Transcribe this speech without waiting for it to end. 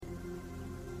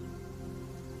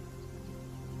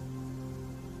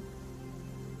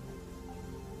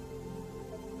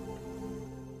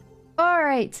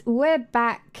right, we're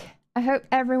back. I hope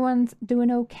everyone's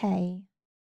doing okay.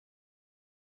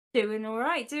 Doing all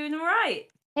right, doing all right.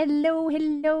 Hello,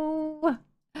 hello.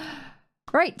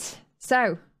 Right,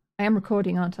 so I am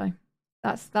recording, aren't I?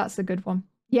 That's a good one.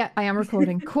 Yeah, I am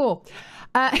recording. Cool.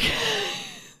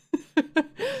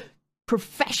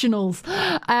 Professionals.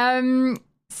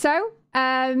 So,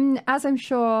 as I'm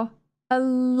sure a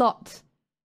lot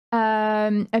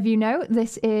of you know,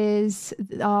 this is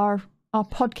our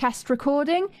podcast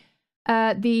recording.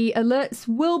 The alerts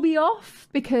will be off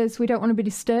because we don't want to be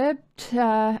disturbed,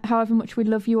 however much we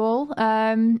love you all.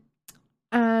 And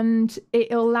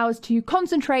it'll allow us to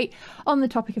concentrate on the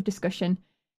topic of discussion.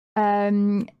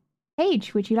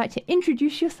 Paige, would you like to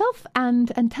introduce yourself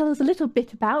and tell us a little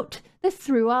bit about the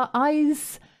Through Our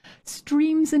Eyes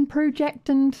streams and project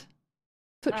and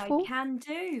such forth? I can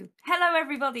do. Hello,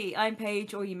 everybody. I'm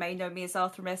Paige, or you may know me as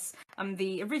Arthremis. I'm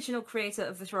the original creator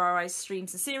of the Through Our Eyes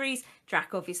streams and series. Drac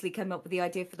obviously came up with the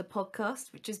idea for the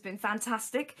podcast, which has been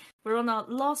fantastic. We're on our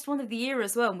last one of the year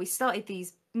as well, and we started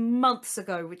these months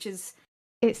ago, which is...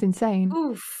 It's insane.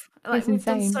 Oof. It's we've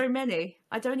insane. done so many.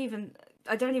 I don't even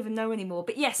know anymore.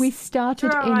 But yes, We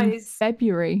started in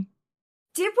February.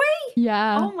 Did we?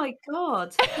 Yeah. Oh my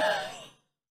god.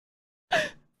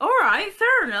 All right,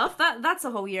 fair enough. That's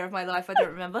a whole year of my life I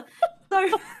don't remember.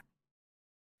 So,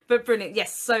 but brilliant.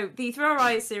 Yes. So the Through Our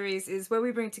Eyes series is where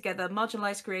we bring together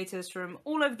marginalized creators from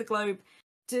all over the globe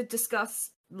to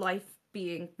discuss life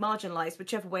being marginalized,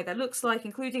 whichever way that looks like,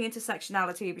 including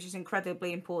intersectionality, which is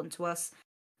incredibly important to us.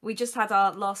 We just had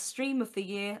our last stream of the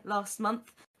year last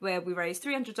month, where we raised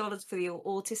 $300 for the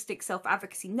Autistic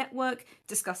Self-Advocacy Network,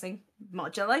 discussing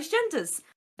marginalized genders.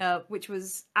 Which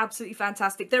was absolutely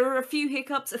fantastic. There were a few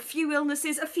hiccups, a few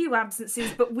illnesses, a few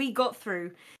absences, but we got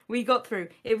through.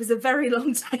 It was a very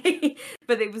long day,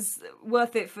 but it was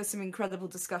worth it for some incredible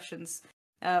discussions.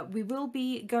 We will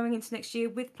be going into next year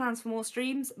with plans for more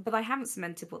streams, but I haven't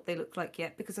cemented what they look like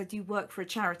yet because I do work for a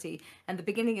charity, and the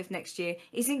beginning of next year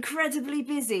is incredibly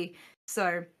busy.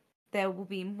 So there will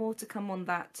be more to come on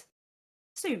that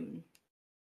soon.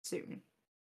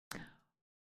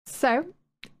 So,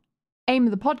 aim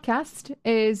of the podcast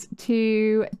is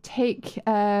to take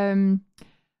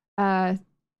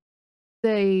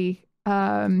the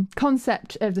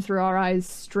concept of the Through Our Eyes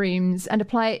streams and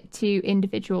apply it to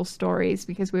individual stories,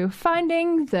 because we were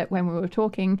finding that when we were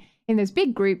talking in those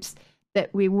big groups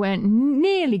that we weren't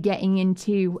nearly getting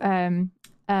into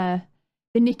the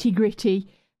nitty-gritty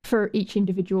for each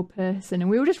individual person, and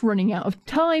we were just running out of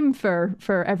time for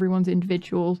everyone's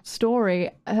individual story.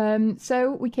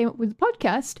 So we came up with a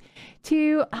podcast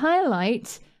to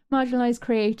highlight marginalized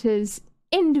creators'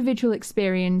 individual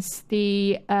experience,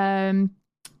 the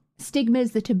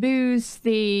stigmas, the taboos,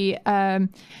 the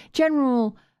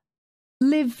general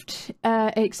lived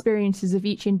experiences of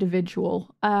each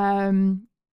individual.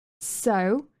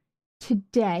 So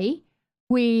today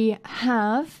we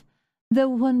have the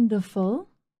wonderful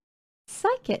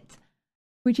Psychit.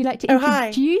 Would you like to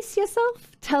introduce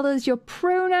yourself? Tell us your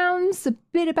pronouns, a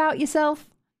bit about yourself.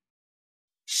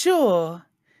 Sure.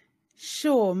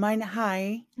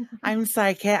 Hi. I'm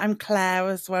Psychit. I'm Claire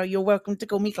as well. You're welcome to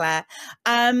call me Claire.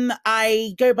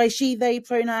 I go by she, they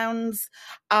pronouns.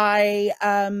 I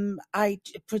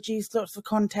produce lots of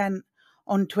content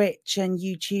on Twitch and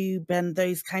YouTube and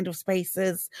those kind of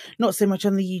spaces. Not so much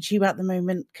on the YouTube at the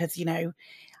moment because, you know,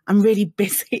 I'm really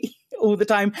busy all the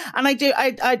time. And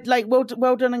I like, well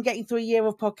done on getting through a year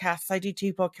of podcasts. I do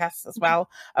 2 podcasts as well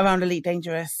around Elite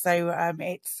Dangerous. So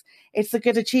it's a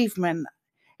good achievement.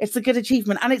 It's a good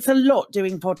achievement. And it's a lot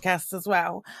doing podcasts as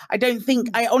well. I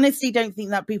honestly don't think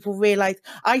that people realize,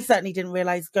 I certainly didn't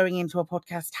realize going into a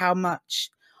podcast how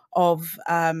much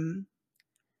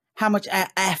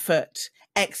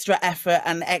extra effort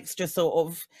and extra sort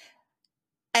of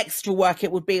extra work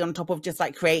it would be on top of just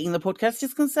like creating the podcast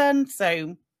is concerned.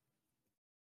 So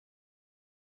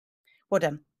well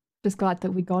done. Just glad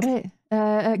that we got it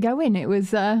going.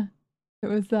 It's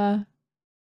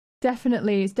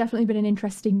definitely been an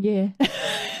interesting year.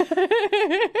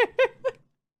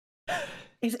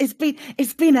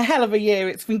 It's been a hell of a year.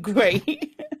 It's been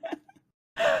great.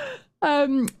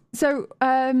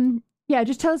 Yeah,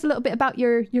 just tell us a little bit about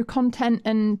your content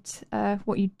and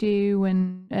what you do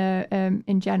and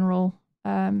in general.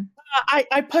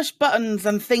 I push buttons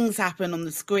and things happen on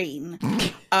the screen,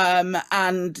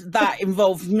 and that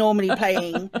involves normally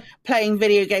playing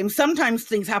video games. Sometimes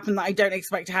things happen that I don't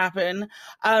expect to happen.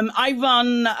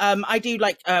 I do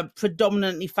like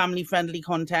predominantly family friendly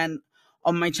content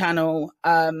on my channel,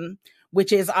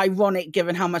 which is ironic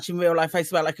given how much in real life I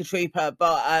swear like a trooper,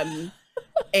 but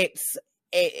it's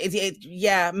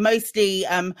yeah, mostly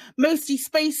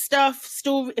space stuff,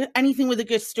 story, anything with a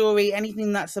good story,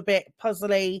 anything that's a bit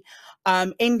puzzly,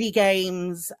 indie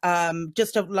games,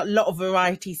 just a lot of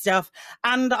variety stuff.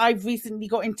 And I've recently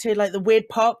got into like the weird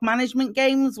park management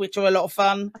games, which are a lot of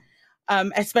fun,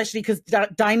 especially because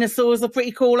dinosaurs are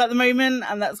pretty cool at the moment,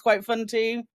 and that's quite fun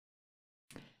too.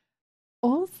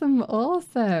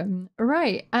 Awesome.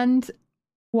 Right, and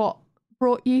what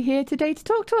brought you here today to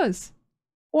talk to us?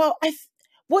 Well,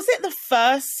 was it the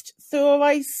first Through Our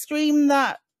Eyes stream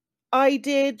that I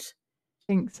did? I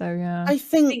think so, yeah. I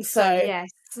think so. Yes.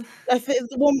 I think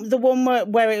the one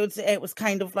where it was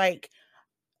kind of like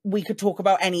we could talk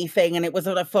about anything, and it was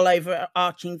a full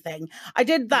overarching thing. I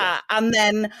did that, and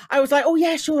then I was like, oh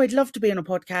yeah, sure, I'd love to be on a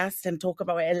podcast and talk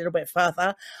about it a little bit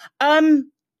further.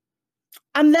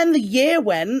 And then the year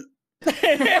went.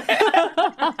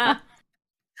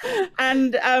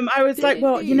 And I was like,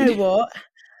 well, you know what?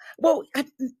 Well,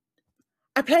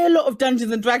 I play a lot of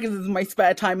Dungeons and Dragons in my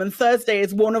spare time, and Thursday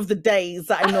is one of the days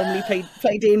that I normally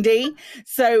play D&D.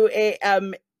 So it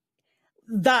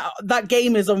that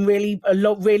game is on really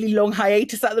long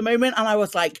hiatus at the moment, and I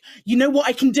was like, you know what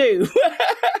I can do?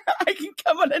 I can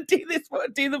come on and do the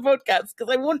podcast because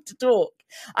I want to talk.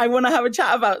 I want to have a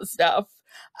chat about stuff.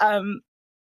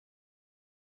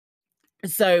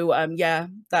 Yeah,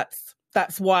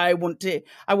 that's why I wanted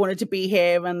to be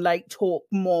here and like talk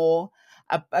more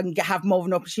and have more of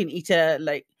an opportunity to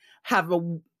like have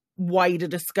a wider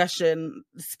discussion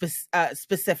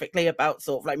specifically about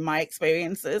sort of like my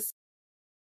experiences.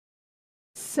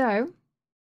 So,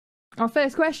 our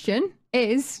first question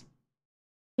is,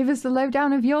 give us the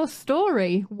lowdown of your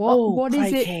story. What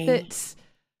is it that...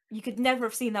 You could never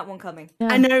have seen that one coming. Yeah.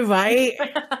 I know, right?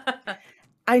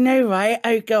 I know, right?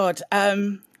 Oh God.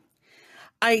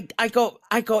 I got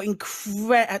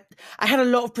incredible. I had a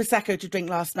lot of Prosecco to drink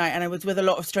last night, and I was with a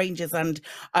lot of strangers, and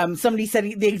somebody said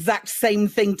the exact same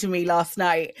thing to me last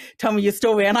night. Tell me your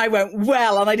story. And I went,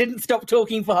 well, and I didn't stop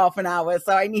talking for half an hour,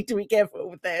 so I need to be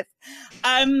careful with this.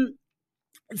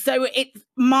 So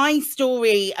my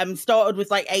story started with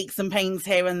like aches and pains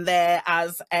here and there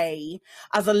as a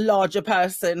larger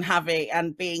person having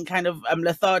and being kind of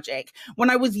lethargic.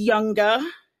 When I was younger,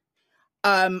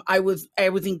 I was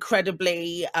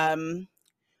incredibly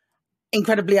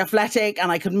athletic,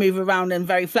 and I could move around and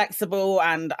very flexible,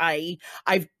 and I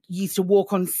used to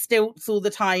walk on stilts all the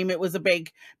time. It was a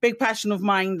big passion of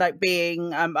mine, like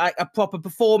being a proper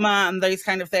performer and those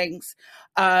kind of things.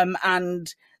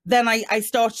 And then I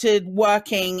started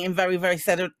working in very, very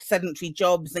sedentary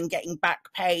jobs and getting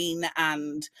back pain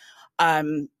and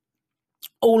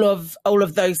all of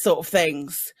those sort of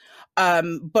things.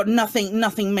 But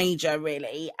nothing major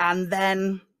really. And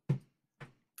then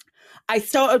I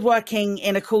started working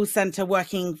in a call center,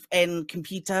 working in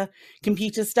computer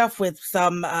stuff with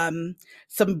some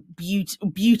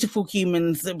beautiful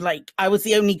humans. Like I was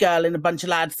the only girl in a bunch of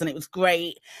lads, and it was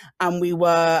great. And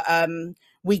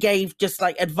we gave just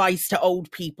like advice to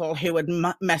old people who had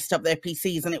messed up their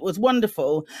PCs, and it was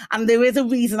wonderful. And there is a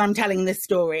reason I'm telling this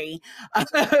story.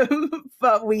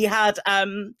 But we had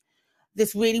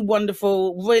this really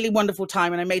wonderful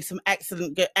time, and I made some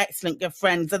excellent good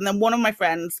friends. And then one of my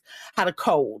friends had a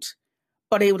cold,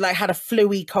 but he had a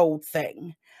flu-y cold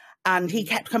thing, and he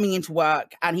kept coming into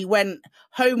work, and he went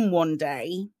home one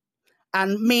day,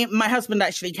 and my husband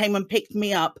actually came and picked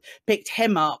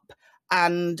him up,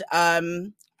 and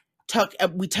took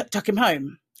him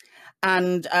home.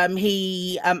 And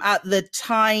he at the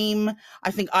time,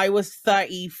 I think I was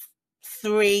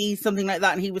 33, something like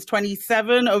that, and he was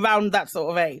 27, around that sort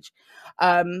of age.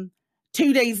 2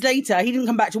 days later, he didn't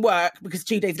come back to work because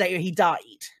 2 days later he died.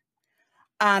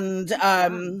 And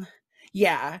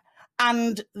yeah,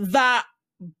 and that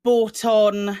brought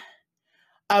on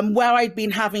where I'd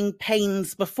been having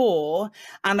pains before,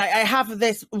 and I have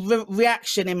this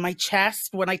reaction in my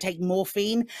chest when I take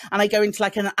morphine, and I go into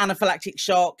like an anaphylactic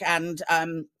shock, and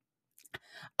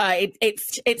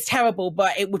it's terrible,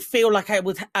 but it would feel like I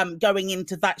was going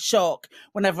into that shock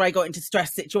whenever I got into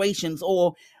stress situations,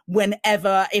 or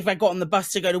whenever, if I got on the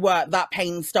bus to go to work, that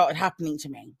pain started happening to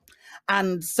me.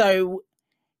 And so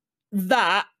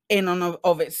that in and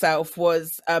of itself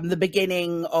was the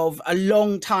beginning of a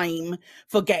long time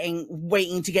for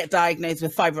waiting to get diagnosed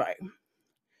with fibro.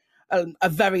 A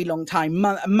very long time,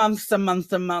 months and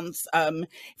months and months.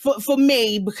 For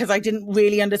me, because I didn't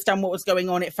really understand what was going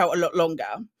on, it felt a lot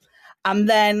longer. And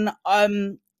then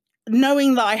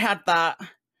knowing that I had that,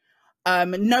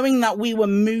 knowing that we were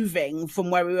moving from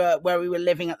where we were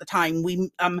living at the time,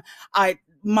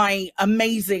 my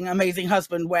amazing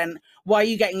husband went, "Why are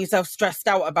you getting yourself stressed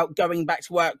out about going back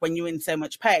to work when you're in so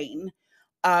much pain?"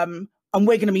 and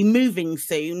we're going to be moving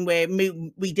soon.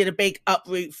 We did a big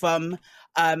uproot from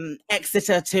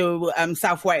Exeter to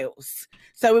South Wales.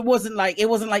 So it wasn't like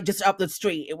just up the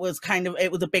street. It was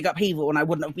a big upheaval, and I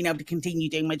wouldn't have been able to continue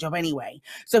doing my job anyway.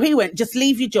 So he went, just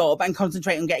leave your job and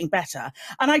concentrate on getting better.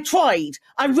 And I tried.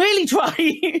 I really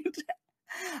tried.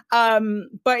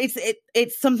 But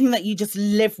it's something that you just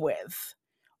live with,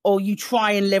 or you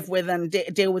try and live with and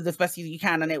deal with as best as you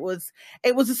can. And it was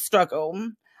a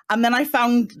struggle. And then I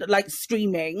found like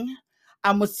streaming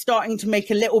and was starting to make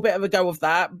a little bit of a go of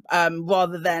that,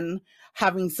 rather than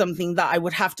having something that I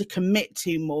would have to commit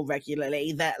to more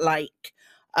regularly, that like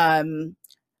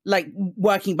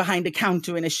working behind a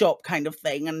counter in a shop kind of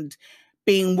thing, and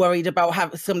being worried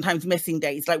about sometimes missing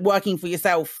days. Like working for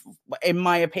yourself, in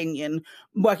my opinion,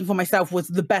 working for myself was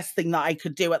the best thing that I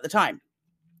could do at the time.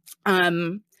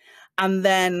 And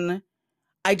then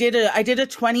I did a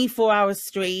 24-hour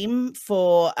stream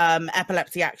for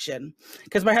Epilepsy Action,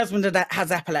 because my husband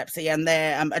has epilepsy, and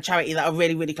they're a charity that are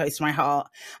really, really close to my heart.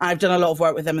 And I've done a lot of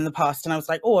work with them in the past, and I was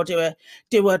like, oh, I'll do a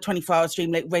 24-hour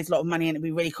stream, like, raise a lot of money, and it'd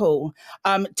be really cool.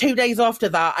 2 days after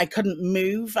that, I couldn't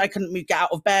move, get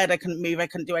out of bed, I couldn't move, I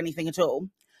couldn't do anything at all.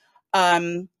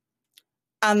 And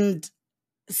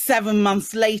 7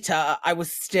 months later, I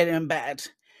was still in bed,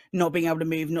 not being able to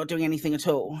move, not doing anything at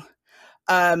all.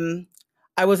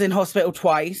 I was in hospital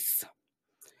twice.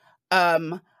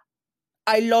 I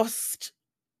lost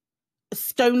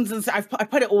stones, and I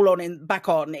put it all back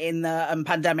on in the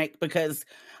pandemic, because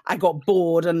I got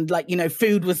bored and, like, you know,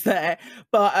 food was there.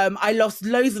 But I lost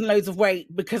loads and loads of weight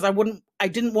because I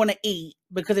didn't want to eat,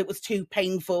 because it was too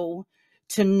painful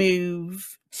to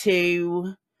move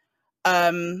to.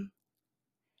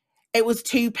 It was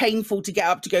too painful to get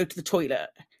up to go to the toilet.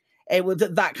 It was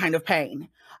that kind of pain,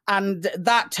 and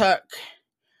that took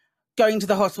going to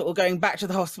the hospital, going back to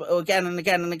the hospital again and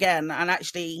again and again, and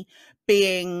actually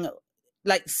being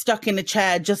like stuck in a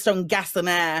chair just on gas and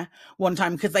air one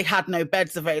time because they had no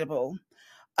beds available.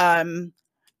 And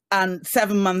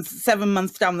 7 months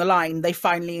down the line, they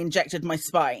finally injected my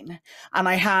spine. And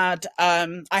I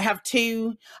have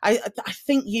two, I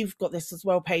think you've got this as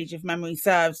well, Paige, if memory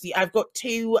serves. I've got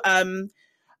two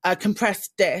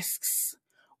compressed discs,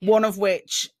 one of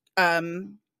which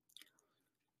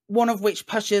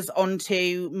pushes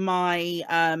onto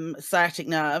my sciatic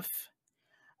nerve,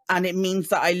 and it means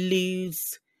that I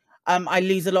lose a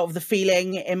lot of the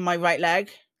feeling in my right leg.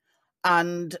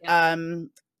 And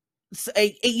so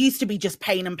it used to be just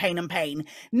pain and pain and pain.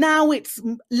 Now it's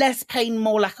less pain,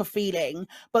 more lack of feeling.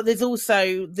 But there's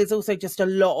also just a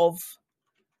lot of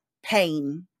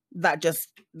pain that just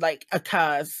like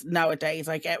occurs nowadays.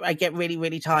 I get really,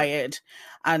 really tired,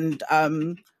 and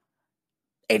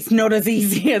it's not as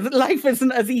easy. Life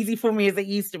isn't as easy for me as it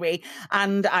used to be.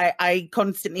 And I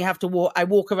constantly have to walk. I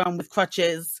walk around with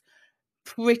crutches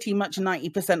pretty much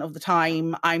 90% of the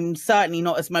time. I'm certainly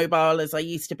not as mobile as I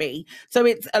used to be. So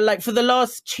it's like for the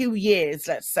last 2 years,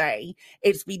 let's say,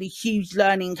 it's been a huge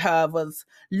learning curve of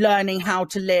learning how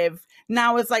to live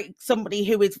now as like somebody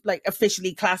who is like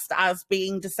officially classed as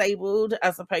being disabled,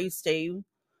 as opposed to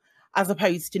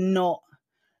not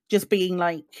just being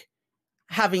like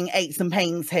having aches and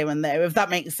pains here and there, if that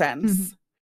makes sense. Mm-hmm.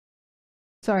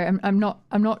 Sorry, I'm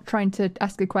not trying to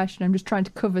ask a question. I'm just trying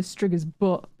to cover Strigger's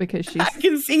butt because she's. I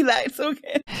can see that. It's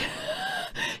okay.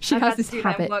 She has this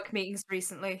habit. Work meetings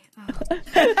recently.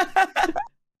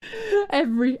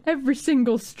 Every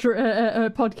single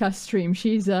podcast stream,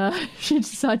 she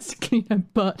decides to clean her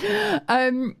butt.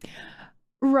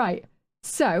 Right.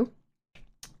 So,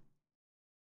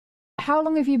 how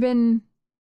long have you been?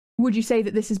 Would you say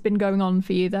that this has been going on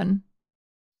for you then?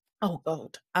 Oh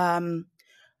God.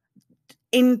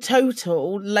 In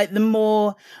total, like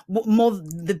more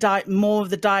of the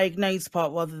diagnosed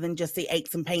part rather than just the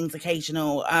aches and pains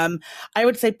occasional. I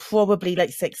would say probably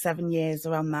like 6-7 years,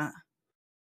 around that.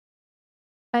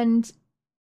 And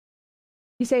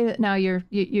you say that now you're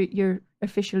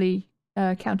officially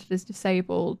counted as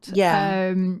disabled.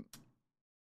 Yeah.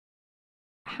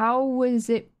 How was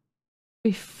it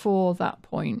before that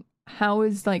point? How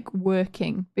is like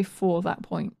working before that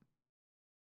point?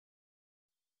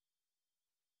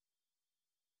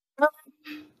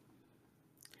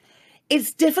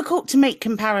 It's difficult to make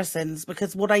comparisons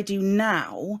because what I do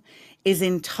now is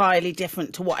entirely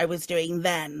different to what I was doing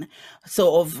then.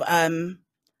 Sort of,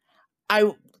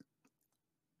 I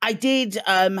did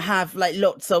have like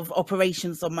lots of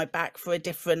operations on my back for a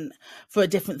different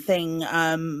thing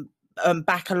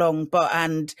back along, but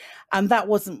and that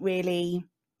wasn't really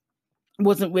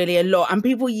a lot. And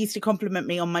people used to compliment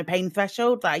me on my pain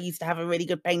threshold, that I used to have a really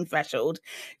good pain threshold.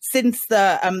 Since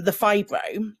the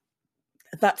fibro,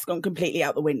 that's gone completely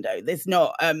out the window. There's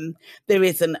not, there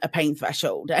isn't a pain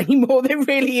threshold anymore. There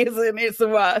really isn't. It's the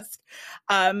worst.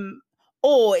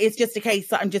 Or it's just a case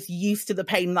that I'm just used to the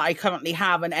pain that I currently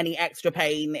have, and any extra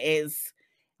pain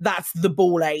that's the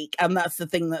ball ache, and that's the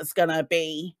thing that's gonna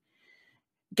be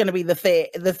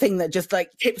the thing that just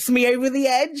like tips me over the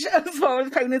edge as far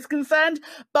as pain is concerned.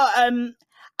 But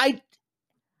I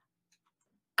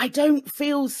don't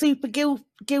feel super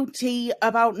guilty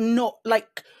about not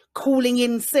like calling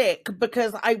in sick,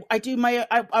 because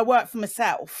I work for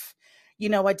myself. You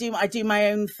know, I do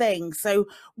my own thing. So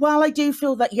while I do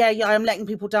feel that, yeah, I'm letting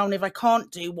people down if I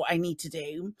can't do what I need to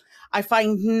do, I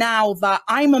find now that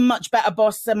I'm a much better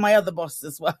boss than my other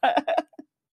bosses were.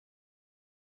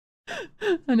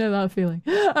 I know that feeling.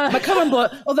 My current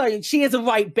boss, although she is a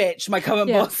right bitch, my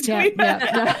current boss.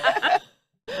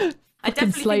 I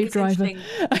definitely slave think it's driver.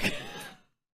 interesting.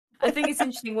 I think it's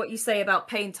interesting what you say about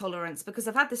pain tolerance, because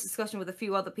I've had this discussion with a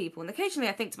few other people, and occasionally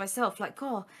I think to myself, like,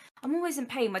 God, I'm always in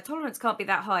pain. My tolerance can't be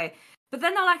that high. But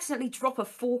then I'll accidentally drop a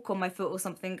fork on my foot or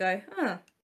something and go,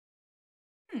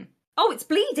 oh, it's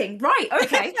bleeding. Right,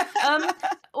 okay.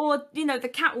 Or, you know, the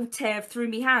cat will tear through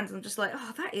me hands. I'm just like,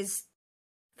 oh,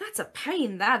 that's a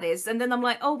pain, that is. And then I'm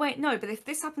like, oh, wait, no, but if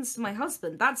this happens to my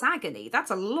husband, that's agony. That's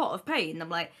a lot of pain. I'm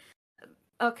like,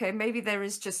 okay, maybe there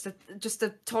is just a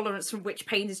tolerance from which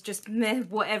pain is just meh,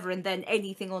 whatever, and then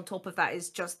anything on top of that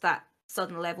is just that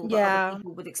sudden level that other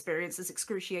people would experience as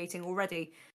excruciating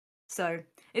already. So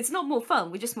it's not more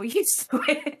fun, we're just more used to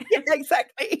it. Yeah,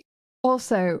 exactly.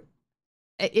 Also,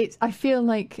 I feel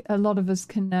like a lot of us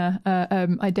can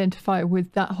identify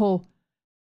with that whole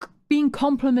being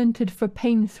complimented for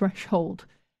pain threshold,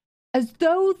 as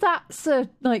though that's a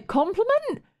like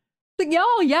compliment. Like,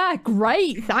 oh yeah,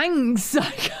 great, thanks.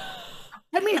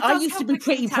 I mean, I used to be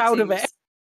pretty proud of it.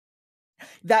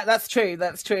 That's true.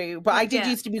 But I did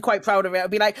used to be quite proud of it. I'd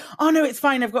be like, oh no, it's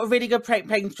fine. I've got a really good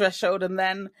pain threshold. And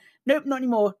then, nope, not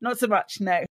anymore. Not so much,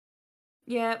 no.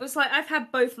 Yeah, it was like, I've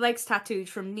had both legs tattooed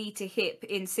from knee to hip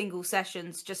in single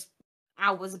sessions, just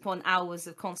hours upon hours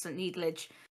of constant needleage,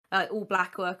 all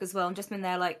black work as well. And just been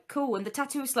there like, cool. And the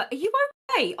tattooist like, are you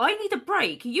okay? I need a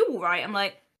break. Are you all right? I'm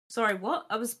like, sorry, what?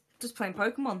 I was just playing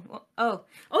Pokemon. What? Oh,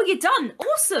 you're done.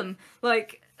 Awesome.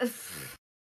 Like,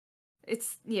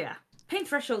 it's, yeah. Pain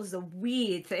threshold is a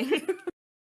weird thing.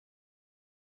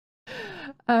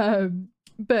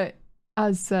 But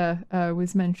as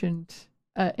was mentioned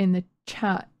in the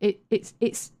chat, it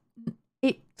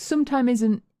sometimes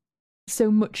isn't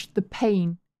so much the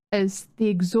pain as the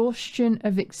exhaustion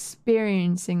of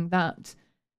experiencing that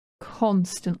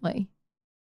constantly.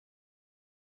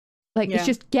 Like, it's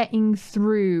just getting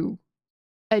through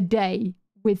a day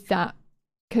with that.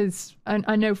 Because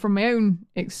I know from my own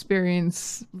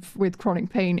experience with chronic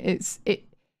pain,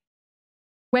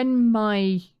 when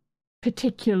my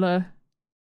particular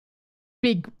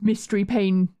big mystery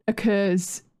pain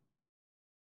occurs,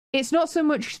 it's not so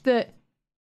much that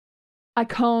I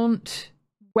can't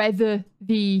weather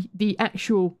the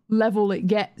actual level it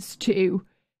gets to,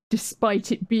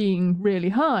 despite it being really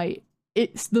high.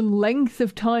 It's the length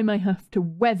of time I have to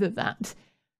weather that.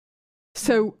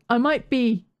 So I might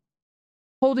be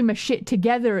holding my shit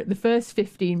together at the first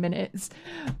 15 minutes,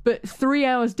 but 3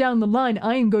 hours down the line,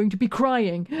 I am going to be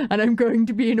crying, and I'm going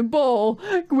to be in a ball,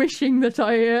 wishing that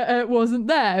I wasn't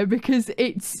there, because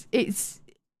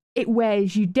it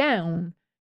wears you down.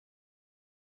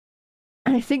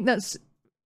 And I think that's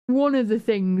one of the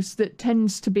things that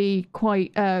tends to be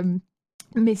quite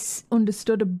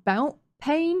misunderstood about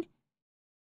pain,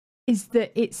 is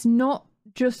that it's not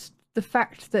just the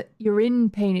fact that you're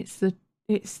in pain, it's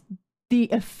the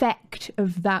effect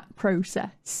of that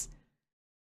process.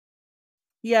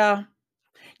 Yeah,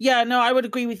 no, I would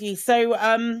agree with you. So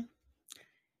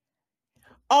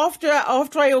after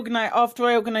I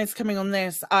organized coming on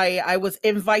this, I was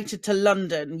invited to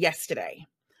London yesterday.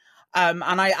 And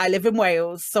I live in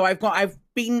Wales, so I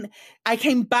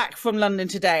came back from London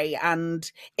today,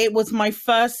 and it was my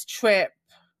first trip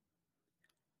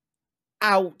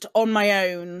out on my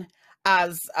own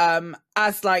as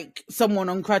like someone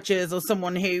on crutches, or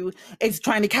someone who is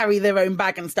trying to carry their own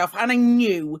bag and stuff. And I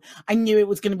knew it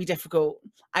was going to be difficult.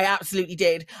 I absolutely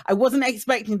did. I wasn't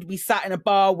expecting to be sat in a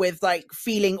bar with like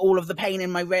feeling all of the pain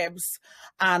in my ribs,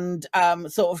 and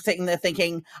sort of sitting there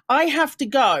thinking, I have to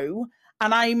go,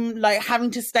 and I'm like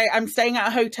I'm staying at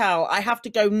a hotel. I have to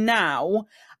go now,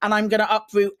 and I'm going to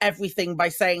uproot everything by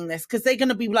saying this, because they're going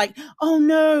to be like, oh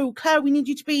no, Claire, we need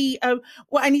you to be,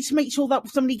 I need to make sure that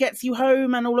somebody gets you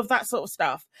home and all of that sort of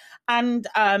stuff. And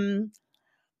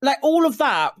like all of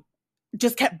that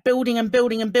just kept building and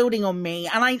building and building on me.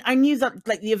 And I knew that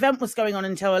like the event was going on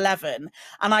until 11,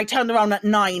 and I turned around at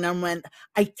 9 and went,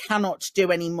 I cannot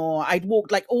do anymore. I'd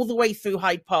walked like all the way through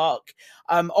Hyde Park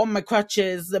on my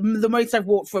crutches, the most I've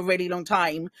walked for a really long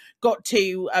time, got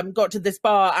to this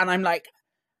bar, and I'm like,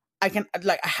 I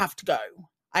have to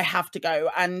go.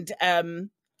 And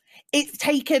it's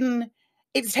taken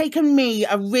me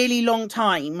a really long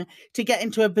time to get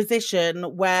into a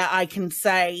position where I can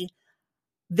say,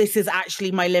 this is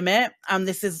actually my limit, and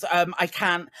this is I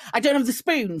don't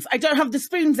have the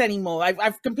spoons anymore.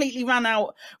 I've completely run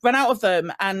out of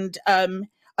them. And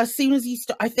as soon as you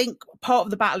I think part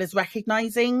of the battle is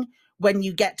recognizing when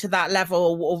you get to that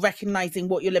level, or recognizing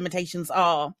what your limitations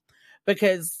are,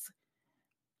 because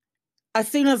as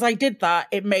soon as I did that,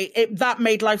 that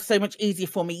made life so much easier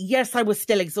for me. Yes, I was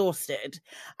still exhausted,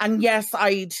 and yes,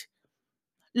 I'd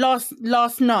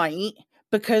last night,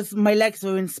 because my legs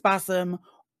were in spasm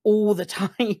all the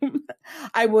time.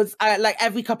 I like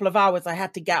every couple of hours I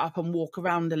had to get up and walk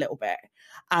around a little bit,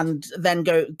 and then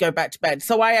go back to bed.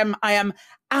 So I am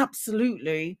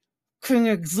absolutely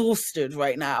exhausted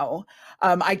right now.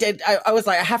 I was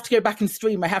like, I have to go back and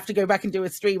stream. I have to go back and do a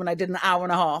stream, and I did an hour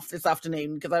and a half this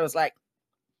afternoon because I was like,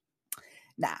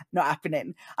 nah, not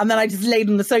happening. And then I just laid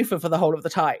on the sofa for the whole of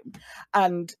the time.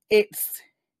 And it's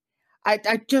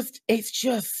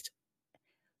just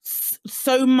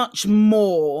so much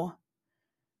more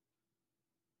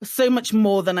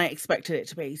than I expected it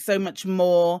to be, so much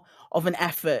more of an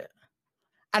effort.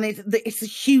 And it's a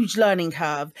huge learning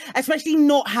curve, especially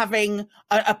not having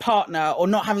a partner, or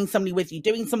not having somebody with you,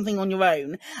 doing something on your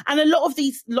own. And a lot of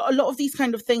these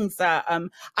kind of things that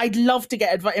I'd love to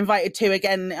get invited to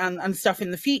again and stuff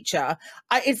in the future,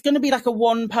 it's going to be like a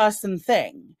one person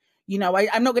thing. You know,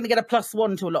 I'm not going to get a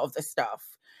 +1 to a lot of this stuff.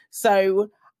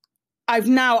 So I've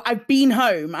been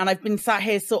home, and I've been sat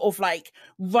here sort of like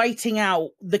writing out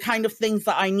the kind of things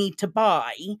that I need to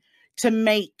buy to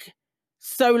make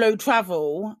solo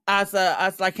travel as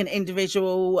like an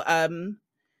individual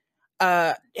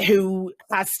who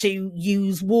has to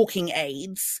use walking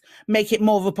aids, make it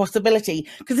more of a possibility,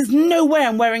 because there's no way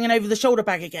I'm wearing an over-the-shoulder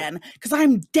bag again, because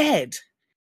I'm dead.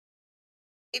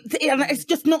 It's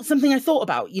just not something I thought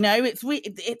about, you know. It's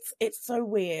so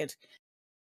weird.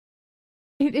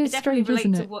 It is strange,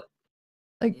 isn't it?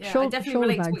 I definitely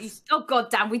relate to what you. Oh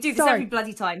god damn, we do this every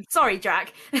bloody time. Sorry,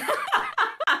 Jack.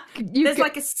 There's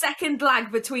like a second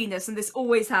lag between us, and this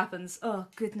always happens. Oh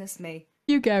goodness me.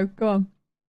 You go on.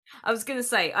 I was gonna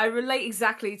say, I relate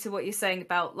exactly to what you're saying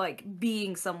about like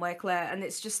being somewhere, Claire, and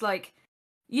it's just like,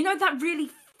 you know, that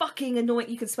really fucking annoying.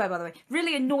 You can swear, by the way.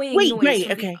 Really annoying noise. Wait,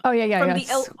 okay. Oh yeah. From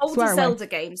the older Zelda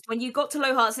games, when you got to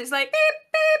low hearts, it's like beep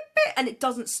beep beep, and it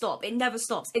doesn't stop. It never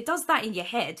stops. It does that in your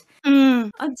head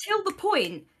until the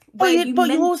point where you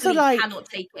mentally cannot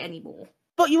take it anymore.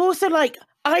 But you're also like,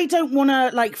 I don't want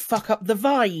to like fuck up the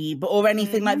vibe or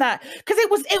anything like that, because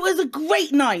it was a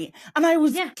great night, and I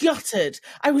was gutted.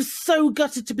 I was so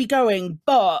gutted to be going,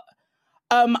 but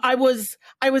I was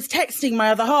texting my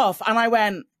other half, and I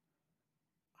went,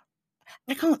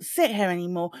 I can't sit here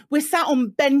anymore. We're sat on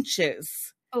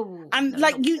benches, and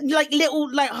little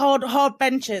hard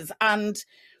benches, and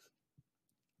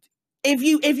if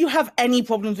you have any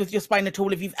problems with your spine at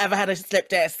all, if you've ever had a slip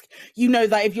disc, you know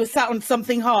that if you're sat on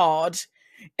something hard,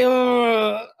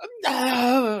 so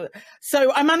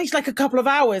I managed like a couple of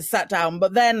hours sat down,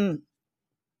 but then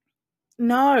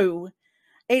no,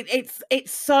 it's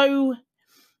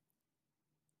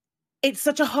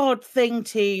such a hard thing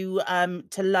to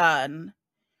learn.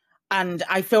 And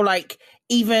I feel like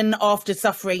even after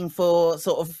suffering for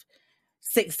sort of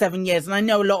 6-7 years, and I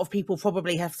know a lot of people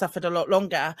probably have suffered a lot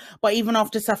longer, but even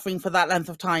after suffering for that length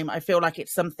of time, I feel like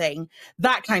it's something,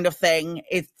 that kind of thing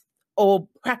is, or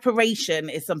preparation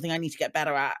is something I need to get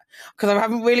better at, because I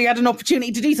haven't really had an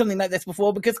opportunity to do something like this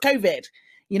before because COVID,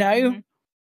 you know?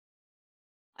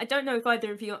 I don't know if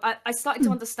either of you, I started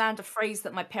to understand a phrase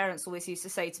that my parents always used to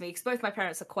say to me, because both my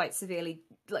parents are quite severely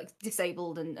like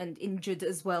disabled and injured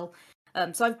as well.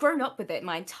 So I've grown up with it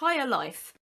my entire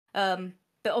life.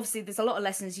 But obviously there's a lot of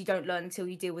lessons you don't learn until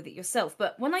you deal with it yourself.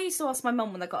 But when I used to ask my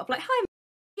mum when I got up, like, hi,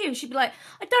 you, she'd be like,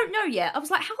 I don't know yet. I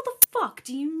was like, how the fuck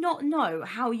do you not know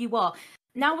how you are?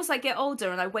 Now as I get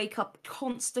older and I wake up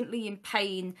constantly in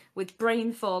pain with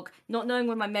brain fog, not knowing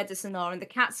where my medicine are, and the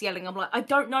cat's yelling, I'm like, I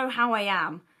don't know how I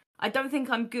am. I don't think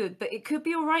I'm good, but it could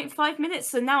be all right in 5 minutes.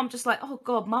 So now I'm just like, oh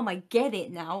God, Mum, I get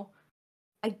it now.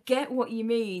 I get what you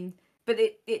mean. But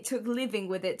it took living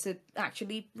with it to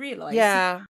actually realise.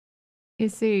 Yeah. You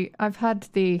see, I've had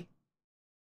the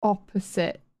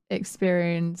opposite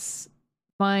experience.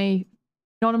 None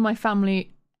of my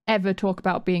family ever talk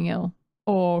about being ill.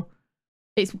 or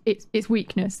it's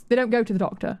weakness. They don't go to the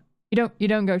doctor. You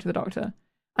don't go to the doctor.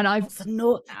 And that's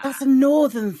a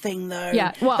northern thing, though.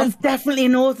 Yeah, well, that's definitely a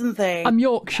northern thing. I'm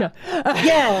Yorkshire.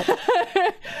 Yeah.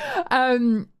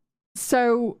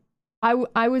 So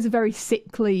I was a very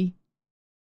sickly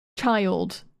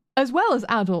child as well as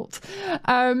adult.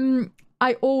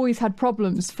 I always had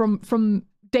problems from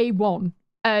day one,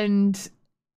 and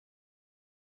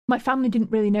my family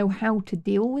didn't really know how to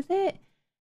deal with it.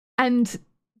 And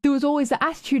there was always the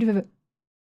attitude of,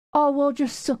 oh well,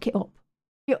 just suck it up.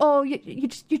 You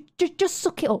just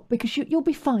suck it up because you'll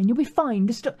be fine. You'll be fine.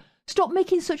 Just stop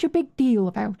making such a big deal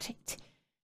about it.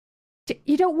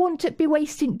 You don't want to be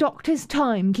wasting doctors'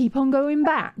 time. Keep on going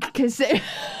back because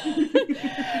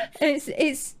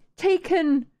it's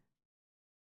taken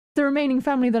the remaining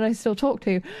family that I still talk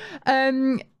to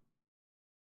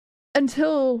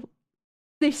until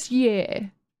this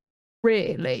year,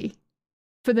 really,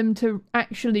 for them to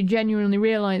actually genuinely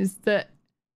realise that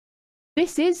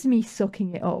this is me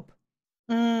sucking it up.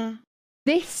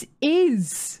 This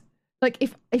is like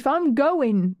if I'm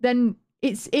going, then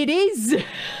it is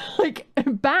like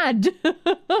bad.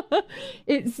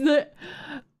 It's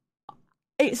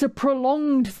a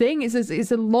prolonged thing.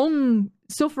 It's a long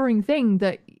suffering thing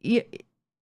that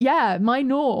my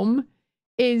norm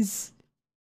is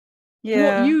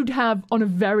what you'd have on a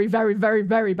very, very, very,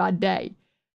 very bad day.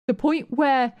 The point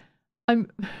where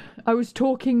I was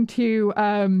talking to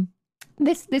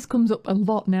this comes up a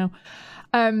lot now.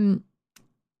 I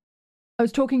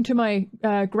was talking to my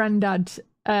granddad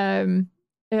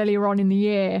earlier on in the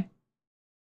year,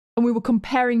 and we were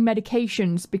comparing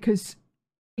medications because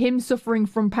him suffering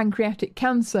from pancreatic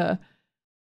cancer,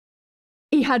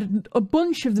 he had a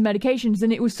bunch of the medications,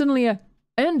 and it was suddenly I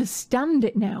understand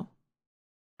it now.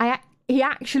 He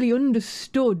actually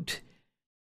understood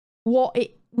what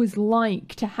it was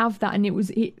like to have that, and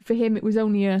for him it was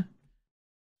only a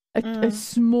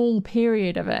small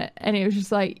period of it, and it was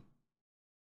just like,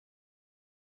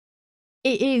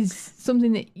 it is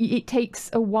something that it takes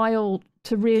a while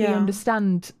to really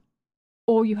understand,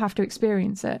 or you have to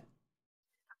experience it.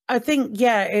 I think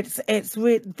it's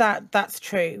that's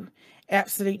true.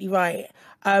 Absolutely right.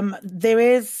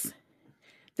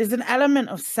 There's an element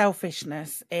of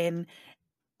selfishness in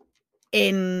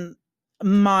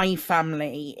my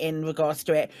family in regards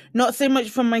to it. Not so much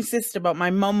from my sister, but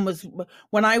my mum was,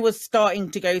 when I was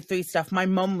starting to go through stuff, my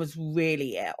mum was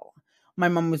really ill. My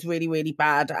mum was really, really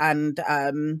bad, and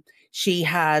she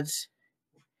had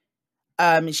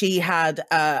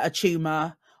a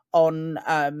tumor on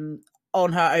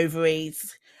her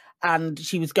ovaries, and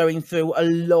she was going through a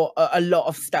lot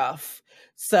of stuff.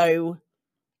 So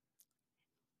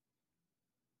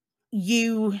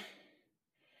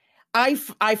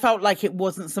I felt like it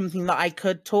wasn't something that I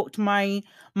could talk to my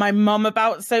mum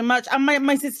about so much. And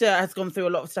my sister has gone through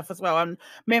a lot of stuff as well. And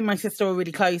me and my sister are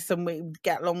really close, and we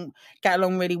get along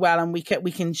really well, and we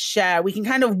can share, we can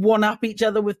kind of one up each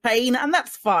other with pain, and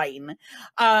that's fine.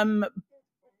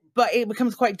 But it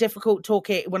becomes quite difficult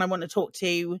when I want to talk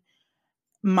to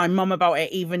my mum about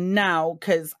it even now,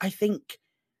 because I think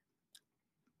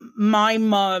my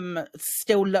mum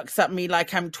still looks at me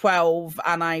like I'm 12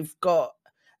 and I've got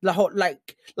the whole,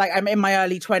 like I'm in my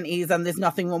early 20s and there's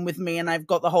nothing wrong with me, and I've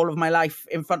got the whole of my life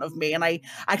in front of me, and I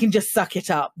can just suck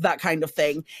it up, that kind of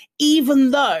thing,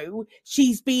 even though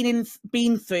she's been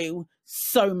through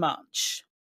so much.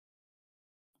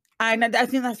 And I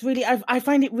think that's really, I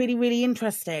find it really, really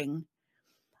interesting.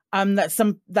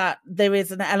 That there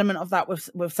is an element of that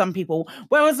with some people,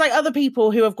 whereas like other people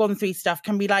who have gone through stuff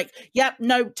can be like, yep,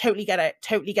 no, totally get it,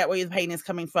 totally get where the pain is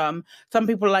coming from. Some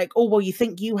people are like, oh well, you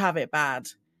think you have it bad.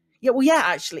 Yeah, well, yeah,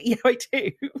 actually, yeah, I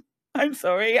do. I'm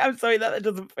sorry that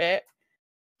doesn't fit.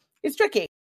 It's tricky.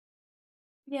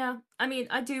 Yeah, I mean,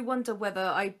 I do wonder whether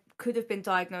I could have been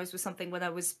diagnosed with something when I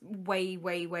was way,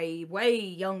 way, way, way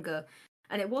younger,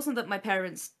 and it wasn't that my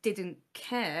parents didn't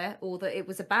care or that it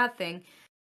was a bad thing.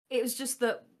 It was just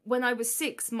that when I was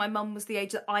 6, my mum was the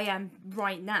age that I am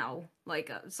right now.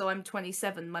 So I'm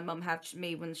 27. My mum had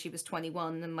me when she was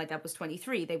 21, and my dad was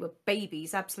 23. They were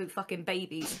babies, absolute fucking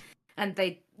babies. And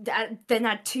they then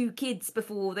had 2 kids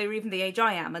before they were even the age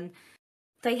I am. And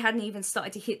they hadn't even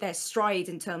started to hit their stride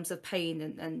in terms of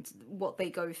pain and what they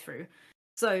go through.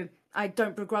 So I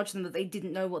don't begrudge them that they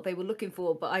didn't know what they were looking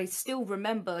for, but I still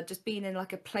remember just being in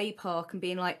like a play park and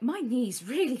being like, my knees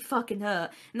really fucking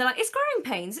hurt. And they're like, it's growing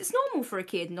pains, it's normal for a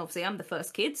kid. And obviously I'm the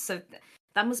first kid, so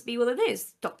that must be what it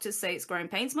is. Doctors say it's growing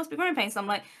pains, it must be growing pains. And I'm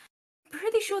like,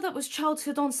 pretty sure that was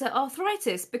childhood onset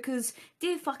arthritis, because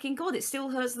dear fucking god, it still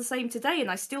hurts the same today,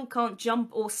 and I still can't jump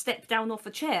or step down off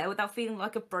a chair without feeling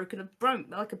like I've broken a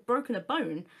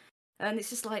bone. And it's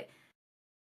just like,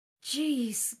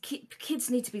 geez, kids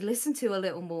need to be listened to a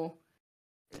little more,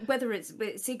 whether it's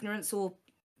ignorance or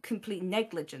complete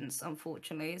negligence,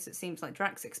 unfortunately, as it seems like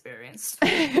Drax experienced.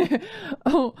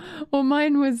 Oh, well,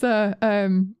 mine was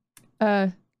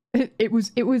it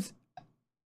was.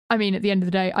 I mean, at the end of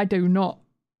the day, I'm not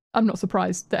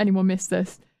surprised that anyone missed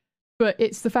this, but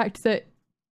it's the fact that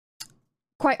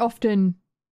quite often,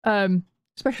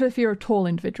 especially if you're a tall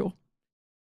individual,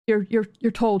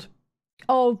 you're told,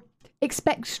 oh,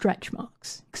 expect stretch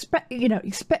marks. Expect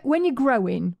when you're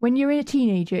growing, when you're a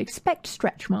teenager, expect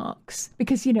stretch marks,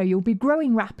 because you'll be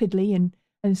growing rapidly and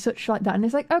such like that. And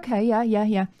it's like, okay,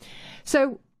 yeah.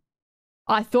 So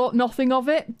I thought nothing of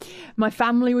it. My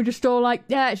family were just all like,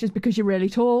 yeah, it's just because you're really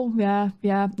tall. Yeah.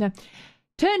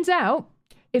 Turns out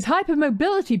it's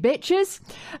hypermobility, bitches.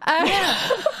 Yeah,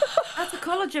 that's a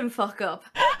collagen fuck up.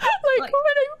 Like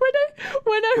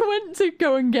when I went to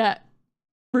go and get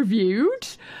reviewed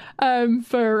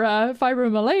for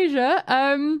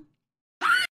fibromyalgia,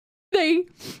 they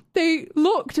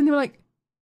looked and they were like,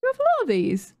 you have a lot of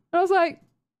these. And I was like,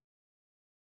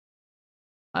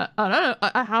 I don't know.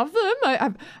 I have them.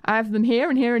 I have them here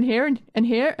and here and here and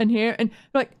here and here, and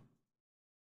like,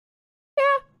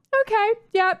 yeah, okay,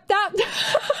 yeah, that.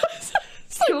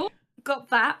 Sure, got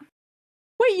that.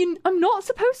 Wait, I'm not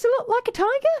supposed to look like a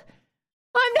tiger?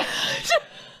 I'm not.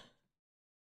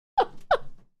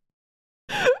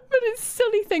 But it's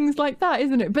silly things like that,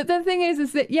 isn't it? But the thing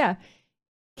is that, yeah,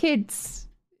 kids,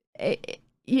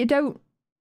 you don't.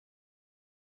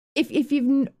 If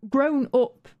you've grown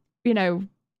up,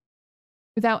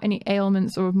 without any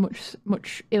ailments or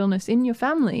much illness in your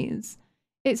families,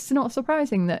 it's not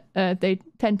surprising that they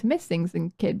tend to miss things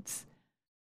in kids.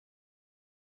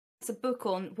 It's a book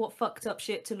on what fucked up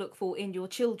shit to look for in your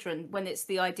children, when it's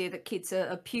the idea that kids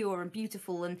are pure and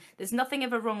beautiful and there's nothing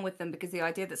ever wrong with them, because the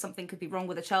idea that something could be wrong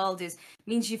with a child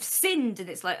means you've sinned, and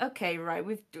it's like, okay, right,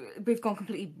 we've gone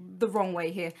completely the wrong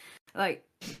way here. Like,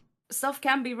 stuff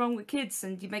can be wrong with kids,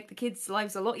 and you make the kids'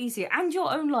 lives a lot easier, and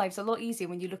your own lives a lot easier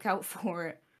when you look out for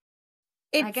it.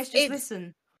 I guess just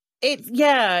listen. It's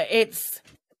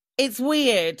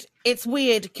weird. It's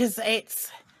weird because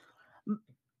it's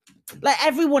like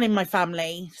everyone in my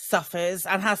family suffers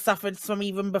and has suffered from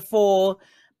even before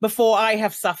I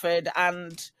have suffered,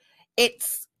 and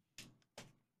it's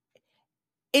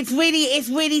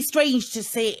really strange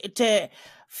to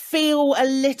feel a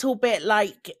little bit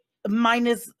like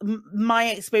my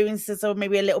experiences are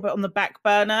maybe a little bit on the back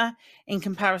burner in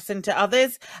comparison to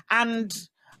others, and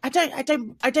I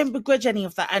don't begrudge any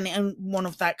of that and one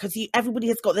of that, because everybody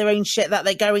has got their own shit that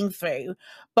they're going through.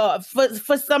 But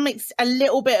for some a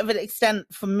little bit of an extent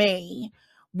for me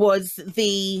was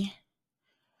the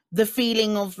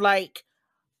feeling of like,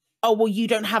 oh well, you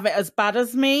don't have it as bad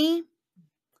as me,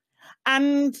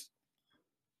 and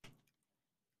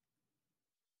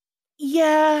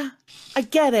yeah, I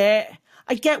get it.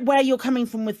 I get where you're coming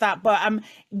from with that, but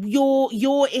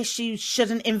your issues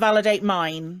shouldn't invalidate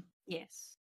mine.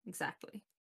 Yes, exactly.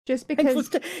 Just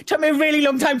because it took me a really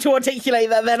long time to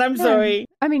articulate that. Then I'm sorry.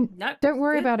 I mean, No, don't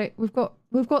worry about it. We've got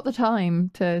the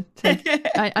time to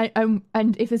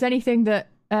and if there's anything that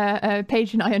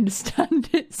Paige and I understand,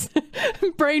 it's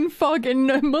brain fog and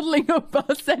muddling up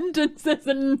our sentences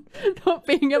and not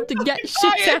being able to get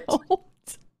shit out.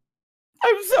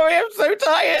 I'm sorry, I'm so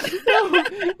tired. No,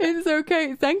 it's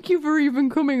okay. Thank you for even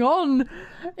coming on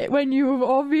when you were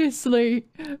obviously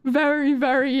very,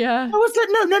 very... I was like,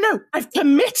 no, I've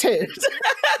committed.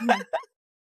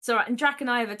 It's all right. And Drac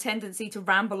and I have a tendency to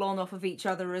ramble on off of each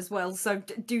other as well, so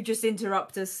do just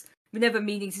interrupt us. We're never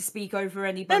meaning to speak over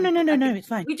anybody. No, it's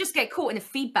fine. We just get caught in a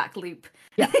feedback loop.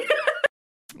 Yeah.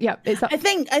 Yeah, I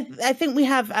think we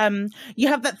have you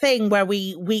have that thing where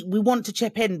we want to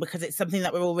chip in because it's something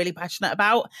that we're all really passionate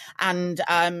about, and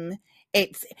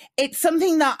it's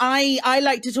something that I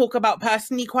like to talk about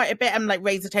personally quite a bit and like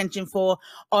raise attention for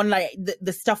on like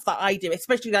the stuff that I do,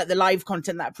 especially like the live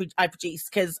content that I produce,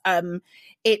 because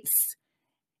it's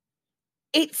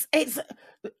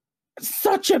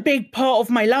such a big part of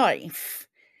my life.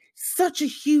 Such a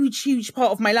huge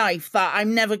part of my life that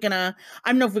I'm never gonna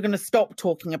stop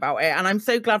talking about it, and I'm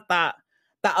so glad that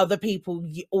other people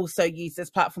also use this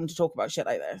platform to talk about shit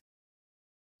like this.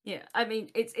 Yeah, I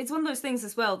mean, it's one of those things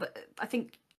as well that I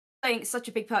think saying it's such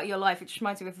a big part of your life. It just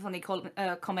reminds me of a funny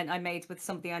comment I made with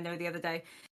somebody I know the other day.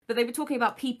 But they were talking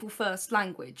about people first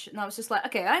language, and I was just like,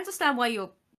 okay, I understand why you're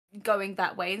going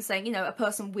that way and saying, a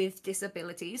person with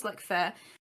disabilities, like, fair.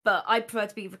 but I prefer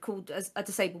to be called as a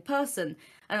disabled person.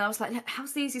 And I was like,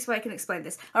 how's the easiest way I can explain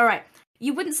this? All right,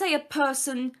 you wouldn't say a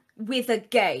person with a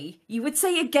gay. You would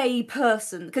say a gay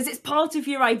person, because it's part of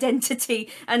your identity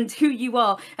and who you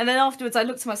are. And then afterwards I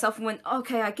looked at myself and went,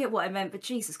 okay, I get what I meant, but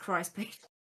Jesus Christ, Pete.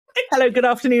 Hello, good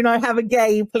afternoon. I have a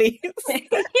gay, please.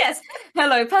 Yes,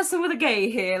 hello, person with a gay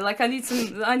here. Like, I need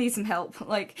some help.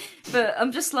 Like, but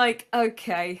I'm just like,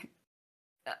 okay,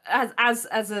 as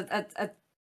a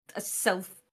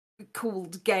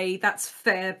self-called gay, that's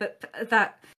fair, but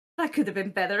that could have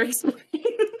been better explained.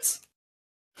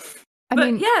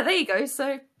 But yeah, there you go.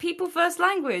 So people first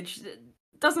language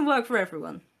doesn't work for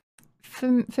everyone.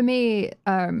 For me,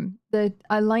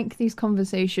 I like these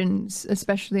conversations,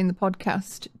 especially in the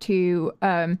podcast, to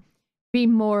be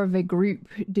more of a group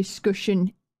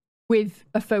discussion with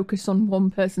a focus on one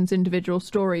person's individual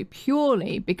story,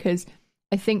 purely because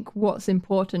I think what's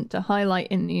important to highlight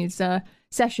in these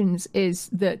sessions is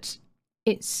that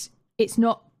it's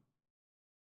not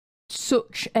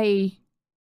such a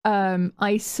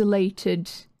isolated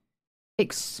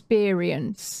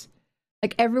experience.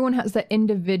 Like, everyone has their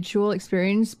individual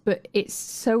experience, but it's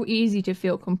so easy to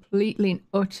feel completely and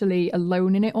utterly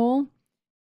alone in it all.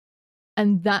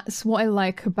 And that's what I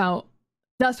like about...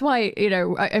 That's why, you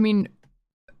know, I mean,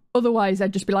 otherwise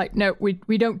I'd just be like, no,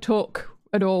 we don't talk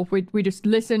at all. We just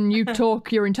listen, you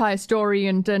talk your entire story,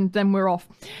 and then we're off.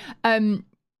 I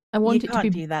want you it to be...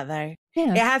 do that, though.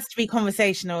 Yeah. It has to be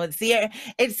conversational. It's the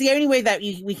only way that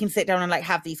we can sit down and like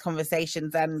have these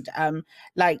conversations. And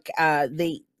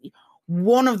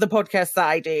one of the podcasts that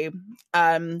I do,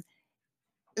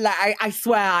 like I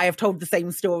swear I have told the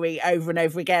same story over and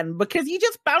over again, because you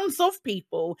just bounce off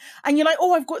people and you're like,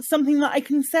 oh, I've got something that I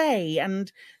can say,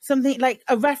 and something like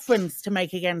a reference to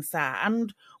make against that.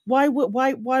 And why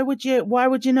would you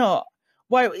not?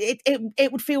 Why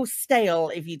it would feel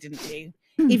stale if you didn't do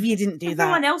that.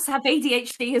 Everyone else have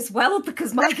ADHD as well,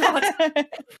 because my God.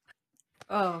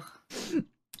 Oh.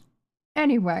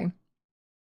 Anyway,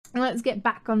 let's get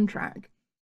back on track.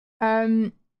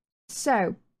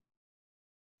 So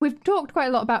we've talked quite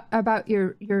a lot about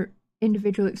your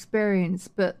individual experience,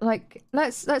 but like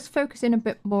let's focus in a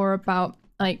bit more about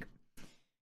like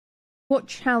what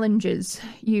challenges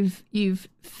you've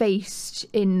faced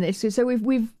in this. So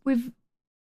we've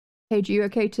Paige, are you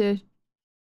okay to...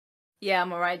 Yeah,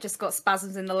 I'm alright. Just got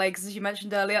spasms in the legs, as you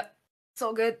mentioned earlier. It's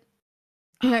all good.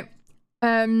 No.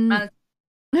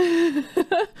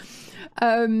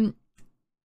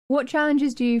 What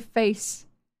challenges do you face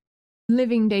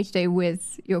living day to day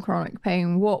with your chronic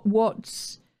pain?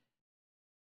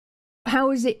 How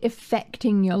is it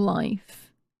affecting your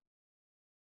life?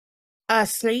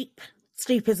 Sleep.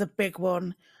 Sleep is a big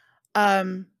one.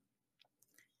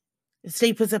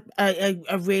 Sleep is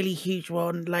a really huge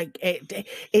one. Like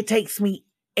it takes me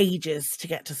ages to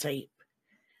get to sleep,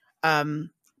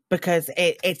 because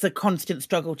it's a constant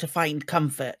struggle to find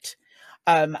comfort.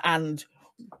 And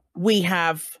we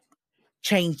have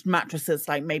changed mattresses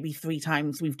like maybe 3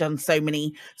 times. We've done so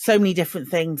many different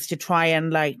things to try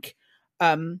and like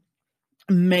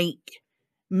make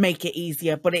it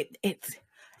easier, but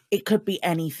it could be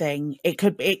anything. It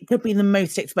could be the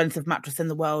most expensive mattress in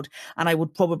the world, and I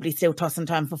would probably still toss and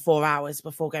turn for 4 hours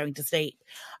before going to sleep.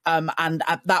 And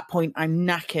at that point, I'm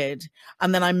knackered,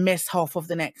 and then I miss half of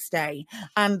the next day,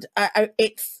 and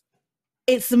it's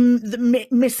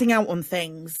missing out on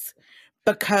things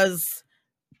because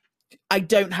I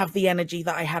don't have the energy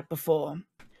that I had before,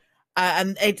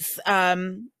 and it's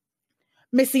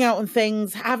missing out on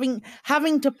things, having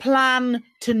to plan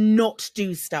to not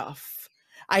do stuff.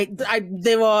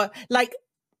 There are like,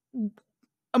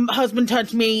 husband turned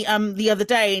to me the other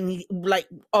day, and he, like,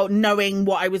 knowing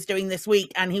what I was doing this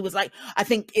week, and he was like, I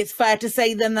think it's fair to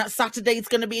say then that Saturday's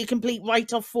going to be a complete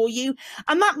write-off for you.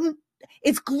 And that,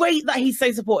 it's great that he's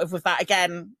so supportive with that.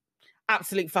 Again,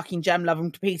 absolute fucking gem, love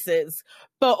him to pieces.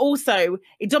 But also,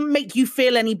 it doesn't make you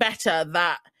feel any better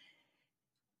that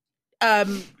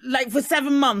like for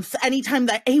 7 months, anytime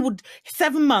that he would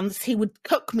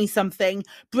cook me something,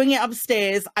 bring it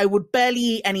upstairs, I would barely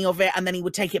eat any of it, and then he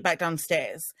would take it back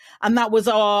downstairs. And that was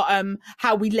our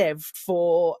how we lived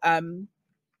for 7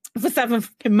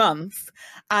 months.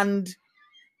 And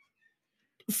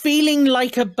feeling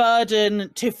like a burden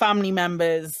to family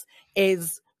members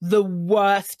is the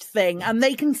worst thing. And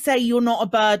they can say you're not a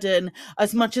burden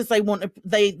as much as they want to,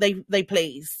 they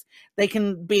please. They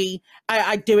can be,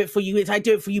 I do it for you. I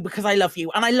do it for you because I love you.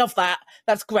 And I love that.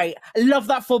 That's great. I love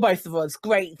that for both of us.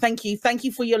 Great. Thank you. Thank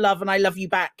you for your love. And I love you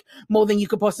back more than you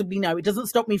could possibly know. It doesn't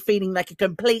stop me feeling like a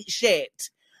complete shit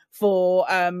for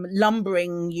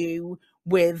lumbering you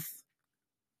with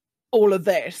all of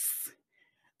this.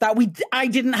 that I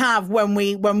didn't have when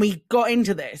we got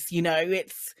into this. You know,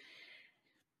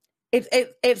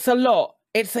 it's a lot.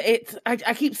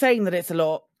 I keep saying that it's a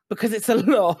lot because it's a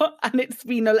lot, and it's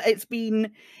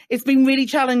been really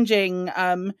challenging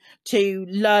to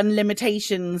learn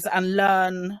limitations and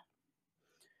learn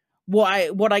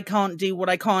what I can't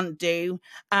do,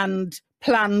 and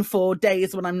plan for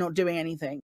days when I'm not doing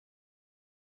anything.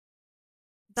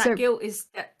 That guilt is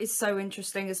so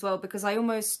interesting as well, because I'm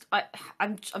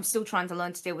still trying to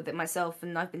learn to deal with it myself,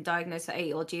 and I've been diagnosed for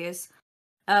 8 odd years.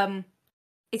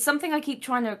 It's something I keep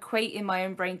trying to equate in my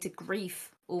own brain to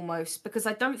grief almost, because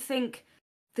I don't think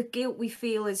the guilt we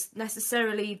feel is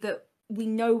necessarily that we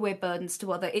know we're burdens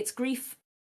to other. It's grief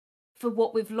for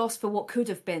what we've lost, for what could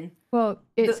have been. Well,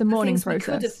 it's a mourning process. We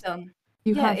could have done.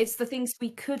 It's the things we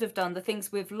could have done, the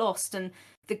things we've lost, and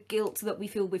the guilt that we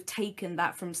feel we've taken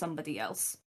that from somebody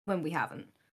else when we haven't.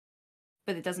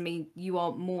 But it doesn't mean you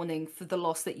are mourning for the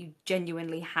loss that you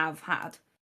genuinely have had.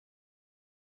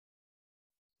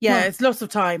 Yeah, it's loss of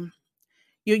time.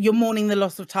 You're mourning the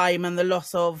loss of time and the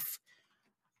loss of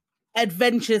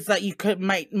adventures that you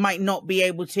might not be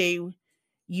able to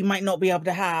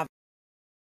have.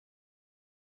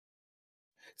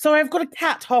 So I've got a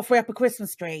cat halfway up a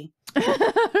Christmas tree.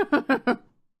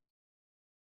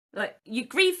 Like, you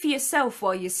grieve for yourself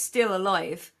while you're still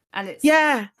alive, and it's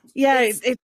no,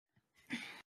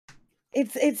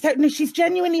 she's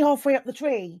genuinely halfway up the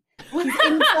tree. She's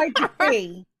inside the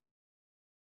tree.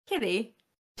 Kitty.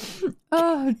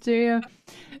 Oh dear.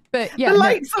 But yeah, the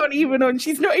lights aren't even on.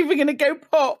 She's not even going to go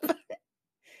pop.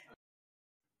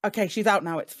 Okay, she's out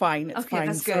now. It's fine. It's fine.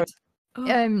 That's good.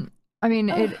 I mean,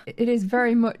 it is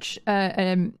very much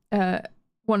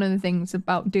one of the things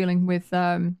about dealing with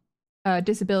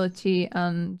disability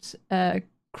and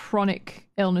chronic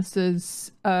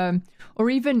illnesses, or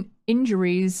even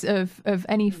injuries of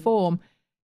any form.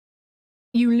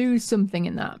 You lose something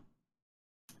in that,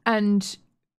 and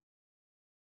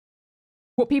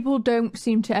what people don't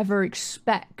seem to ever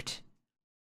expect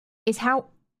is how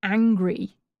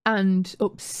angry and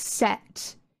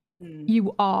upset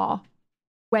you are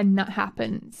when that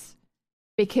happens,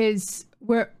 because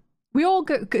we all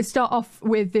start off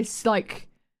with this, like,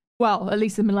 well, at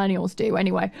least the millennials do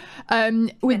anyway,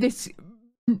 with this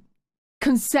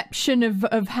conception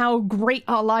of how great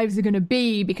our lives are going to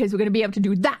be because we're going to be able to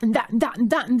do that and that and that and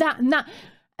that and that and that,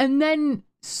 and then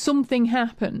something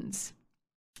happens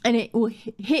and it will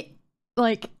hit,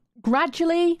 like,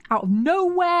 gradually out of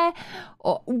nowhere,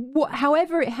 or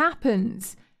however it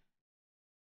happens,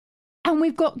 and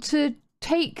we've got to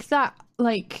take that,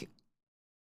 like,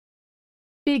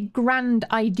 big grand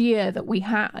idea that we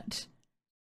had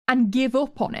and give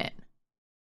up on it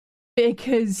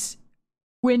because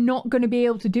we're not going to be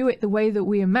able to do it the way that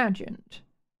we imagined.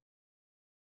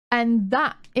 And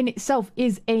that in itself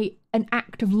is an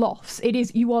act of loss. It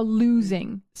is, you are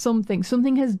losing something.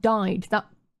 Something has died. That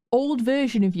old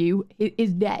version of you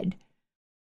is dead.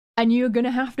 And you're going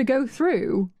to have to go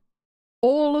through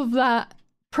all of that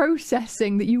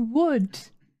processing that you would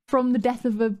from the death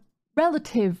of a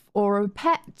relative or a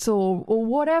pet or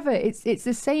whatever. It's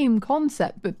the same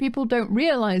concept, but people don't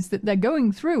realize that they're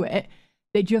going through it.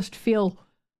 They just feel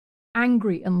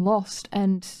angry and lost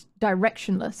and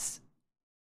directionless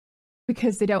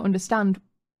because they don't understand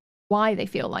why they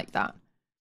feel like that.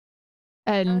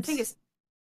 And I think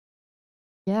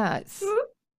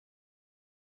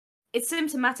it's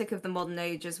symptomatic of the modern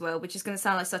age as well, which is going to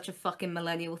sound like such a fucking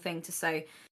millennial thing to say,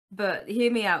 but hear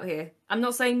me out here. I'm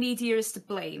not saying media is to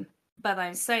blame, but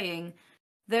I'm saying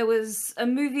there was a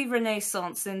movie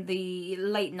renaissance in the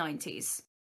late 90s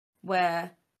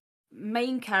where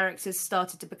main characters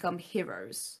started to become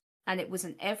heroes, and it was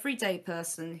an everyday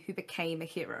person who became a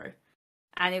hero.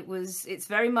 And it's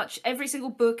very much every single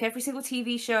book, every single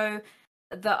TV show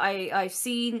that I've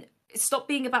seen, it stopped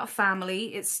being about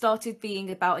family. It started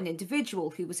being about an individual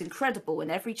who was incredible,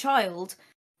 and every child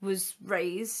was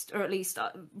raised, or at least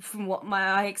from what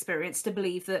I experienced, to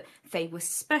believe that they were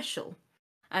special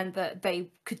and that they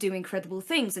could do incredible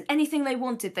things, and anything they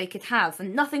wanted they could have,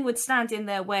 and nothing would stand in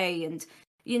their way, and,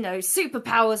 you know,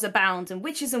 superpowers abound, and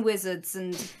witches and wizards,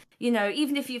 and, you know,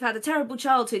 even if you've had a terrible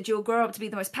childhood, you'll grow up to be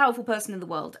the most powerful person in the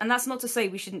world. And that's not to say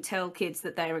we shouldn't tell kids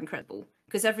that they're incredible,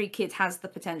 because every kid has the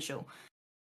potential.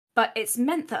 But it's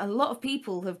meant that a lot of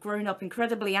people have grown up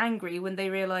incredibly angry when they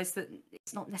realise that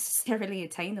it's not necessarily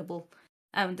attainable.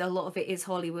 And a lot of it is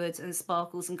Hollywood and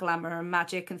sparkles and glamour and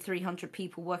magic and 300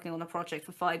 people working on a project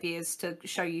for 5 years to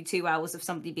show you 2 hours of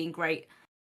somebody being great.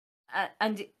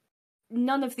 And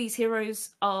none of these heroes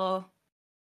are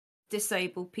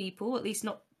disabled people, at least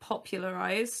not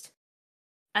popularised.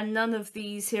 And none of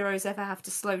these heroes ever have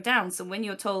to slow down. So when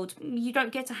you're told you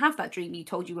don't get to have that dream you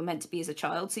told you were meant to be as a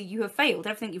child, so you have failed.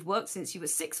 Everything you've worked since you were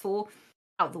 6 for,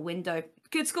 out the window.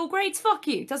 Good school grades, fuck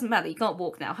you. Doesn't matter. You can't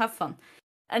walk now. Have fun.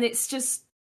 And it's just,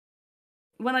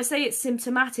 when I say it's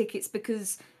symptomatic, it's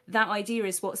because that idea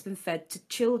is what's been fed to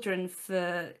children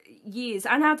for years,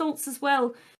 and adults as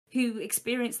well, who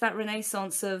experience that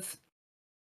renaissance of,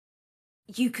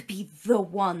 you could be the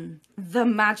one, the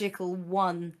magical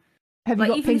one. Have you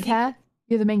got pink hair?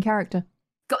 You're the main character.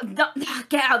 Get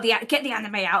the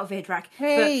anime out of here, Drag.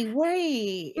 Hey,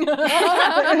 wait. No.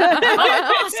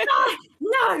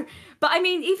 But I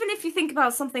mean, even if you think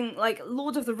about something like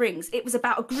Lord of the Rings, it was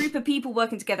about a group of people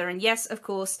working together, and yes, of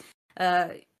course,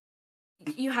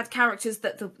 you had characters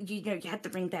that you had the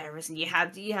ring bearers, and you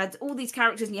had all these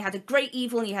characters, and you had a great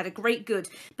evil and you had a great good,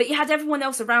 but you had everyone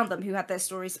else around them who had their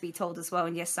stories to be told as well.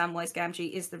 And yes, Samwise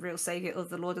Gamgee is the real savior of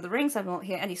the Lord of the Rings. I won't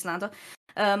hear any slander.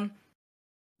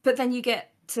 But then you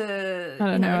get to, I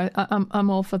don't know.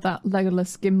 I'm all for that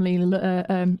Legolas Gimli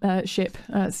ship.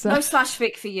 So. No slash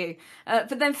fic for you.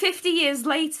 But then 50 years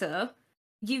later,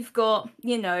 you've got,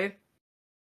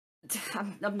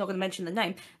 I'm not going to mention the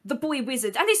name, the boy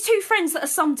wizard and his 2 friends that are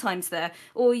sometimes there.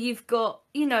 Or you've got,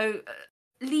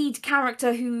 lead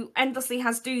character who endlessly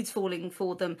has dudes falling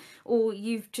for them. Or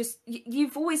you've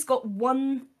always got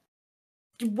one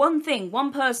thing,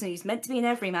 one person who's meant to be an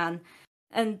everyman.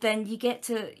 And then you get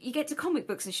to comic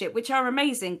books and shit, which are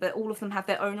amazing, but all of them have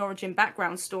their own origin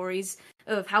background stories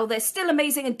of how they're still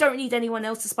amazing and don't need anyone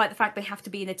else, despite the fact they have to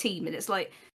be in a team. And it's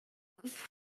like,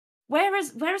 where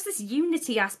is this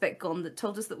unity aspect gone that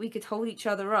told us that we could hold each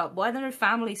other up? Why are there no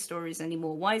family stories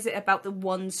anymore? Why is it about the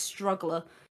one struggler?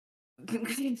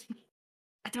 I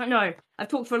don't know. I've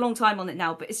talked for a long time on it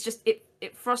now, but it's just it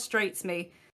frustrates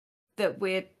me that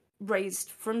we're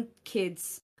raised from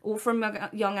kids or from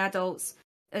young adults,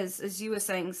 as you were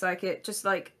saying, Psychic, just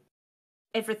like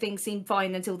everything seemed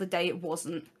fine until the day it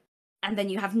wasn't. And then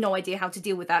you have no idea how to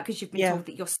deal with that because you've been told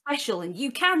that you're special and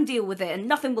you can deal with it and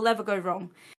nothing will ever go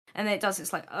wrong. And then it does.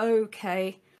 It's like,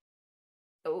 okay,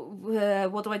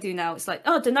 what do I do now? It's like,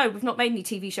 oh, I don't know. We've not made any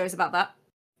TV shows about that.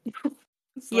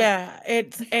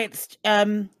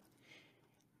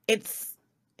 It's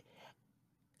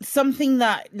something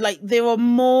that, like, there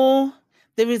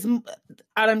is, and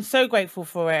I'm so grateful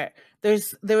for it.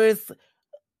 There is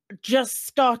just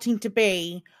starting to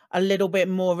be a little bit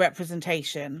more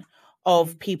representation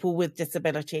of people with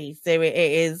disabilities.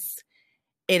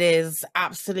 It is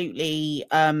absolutely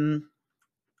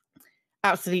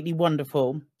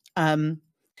wonderful.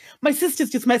 My sister's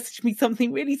just messaged me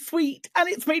something really sweet, and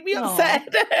it's made me upset.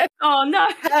 Oh no!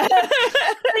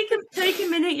 take a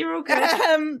minute. You're all good.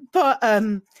 But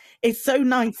it's so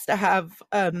nice to have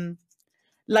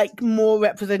like more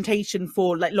representation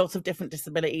for like lots of different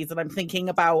disabilities, and I'm thinking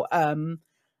about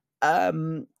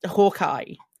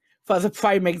Hawkeye as a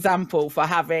prime example for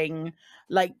having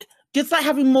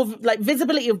having more like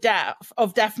visibility of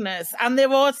deafness. And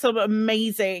there are some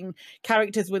amazing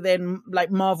characters within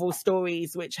like Marvel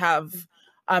stories which have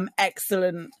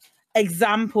excellent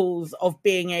examples of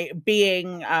being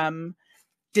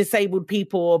disabled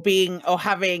people or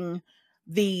having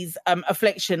these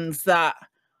afflictions that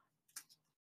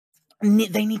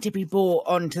they need to be brought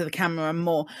onto the camera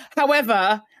more.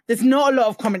 However, there's not a lot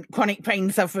of chronic pain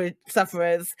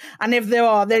sufferers, and if there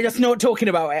are, they're just not talking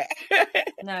about it.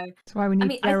 No, that's why we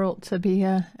need Geralt to be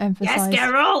emphasised.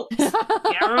 Yes, Geralt.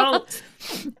 Geralt.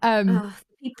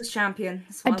 People's champion.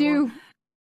 I do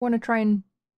want to try and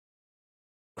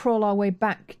crawl our way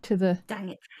back to the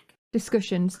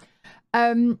discussions.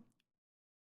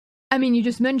 I mean, you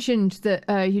just mentioned that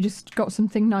you just got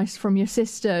something nice from your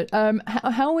sister.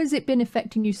 How has it been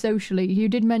affecting you socially? You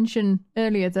did mention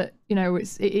earlier that,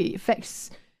 it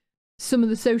affects some of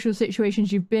the social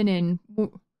situations you've been in.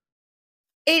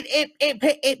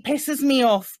 It pisses me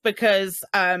off because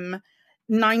 9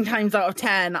 times out of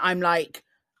 10, I'm like,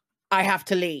 I have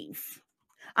to leave.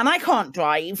 And I can't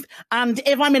drive. And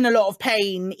if I'm in a lot of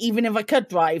pain, even if I could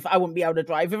drive, I wouldn't be able to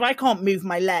drive. If I can't move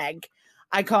my leg,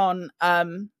 I can't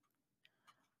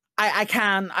I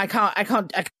can't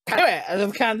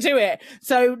do it.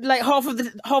 So like half of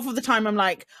the time I'm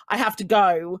like, I have to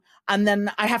go, and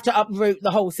then I have to uproot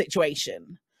the whole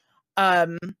situation.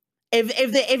 If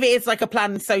it is like a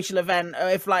planned social event, or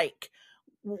if like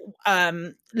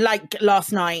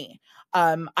last night,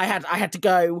 I had to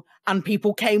go, and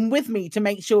people came with me to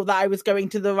make sure that I was going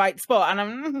to the right spot,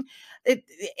 and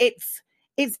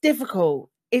it's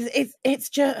difficult. It's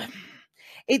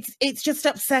just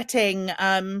upsetting.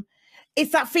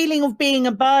 It's that feeling of being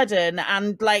a burden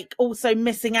and like also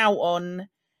missing out on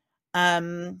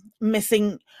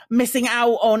missing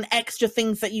out on extra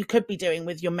things that you could be doing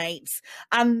with your mates,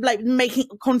 and like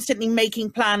constantly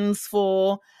making plans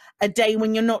for a day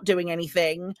when you're not doing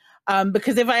anything.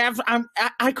 Because if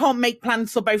I can't make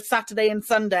plans for both Saturday and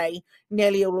Sunday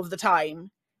nearly all of the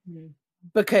time,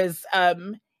 because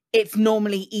it's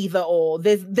normally either or.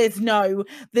 There's no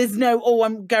oh,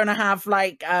 I'm going to have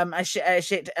like a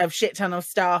shit ton of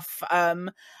stuff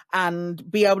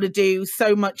and be able to do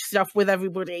so much stuff with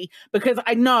everybody, because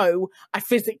I know I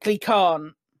physically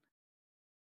can't.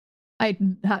 I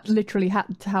literally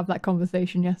had to have that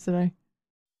conversation yesterday.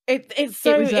 It's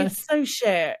so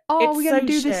shit. Oh, we're gonna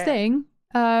do this thing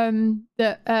that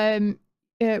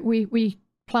we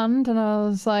planned, and I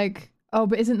was like, oh,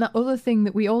 but isn't that other thing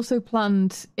that we also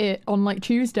planned it on like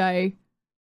Tuesday?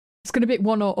 It's gonna be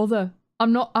one or other.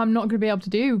 I'm not gonna be able to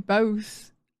do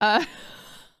both.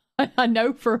 I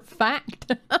know for a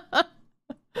fact.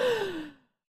 And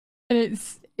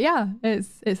it's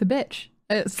a bitch.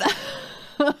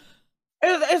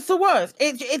 It's the worst.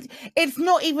 It's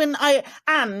not even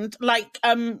and like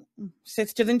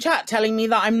sisters in chat telling me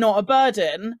that I'm not a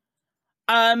burden.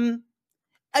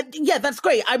 Yeah, that's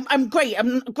great. I'm great.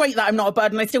 I'm great that I'm not a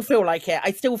burden. I still feel like it.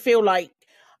 I still feel like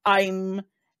I'm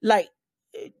like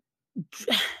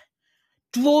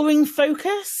drawing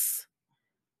focus,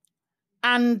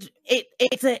 and I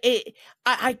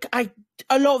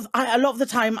a lot of the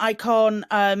time I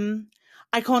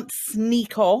can't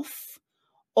sneak off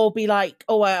or be like,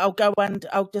 oh,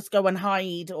 I'll just go and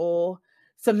hide or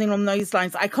something along those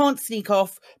lines. I can't sneak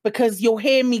off because you'll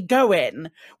hear me going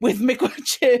with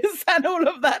miigwetches and all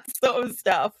of that sort of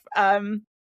stuff.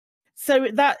 So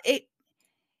that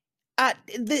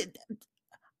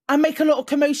I make a lot of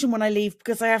commotion when I leave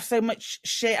because I have so much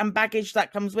shit and baggage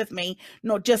that comes with me,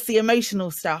 not just the emotional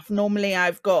stuff. Normally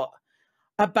I've got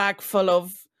a bag full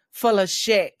of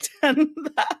shit and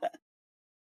that.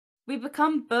 We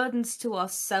become burdens to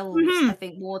ourselves, I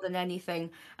think, more than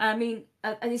anything. I mean,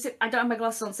 and I don't have my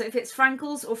glasses on, so if it's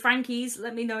Frankles or Frankies,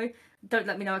 let me know. Don't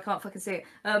let me know, I can't fucking see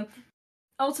it.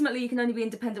 Ultimately, you can only be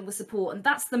independent with support, and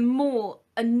that's the more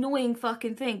annoying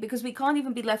fucking thing, because we can't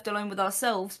even be left alone with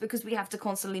ourselves because we have to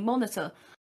constantly monitor.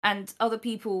 And other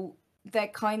people, their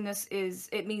kindness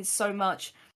it means so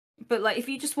much. But like, if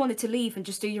you just wanted to leave and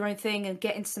just do your own thing and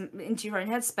get into your own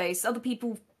headspace, other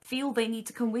people feel they need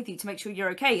to come with you to make sure you're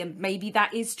okay, and maybe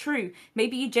that is true.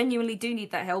 Maybe you genuinely do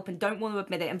need that help and don't want to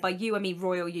admit it, and by you I mean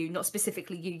royal you, not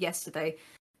specifically you yesterday.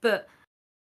 But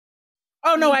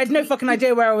oh no, I had no fucking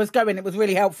idea where I was going. It was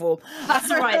really helpful. That's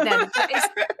all right then.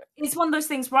 It's one of those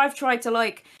things where I've tried to,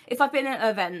 like, if I've been at an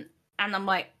event and I'm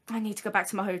like, I need to go back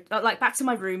to back to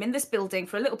my room in this building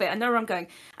for a little bit, I know where I'm going,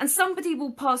 and somebody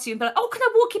will pass you and be like, oh, can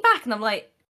I walk you back? And I'm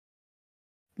like,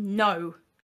 no.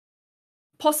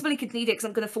 Possibly could need it because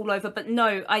I'm going to fall over, but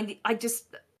no, I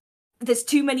just, there's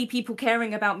too many people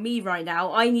caring about me right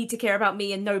now. I need to care about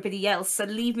me and nobody else, so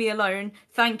leave me alone.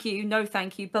 Thank you, no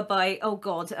thank you, bye-bye. Oh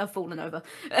god, I've fallen over.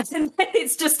 And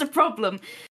it's just a problem.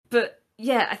 But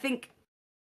yeah, I think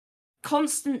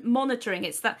constant monitoring,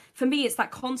 for me it's that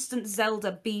constant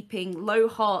Zelda beeping, low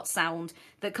heart sound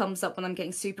that comes up when I'm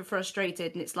getting super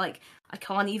frustrated, and it's like, I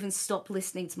can't even stop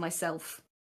listening to myself.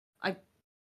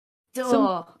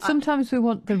 Sometimes we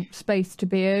want the space to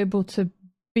be able to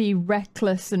be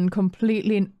reckless and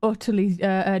completely and utterly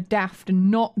daft and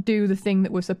not do the thing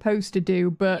that we're supposed to do,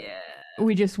 but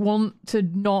we just want to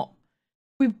not.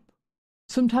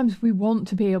 Sometimes we want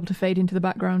to be able to fade into the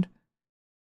background.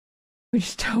 We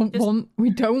just don't want. We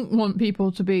don't want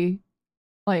people to be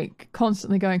like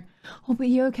constantly going, "Oh, but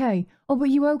you okay? Oh, but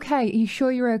you okay? Are you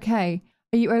sure you're okay?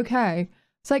 Are you okay?"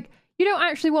 It's like, you don't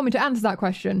actually want me to answer that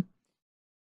question.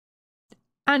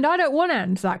 And I don't want to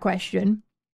answer that question.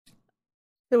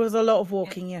 There was a lot of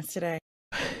walking yesterday.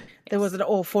 There was an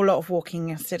awful lot of walking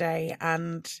yesterday,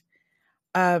 and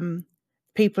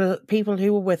people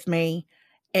who were with me,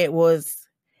 it was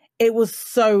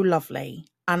so lovely,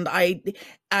 and I'm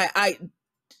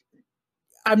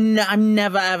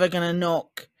never ever gonna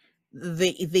knock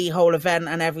the whole event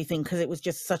and everything, because it was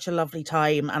just such a lovely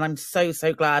time, and I'm so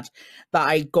glad that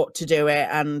I got to do it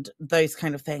and those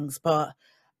kind of things. But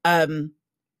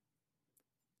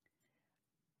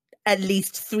at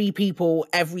least 3 people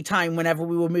every time whenever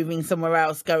we were moving somewhere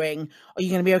else going, are you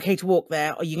going to be okay to walk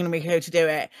there? Are you going to be okay to do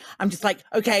it? I'm just like,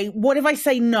 okay, what if I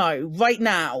say no right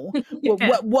now?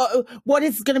 What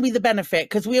is going to be the benefit?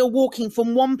 Because we are walking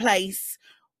from one place,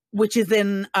 which is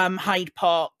in Hyde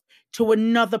Park, to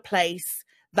another place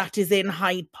that is in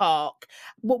Hyde Park.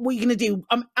 What are you going to do?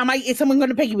 Is someone going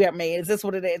to piggyback me? Is this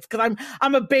what it is? Because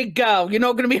I'm a big girl. You're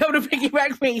not going to be able to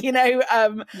piggyback me, you know?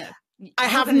 No. I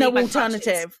You're have gonna no need my crutches.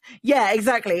 alternative. Yeah,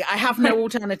 exactly. I have no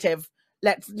alternative.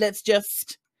 Let's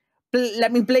just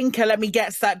let me blinker, let me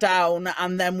get sat down,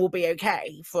 and then we'll be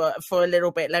okay for a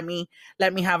little bit. Let me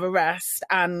have a rest.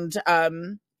 And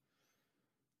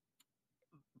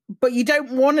but you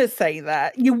don't want to say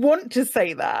that. You want to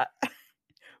say that,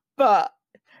 but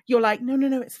you're like,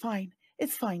 no, it's fine.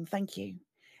 It's fine. Thank you.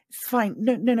 It's fine.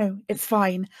 No, it's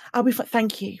fine. I'll be fine.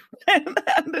 Thank you. And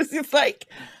it's just like,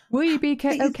 will you be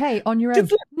okay on your own?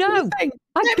 just No, let me do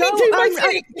I my don't.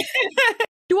 thing.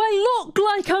 Do I look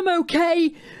like I'm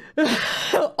okay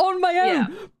on my own? Yeah.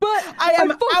 But I am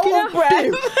fucking out of have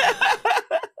to.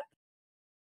 breath.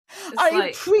 I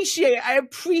appreciate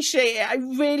it. I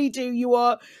really do. You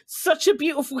are such a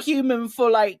beautiful human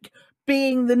for like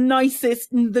being the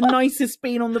nicest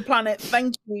being on the planet.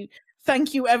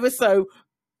 Thank you ever so.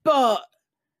 But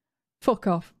Fuck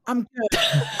off. I'm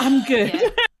good. Yeah.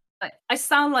 I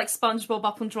sound like SpongeBob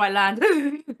up on dry land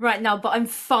right now, but I'm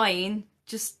fine.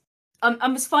 Just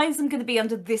I'm as fine as I'm going to be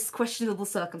under this questionable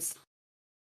circumstance.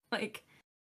 Like,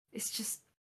 it's just.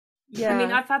 Yeah. I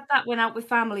mean, I've had that went out with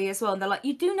family as well, and they're like,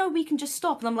 "You do know we can just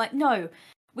stop," and I'm like, "No,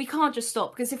 we can't just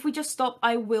stop, because if we just stop,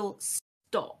 I will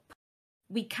stop.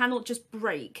 We cannot just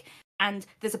break." And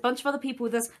there's a bunch of other people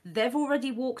with us. They've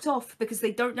already walked off because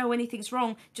they don't know anything's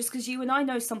wrong. Just because you and I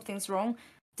know something's wrong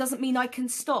doesn't mean I can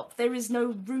stop. There is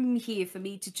no room here for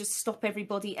me to just stop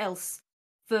everybody else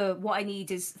for what I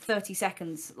need is 30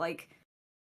 seconds. Like,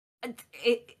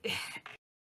 it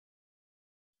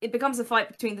becomes a fight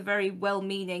between the very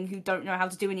well-meaning who don't know how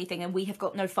to do anything, and we have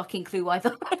got no fucking clue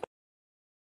either.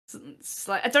 It's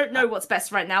like, I don't know what's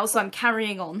best right now, so I'm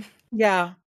carrying on.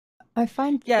 Yeah. I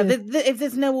find if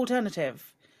there's no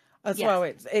alternative as well,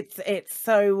 it's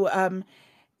so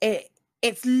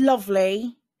it's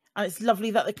lovely, and it's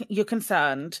lovely that you're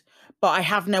concerned, but I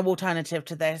have no alternative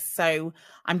to this, so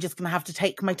I'm just gonna have to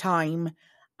take my time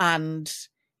and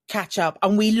catch up.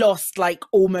 And we lost like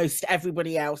almost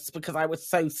everybody else because I was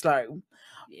so slow.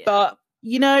 Yeah. But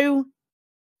you know,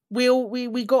 we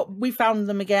found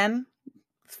them again.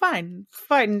 It's fine.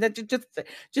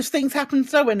 Just things happen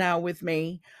slower now with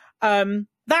me.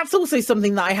 That's also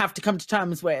something that I have to come to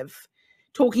terms with.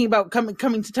 Talking about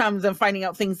coming to terms and finding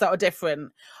out things that are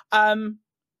different.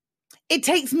 It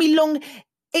takes me longer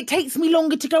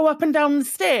to go up and down the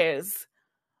stairs.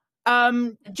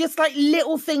 Just like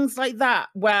little things like that,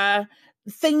 where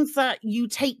things that you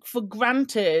take for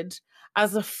granted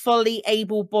as a fully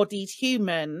able-bodied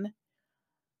human,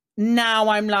 now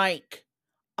I'm like,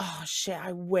 oh shit,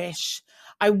 I wish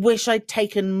I'd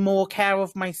taken more care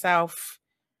of myself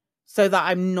so that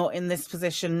I'm not in this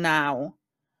position now.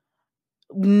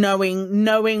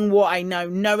 Knowing what I know,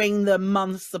 knowing the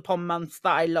months upon months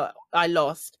that I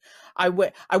lost, I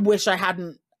wish I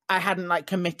hadn't like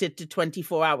committed to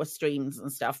 24-hour streams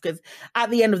and stuff, because at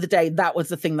the end of the day, that was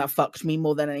the thing that fucked me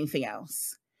more than anything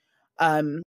else.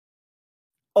 If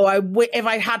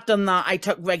I had done that, I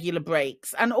took regular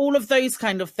breaks and all of those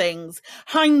kind of things.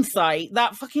 Hindsight,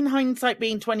 that fucking hindsight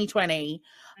being 2020.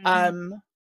 Mm-hmm.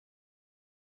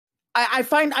 I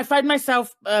find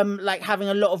myself like having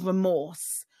a lot of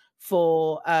remorse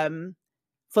for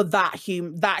that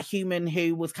human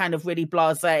who was kind of really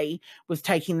blasé, was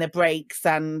taking their breaks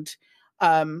and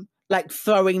like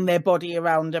throwing their body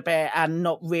around a bit and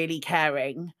not really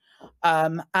caring.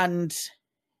 And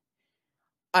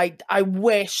I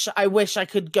wish I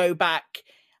could go back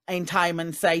in time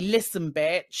and say, listen,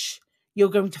 bitch, you're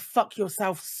going to fuck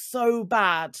yourself so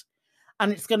bad,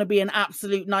 and it's going to be an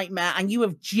absolute nightmare, and you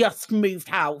have just moved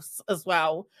house as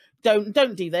well.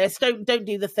 Don't do this. Don't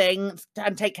do the thing,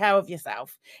 and take care of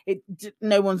yourself. It's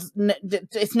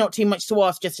not too much to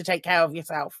ask just to take care of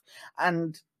yourself.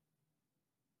 And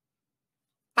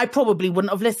I probably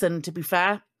wouldn't have listened, to be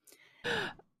fair.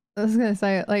 I was going to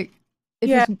say, like, if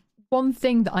there's one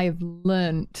thing that I have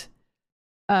learnt,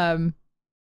 the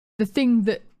thing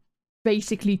that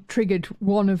basically triggered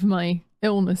one of my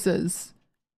illnesses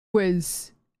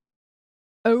was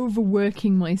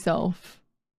overworking myself,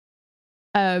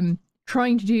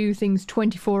 trying to do things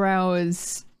 24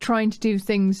 hours, trying to do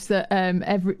things that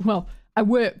I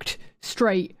worked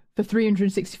straight for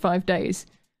 365 days.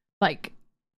 Like,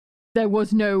 there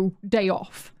was no day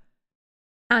off,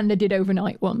 and I did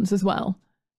overnight ones as well.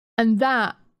 And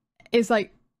that is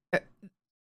like,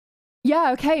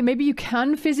 yeah, okay, maybe you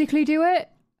can physically do it.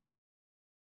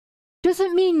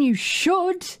 Doesn't mean you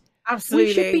should. Absolutely.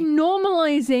 We should be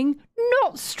normalizing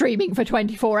not streaming for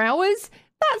 24 hours.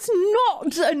 That's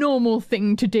not a normal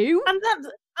thing to do. And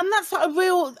And that's a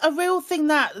real thing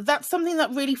that's something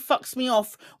that really fucks me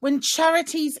off when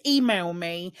charities email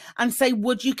me and say,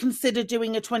 would you consider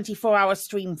doing a 24-hour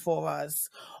stream for us?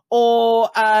 Or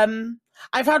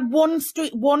I've had one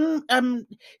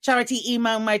charity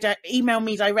email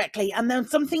me directly, and then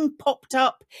something popped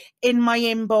up in my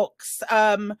inbox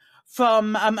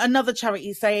from another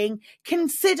charity saying,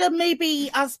 consider maybe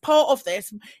as part of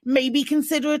this, maybe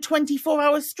consider a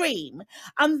 24-hour stream.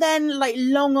 And then like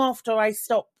long after I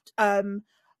stopped, and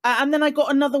then I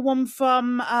got another one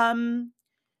from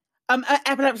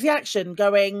Epilepsy Action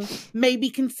going, maybe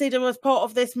consider as part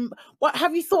of this, what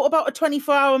have you thought about a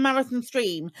 24-hour marathon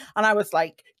stream? And I was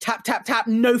like, tap, tap, tap,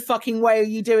 no fucking way are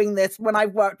you doing this when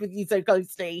I've worked with you so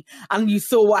closely and you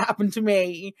saw what happened to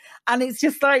me. And it's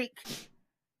just like,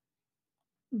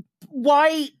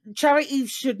 why charities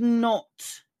should not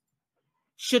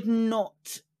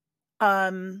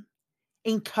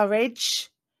encourage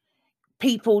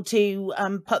people to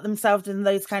put themselves in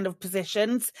those kind of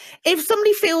positions. If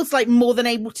somebody feels like more than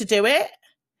able to do it,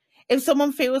 if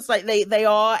someone feels like they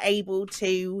are able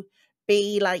to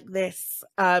be like this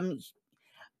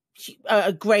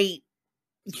a great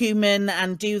human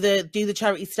and do the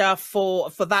charity stuff for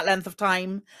that length of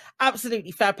time,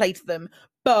 absolutely fair play to them.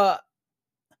 But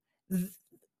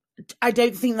I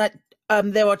don't think that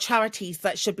there are charities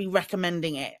that should be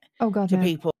recommending it to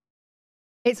people.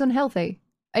 It's unhealthy.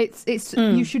 It's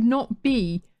you should not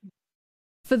be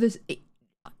for this.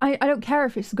 I don't care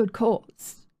if it's a good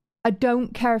cause. I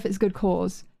don't care if it's a good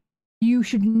cause. You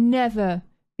should never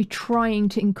be trying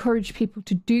to encourage people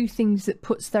to do things that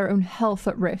puts their own health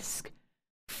at risk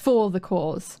for the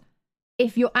cause.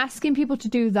 If you're asking people to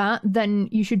do that, then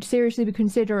you should seriously be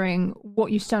considering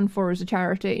what you stand for as a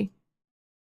charity.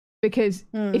 Because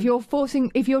if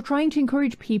you're trying to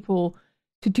encourage people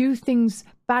to do things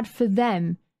bad for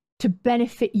them to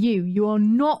benefit you, you are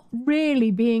not really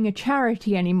being a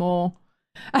charity anymore.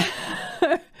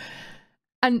 And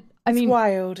I mean, it's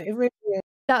wild. It really is.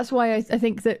 That's why I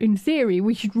think that in theory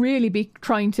we should really be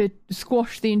trying to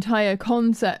squash the entire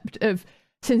concept of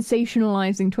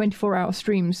sensationalizing 24-hour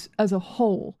streams as a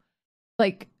whole.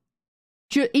 Like,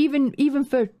 even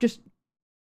for just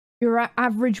your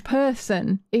average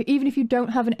person, even if you don't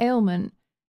have an ailment,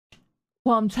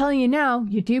 well, I'm telling you now,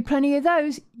 you do plenty of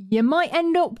those, you might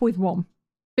end up with one.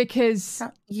 Because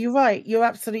you're right. You're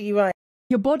absolutely right.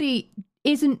 Your body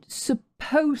isn't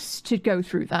supposed to go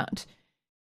through that.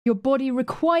 Your body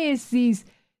requires these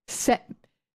set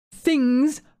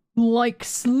things like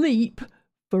sleep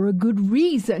for a good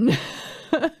reason.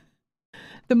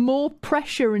 The more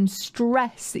pressure and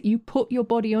stress that you put your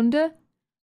body under,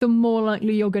 the more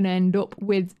likely you're going to end up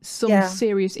with some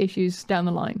serious issues down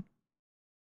the line.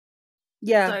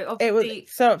 Yeah, so it was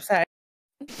so upsetting.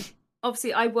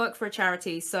 Obviously, I work for a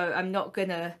charity, so I'm not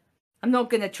gonna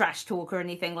trash talk or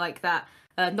anything like that.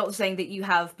 Not saying that you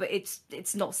have, but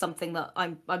it's not something that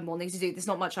I'm wanting to do. There's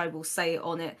not much I will say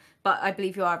on it, but I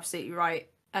believe you're absolutely right.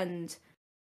 And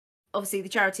obviously, the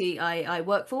charity I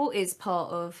work for is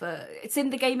part of. It's in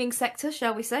the gaming sector,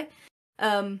 shall we say?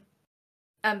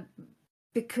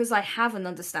 Because I have an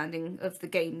understanding of the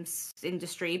games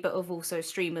industry, but of also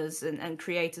streamers and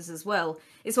creators as well.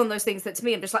 It's one of those things that to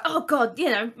me, I'm just like, oh God,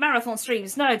 marathon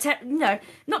streams. No,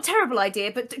 not terrible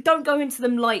idea, but don't go into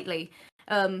them lightly.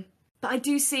 But I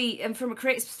do see, and from a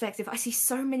creator's perspective, I see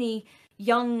so many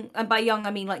young, and by young,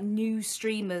 I mean like new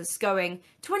streamers going,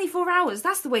 24 hours,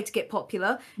 that's the way to get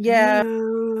popular. Yeah.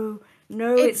 No,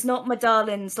 it's not, my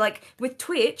darlings. Like with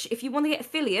Twitch, if you want to get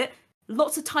affiliate,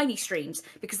 lots of tiny streams,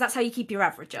 because that's how you keep your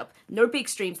average up. No big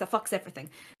streams, that fucks everything.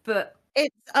 But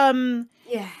it's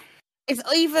it's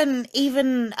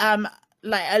even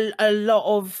like a lot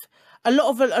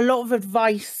of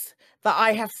advice that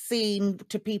I have seen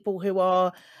to people who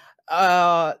are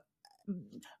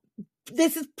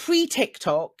this is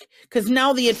pre-TikTok, because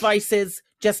now the advice is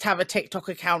just have a TikTok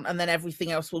account and then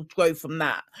everything else will grow from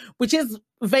that, which is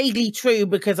vaguely true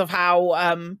because of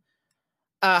how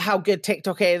good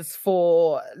TikTok is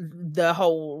for the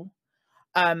whole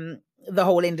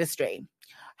industry.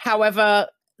 However,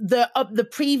 the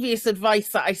previous advice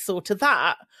that I saw to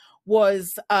that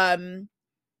was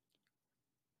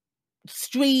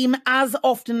stream as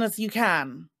often as you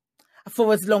can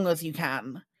for as long as you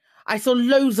can. I saw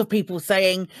loads of people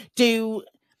saying do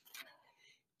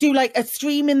like a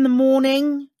stream in the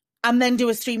morning and then do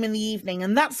a stream in the evening.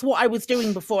 And that's what I was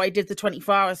doing before I did the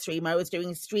 24-hour stream. I was doing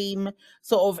a stream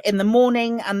sort of in the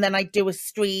morning, and then I'd do a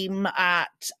stream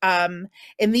at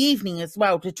in the evening as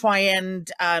well, to try and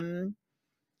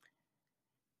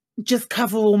just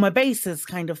cover all my bases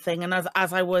kind of thing. And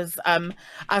as I was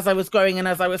growing and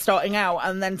as I was starting out,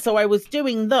 and then so I was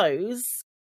doing those,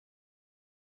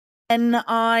 and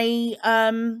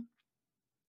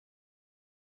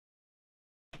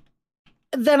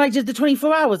then I did the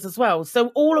 24 hours as well.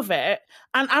 So all of it,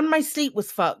 and my sleep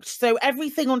was fucked. So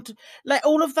everything like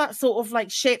all of that sort of like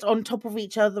shit on top of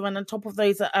each other and on top of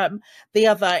those the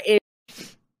other,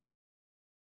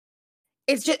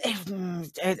 it's just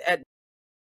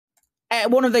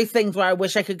one of those things where I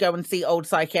wish I could go and see old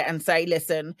Psychic and say,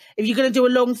 listen, if you're going to do a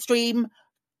long stream,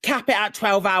 cap it at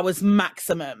 12 hours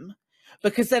maximum.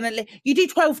 Because then you do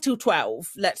 12 till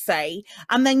 12, let's say,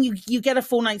 and then you get a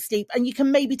full night's sleep and you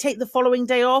can maybe take the following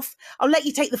day off. I'll let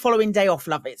you take the following day off,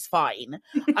 love. It's fine.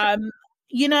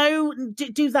 You know,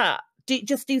 do that.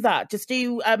 Just do that. Just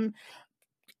do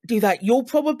that. You'll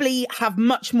probably have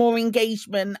much more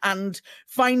engagement and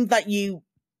find that you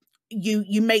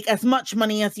make as much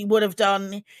money as you would have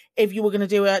done if you were going to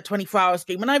do a 24-hour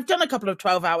stream. And I've done a couple of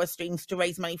 12-hour streams to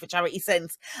raise money for charity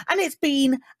since, and it's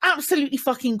been absolutely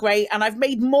fucking great. And I've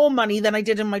made more money than I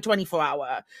did in my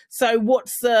 24-hour. So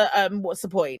what's the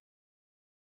point?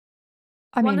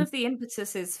 One of the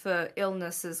impetuses for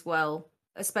illness as well,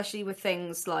 especially with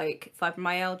things like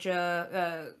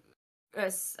fibromyalgia,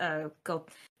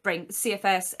 brain,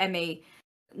 CFS, ME.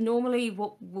 Normally,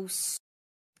 what will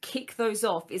kick those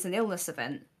off is an illness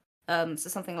event, so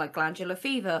something like glandular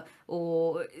fever,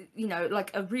 or you know, like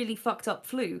a really fucked up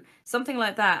flu, something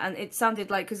like that. And it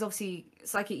sounded like, because obviously,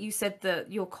 Psychic, you said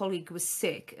that your colleague was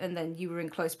sick and then you were in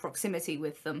close proximity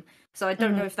with them, so I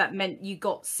don't know if that meant you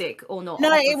got sick or not.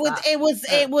 No, it was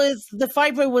the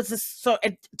fibro was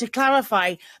to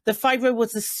clarify, the fibro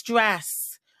was a stress.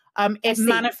 It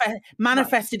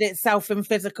manifested itself in a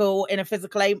physical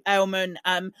ailment,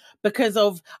 because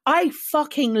of, I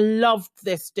fucking loved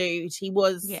this dude. He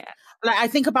was, like, I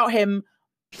think about him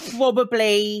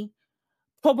probably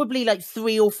like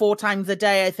 3 or 4 times a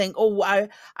day. I think, I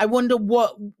wonder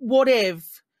what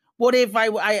if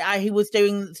he was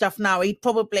doing stuff now. He'd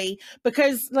probably,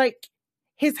 because like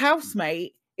his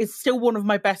housemate is still one of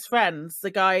my best friends,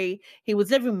 the guy he was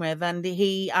living with, and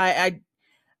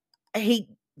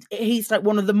he's like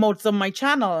one of the mods on my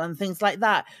channel and things like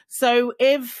that. So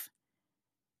if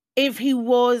he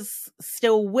was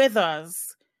still with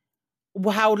us,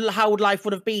 how would life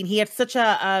would have been? He had such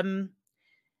a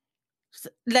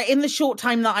like, in the short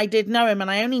time that I did know him,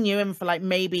 and I only knew him for like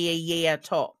maybe a year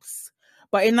tops,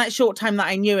 but in that short time that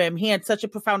I knew him, he had such a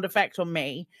profound effect on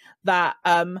me that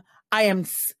I am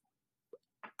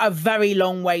a very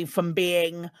long way from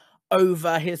being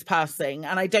over his passing,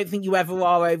 and I don't think you ever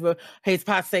are over his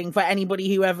passing. For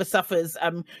anybody who ever suffers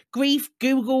grief,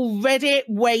 Google Reddit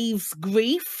waves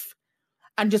grief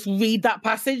and just read that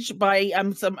passage by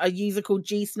a user called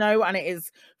G Snow, and it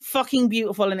is fucking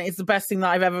beautiful, and it is the best thing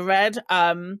that I've ever read.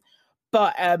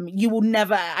 But you will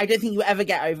never, I don't think you ever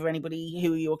get over anybody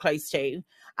who you're close to.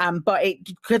 But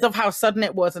because of how sudden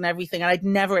it was and everything, and I'd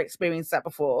never experienced that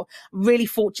before. Really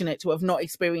fortunate to have not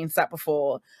experienced that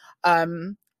before.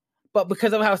 But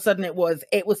because of how sudden it was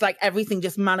like everything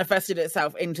just manifested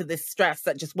itself into this stress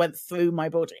that just went through my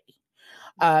body.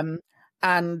 And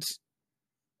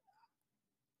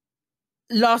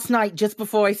last night, just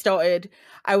before I started,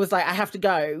 I was like, I have to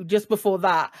go. Just before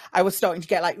that, I was starting to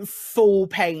get like full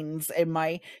pains in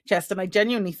my chest. And I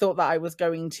genuinely thought that I was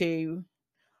going to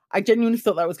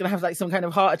have like some kind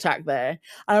of heart attack there.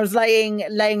 And I was laying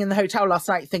in the hotel last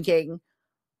night thinking,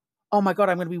 oh my God,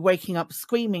 I'm going to be waking up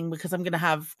screaming because I'm going to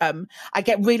have, I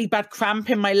get really bad cramp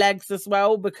in my legs as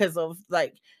well because of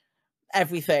like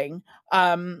everything.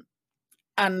 And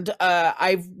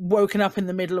I've woken up in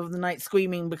the middle of the night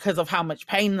screaming because of how much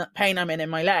pain I'm in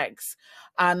my legs.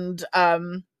 And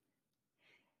I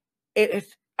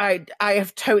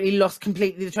have totally lost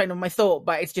completely the train of my thought,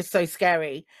 but it's just so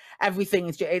scary. Everything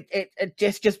is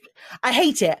just I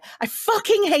hate it. I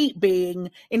fucking hate being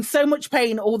in so much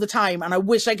pain all the time, and I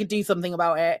wish I could do something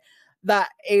about it that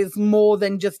is more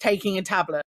than just taking a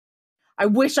tablet. I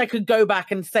wish I could go back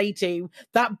and say to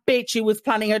that bitch who was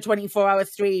planning her 24-hour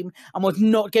stream and was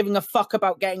not giving a fuck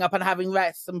about getting up and having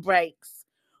rests and breaks,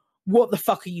 what the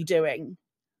fuck are you doing?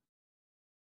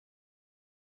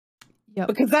 Yep.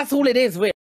 Because that's all it is,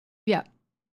 really. Yeah.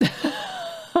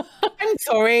 I'm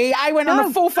sorry, I went on a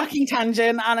full fucking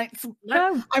tangent, and it's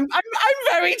I'm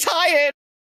very tired.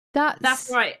 That's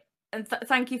right. And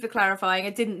thank you for clarifying.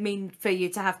 I didn't mean for you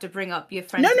to have to bring up your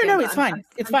friend. No, it's fine.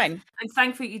 It's fine. I'm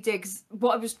thankful you did. 'Cause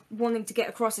what I was wanting to get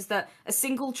across is that a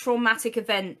single traumatic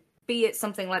event, be it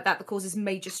something like that causes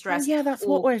major stress. Oh, yeah, that's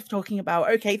what we're talking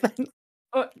about. Okay, thanks.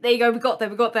 There you go. We got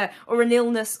there. Or an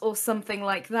illness or something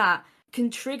like that can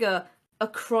trigger a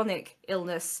chronic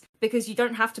illness, because you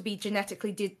don't have to be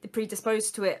genetically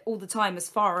predisposed to it all the time, as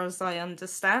far as I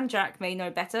understand. Jack may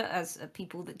know better, as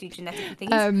people that do genetic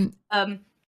things.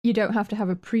 You don't have to have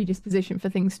a predisposition for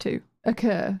things to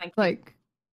occur. Like,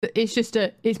 it's just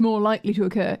it's more likely to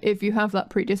occur if you have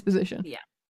that predisposition. Yeah.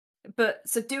 But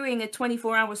so doing a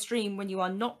 24-hour stream when you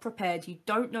are not prepared, you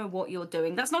don't know what you're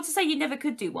doing. That's not to say you never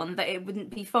could do one, that it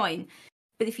wouldn't be fine.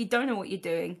 But if you don't know what you're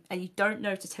doing, and you don't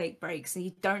know to take breaks, and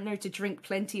you don't know to drink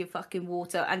plenty of fucking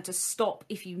water, and to stop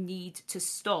if you need to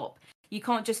stop, you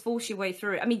can't just force your way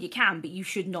through it. I mean, you can, but you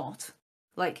should not.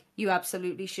 Like, you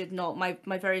absolutely should not.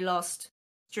 My very last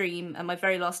stream and my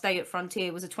very last day at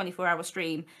Frontier was a 24-hour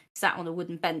stream, sat on a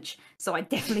wooden bench. So I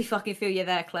definitely fucking feel you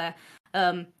there, Claire.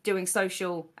 Doing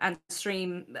social and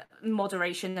stream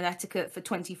moderation and etiquette for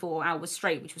 24 hours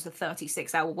straight, which was a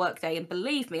 36-hour workday, and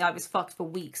believe me, I was fucked for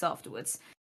weeks afterwards.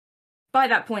 By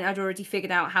that point, I'd already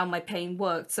figured out how my pain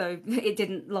worked, so it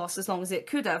didn't last as long as it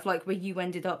could have, like where you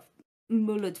ended up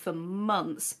mullered for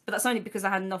months. But that's only because I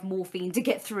had enough morphine to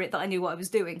get through it that I knew what I was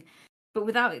doing. But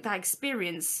without that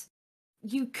experience,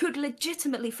 you could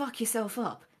legitimately fuck yourself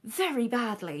up very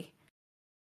badly.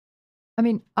 I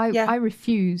mean, I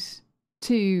refuse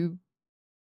to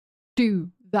do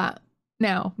that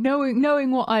now.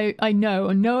 Knowing what I know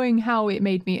and knowing how it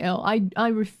made me ill, I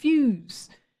refuse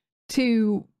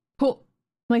to put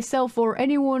myself or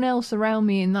anyone else around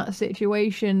me in that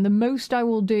situation. The most I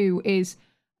will do is,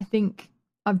 I think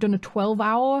I've done a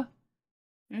 12-hour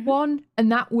one,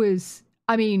 and that was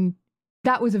a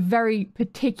very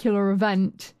particular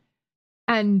event,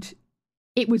 and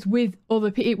it was with other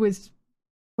people. It was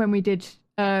when we did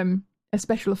a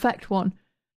special effect one,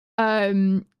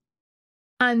 and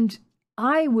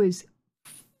I was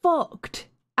fucked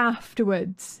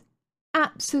afterwards,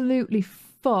 absolutely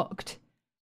fucked.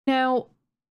 Now,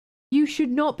 you should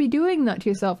not be doing that to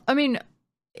yourself. I mean,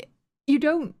 you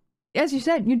don't, as you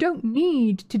said, you don't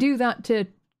need to do that to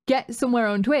get somewhere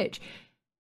on Twitch.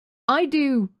 I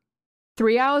do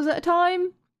 3 hours at a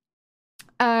time,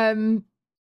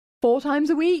 4 times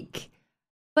a week.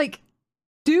 Like,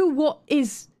 do what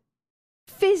is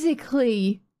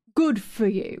physically good for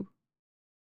you.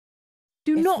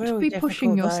 Do not be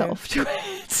pushing yourself to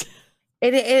it.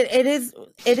 It is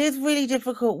really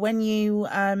difficult when you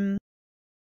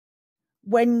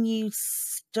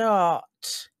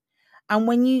start, and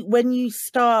when you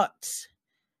start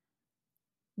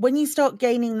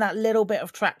gaining that little bit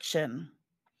of traction,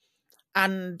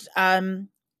 and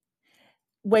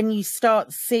when you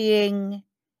start seeing,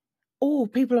 oh,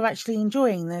 people are actually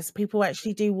enjoying this, people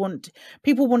want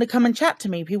to come and chat to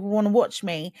me, people want to watch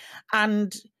me,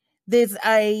 and there's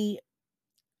a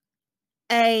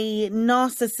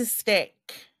narcissistic,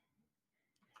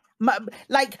 my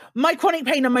chronic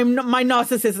pain and my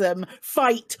narcissism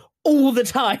fight all the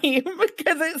time,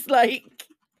 because it's like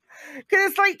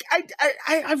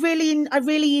I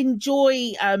really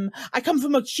enjoy, I come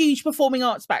from a huge performing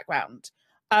arts background,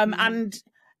 and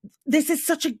this is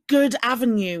such a good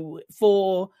avenue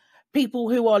for people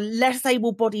who are less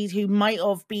able-bodied, who might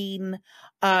have been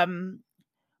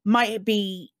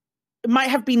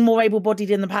more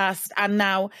able-bodied in the past, and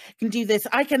now can do this.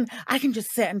 I can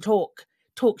just sit and talk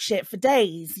shit for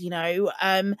days, you know,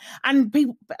 and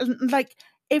people, like,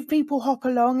 if people hop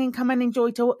along and come and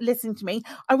enjoy listening to me,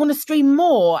 I want to stream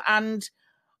more, and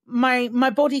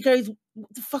my body goes,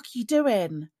 what the fuck are you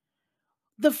doing?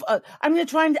 I'll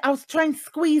try and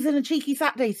squeeze in a cheeky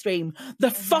Saturday stream.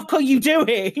 The fuck are you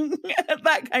doing?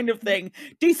 That kind of thing.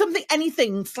 Do something,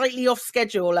 anything slightly off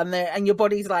schedule, and your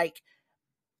body's like,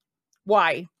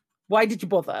 why? Why did you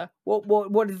bother?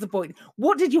 What is the point?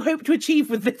 What did you hope to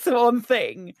achieve with this one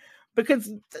thing?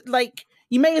 Because, like,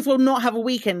 you may as well not have a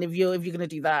weekend if you're going to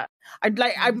do that.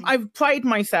 I've pride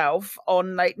myself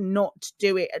on, like, not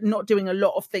doing a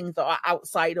lot of things that are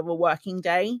outside of a working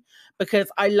day, because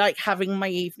I like having my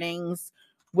evenings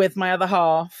with my other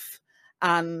half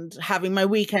and having my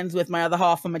weekends with my other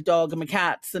half and my dog and my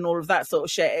cats and all of that sort of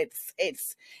shit.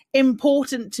 It's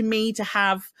important to me to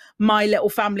have my little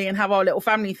family and have our little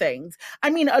family things. I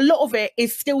mean, a lot of it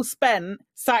is still spent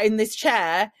sat in this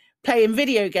chair playing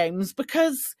video games,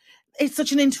 because it's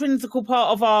such an intrinsic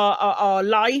part of our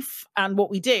life and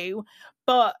what we do.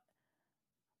 But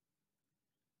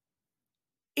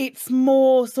it's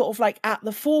more sort of like at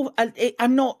the fore.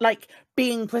 I'm not like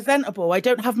being presentable. I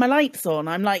don't have my lights on.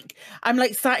 I'm like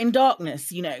sat in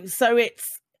darkness, you know. So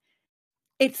it's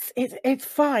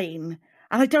fine,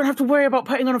 and I don't have to worry about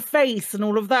putting on a face and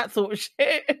all of that sort of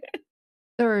shit.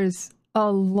 There is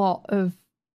a lot of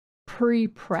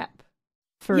pre-prep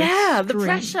for the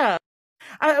pressure.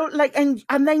 Like, and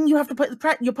then you have to put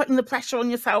you're putting the pressure on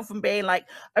yourself and being like,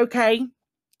 okay,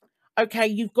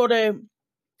 you've got to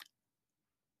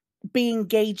be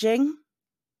engaging.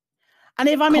 And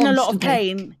if I'm in a lot of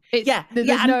pain, and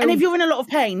if you're in a lot of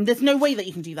pain, there's no way that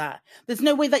you can do that. There's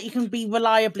no way that you can be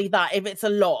reliably that if it's a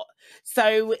lot.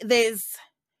 So there's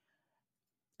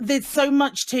so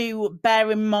much to bear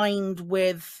in mind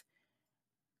with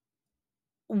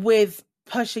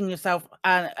pushing yourself,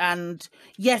 and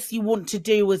yes, you want to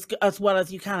do as well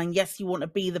as you can, and yes, you want to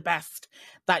be the best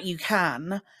that you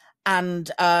can,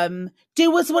 and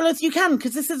do as well as you can,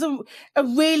 because this is a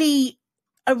really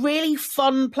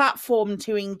fun platform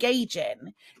to engage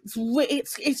in.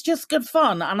 It's just good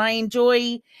fun, and I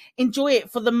enjoy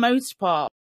it for the most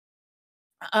part.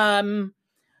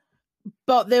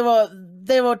 But there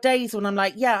are days when I'm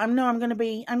like, yeah, I'm gonna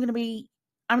be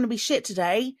shit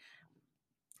today.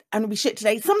 I'm gonna be shit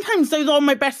today. Sometimes those are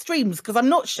my best streams because I'm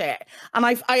not shit, and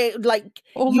I like.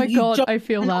 Oh my god, I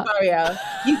feel that barrier.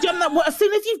 You jump that as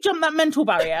soon as you've jumped that mental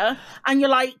barrier, and you're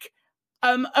like,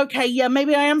 okay, yeah,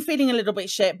 maybe I am feeling a little bit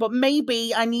shit, but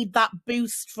maybe I need that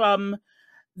boost from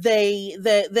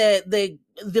the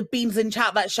beams in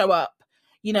chat that show up.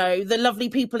 You know, the lovely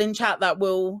people in chat that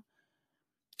will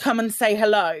come and say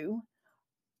hello.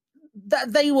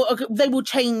 That they will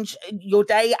change your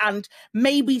day, and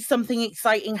maybe something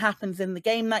exciting happens in the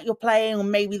game that you're playing, or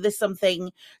maybe there's something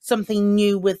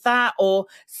new with that, or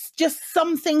just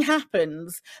something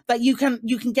happens that you can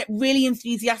get really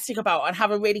enthusiastic about and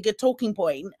have a really good talking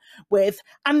point with,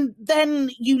 and then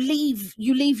you leave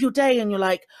your day and you're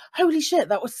like, holy shit,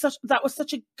 that was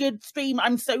such a good stream.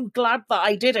 I'm so glad that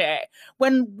I did it.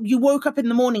 When you woke up in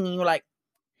the morning and you're like,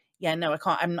 yeah, no, I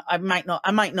can't. I might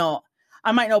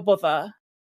not bother.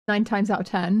 9 times out of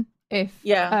 10, if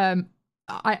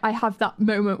I have that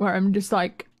moment where I'm just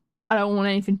like, I don't want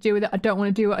anything to do with it. I don't want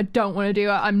to do it.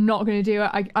 I'm not going to do it.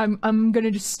 I'm going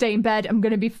to just stay in bed. I'm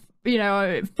going to be,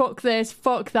 fuck this,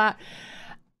 fuck that.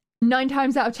 9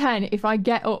 times out of 10, if I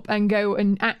get up and go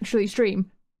and actually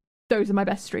stream, those are my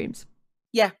best streams.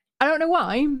 Yeah. I don't know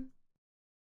why,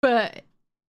 but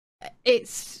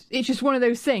it's just one of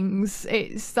those things.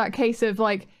 It's that case of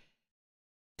like,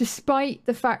 despite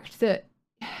the fact that,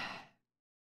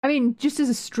 I mean, just as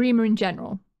a streamer in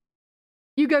general,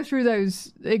 you go through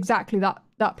exactly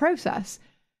that process.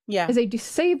 Yeah. As a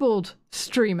disabled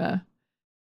streamer,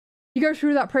 you go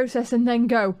through that process and then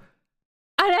go,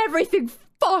 and everything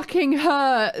fucking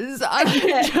hurts. I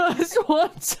just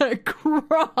want to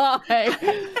cry.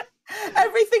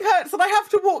 Everything hurts, and I have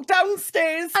to walk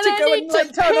downstairs to go and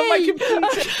turn on my computer.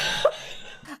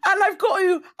 And I've got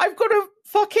to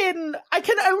fucking, I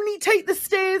can only take the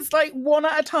stairs like one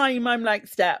at a time. I'm like,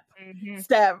 step,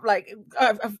 like,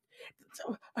 I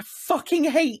fucking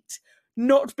hate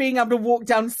not being able to walk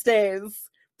downstairs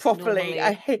properly. Normally.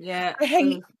 I hate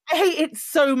it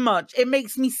so much. It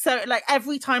makes me so, like,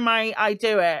 every time I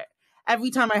do it,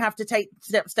 every time I have to take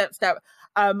step.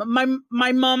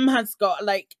 My mum has got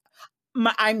like,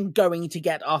 I'm going to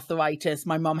get arthritis.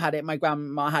 My mom had it. My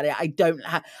grandma had it. I don't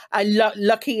have.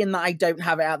 Lucky in that I don't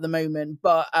have it at the moment.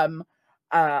 But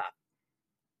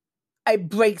it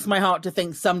breaks my heart to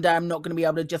think someday I'm not going to be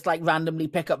able to just like randomly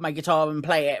pick up my guitar and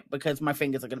play it because my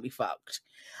fingers are going to be fucked.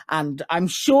 And I'm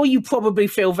sure you probably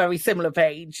feel very similar,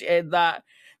 Paige, in that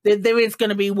there is going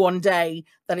to be one day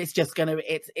that it's just going to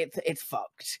it's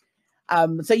fucked.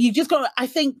 So you just got. I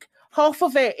think. Half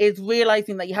of it is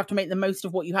realizing that you have to make the most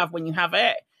of what you have when you have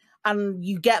it. And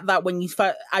you get that when you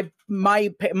first,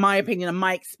 my opinion and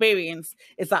my experience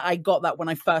is that I got that when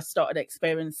I first started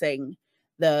experiencing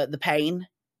the pain.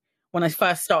 When I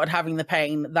first started having the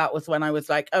pain, that was when I was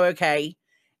like, oh, okay,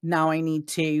 now I need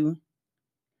to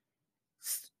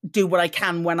do what I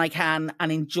can when I can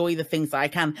and enjoy the things that I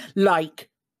can, like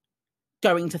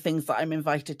going to things that I'm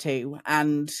invited to.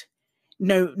 And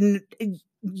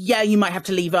yeah, you might have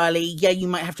to leave early. Yeah, you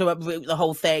might have to uproot the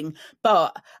whole thing.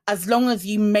 But as long as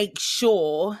you make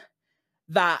sure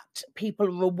that people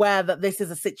are aware that this is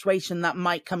a situation that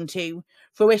might come to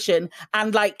fruition.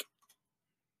 And like,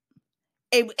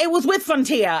 it was with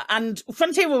Frontier, and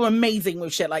Frontier were amazing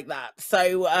with shit like that.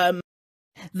 So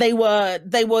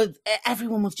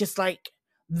everyone was just like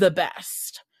the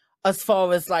best. As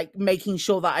far as like making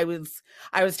sure that I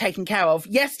was taken care of.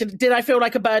 Yes, did I feel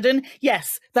like a burden?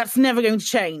 Yes, that's never going to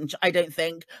change, I don't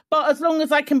think. But as long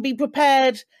as I can be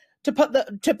prepared to put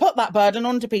that burden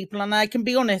onto people, and I can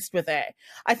be honest with it,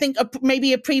 I think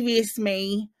maybe a previous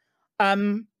me,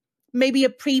 maybe a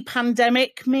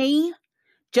pre-pandemic me,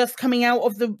 just coming out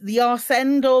of the arse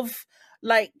end of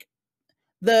like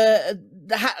the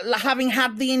having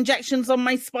had the injections on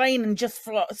my spine and just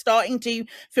starting to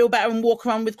feel better and walk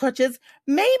around with crutches,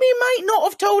 maybe might not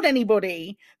have told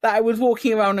anybody that I was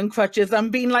walking around on crutches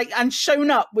and being like, and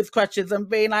shown up with crutches and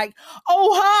being like,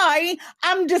 oh, hi,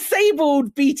 I'm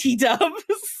disabled, BT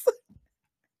dubs.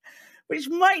 Which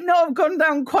might not have gone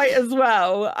down quite as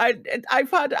well.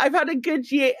 I've had a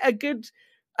good year, a good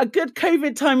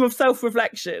COVID time of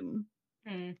self-reflection.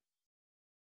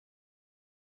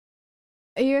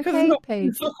 Are you okay,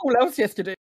 Paige? Fuck all else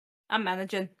yesterday. I'm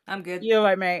managing. I'm good. You're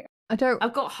right, mate.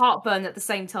 I've got heartburn at the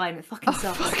same time. It fucking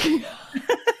sucks.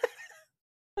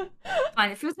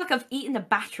 Fine. It feels like I've eaten a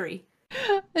battery.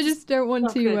 I just don't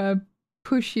want to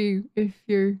push you if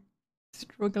you're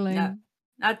struggling. No.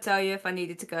 I'd tell you if I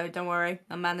needed to go. Don't worry.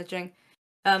 I'm managing.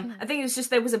 I think it was just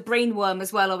there was a brain worm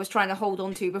as well I was trying to hold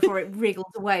on to before it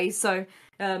wriggled away. So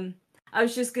I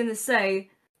was just going to say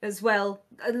as well,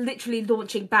 literally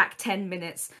launching back 10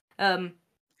 minutes. No,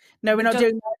 we're not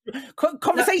doing that.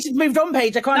 Conversation's moved on,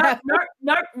 Paige. I can't have...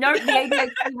 No. The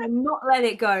ADHD will not let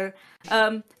it go.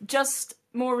 Just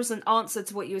more as an answer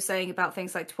to what you were saying about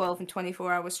things like 12 and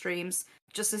 24-hour streams,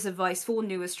 just as advice for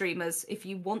newer streamers, if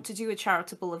you want to do a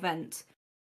charitable event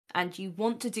and you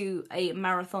want to do a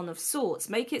marathon of sorts,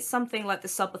 make it something like the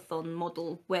subathon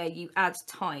model where you add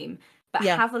time, but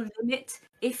have a limit.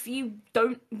 If you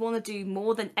don't want to do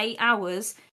more than 8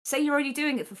 hours, say you're only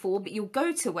doing it for 4, but you'll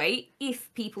go to 8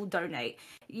 if people donate.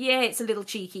 Yeah, it's a little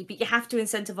cheeky, but you have to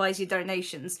incentivize your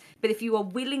donations. But if you are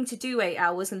willing to do 8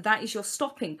 hours and that is your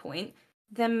stopping point,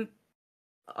 then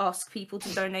ask people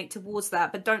to donate towards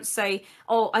that. But don't say,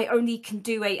 oh, I only can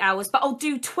do 8 hours, but I'll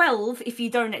do 12 if you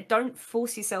donate. Don't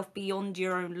force yourself beyond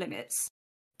your own limits.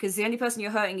 Because the only person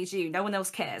you're hurting is you. No one else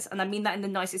cares. And I mean that in the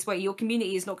nicest way. Your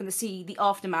community is not going to see the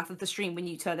aftermath of the stream when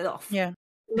you turn it off. Yeah.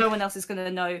 No one else is going to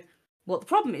know what the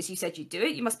problem is. You said you'd do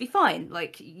it. You must be fine.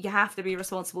 Like, you have to be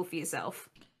responsible for yourself.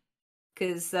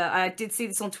 Because I did see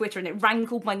this on Twitter and it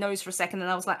rankled my nose for a second.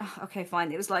 And I was like, oh, okay,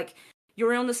 fine. It was like,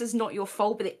 your illness is not your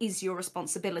fault, but it is your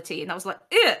responsibility. And I was like,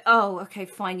 oh, okay,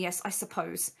 fine. Yes, I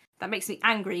suppose. That makes me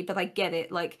angry, but I get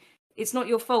it. Like, it's not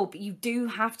your fault, but you do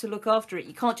have to look after it.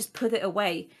 You can't just put it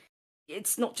away.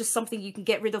 It's not just something you can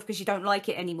get rid of because you don't like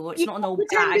it anymore. It's not an old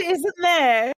bag. It isn't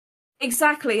there.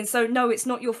 Exactly. And so, no, it's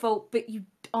not your fault, but you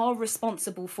are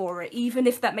responsible for it, even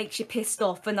if that makes you pissed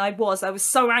off. And I was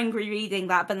so angry reading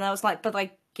that, but then I was like, but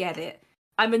I get it.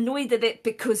 I'm annoyed at it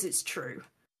because it's true.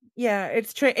 Yeah,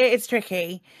 it's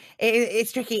tricky.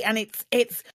 It's tricky, and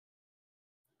it's.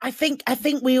 I think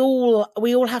we all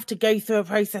have to go through a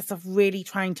process of really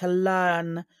trying to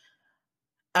learn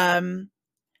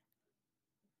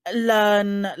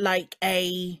like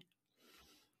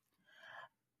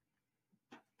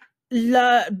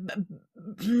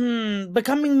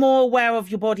becoming more aware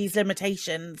of your body's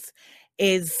limitations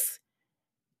is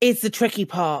the tricky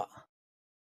part.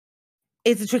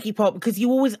 It's the tricky part because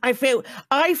I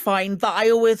find that I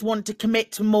always want to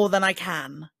commit to more than I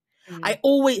can. I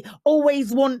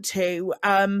always want to.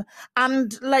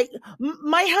 And like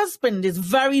my husband is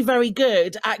very, very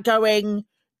good at going,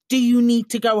 do you need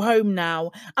to go home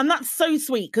now? And that's so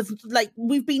sweet because like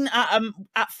we've been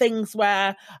at things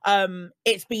where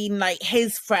it's been like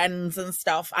his friends and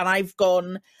stuff, and I've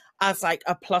gone as like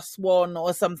a +1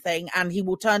 or something, and he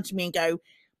will turn to me and go,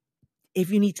 if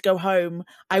you need to go home,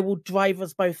 I will drive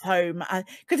us both home.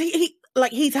 Because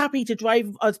he's happy to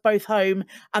drive us both home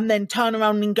and then turn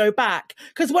around and go back.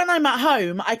 Because when I'm at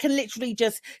home, I can literally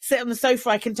just sit on the sofa.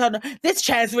 I can this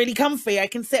chair's really comfy. I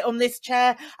can sit on this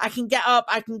chair. I can get up.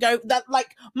 I can go. That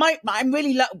like I'm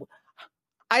really.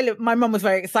 My mum was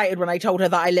very excited when I told her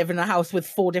that I live in a house with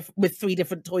 3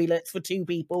 different toilets for 2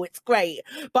 people. It's great.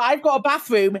 But I've got a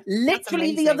bathroom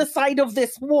literally the other side of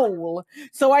this wall.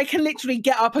 So I can literally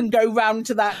get up and go round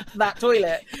to that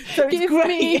toilet. So it's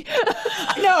great.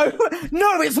 No,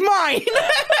 it's mine.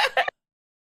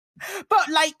 But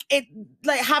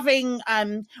having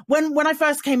when I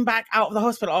first came back out of the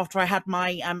hospital after I had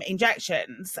my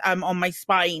injections on my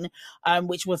spine,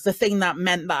 which was the thing that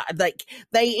meant that like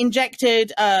they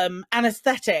injected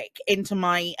anesthetic into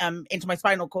my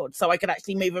spinal cord so I could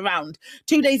actually move around.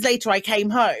 2 days later I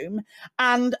came home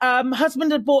and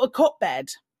husband had bought a cot bed.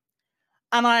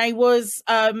 And I was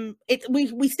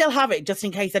we still have it just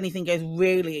in case anything gets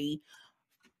really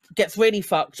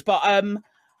fucked. But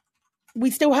we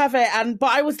still have it,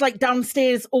 but I was like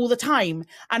downstairs all the time,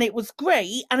 and it was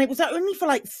great. And it was only for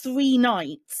like 3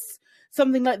 nights,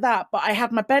 something like that. But I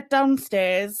had my bed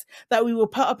downstairs that we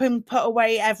would put up and put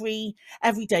away every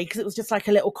day because it was just like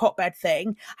a little cot bed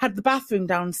thing. Had the bathroom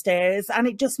downstairs, and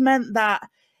it just meant that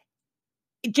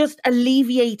it just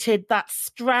alleviated that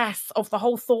stress of the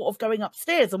whole thought of going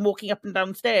upstairs and walking up and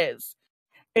downstairs.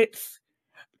 It's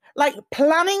like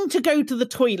planning to go to the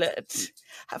toilet.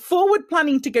 Forward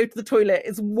planning to go to the toilet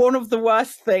is one of the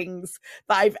worst things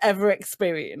that I've ever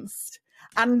experienced.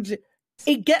 And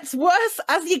it gets worse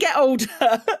as you get older.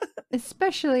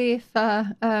 Especially if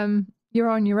you're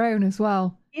on your own as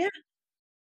well. Yeah.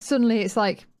 Suddenly it's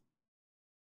like,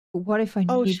 what if I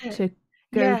need to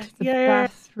go to the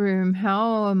bathroom?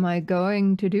 How am I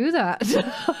going to do that?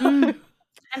 And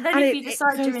then if you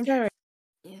decide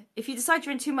if you decide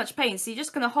you're in too much pain, so you're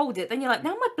just going to hold it, then you're like,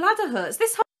 now my bladder hurts.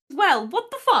 This hurts as well. What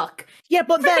the fuck? Yeah,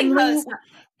 but then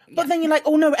you're like,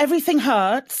 oh no, everything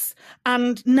hurts,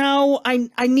 and now I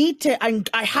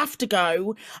have to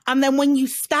go. And then when you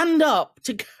stand up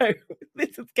to go,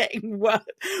 this is getting worse.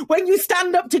 When you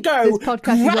stand up to go, this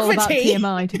podcast is all about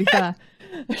TMI, to be fair.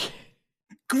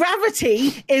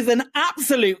 Gravity is an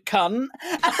absolute cunt.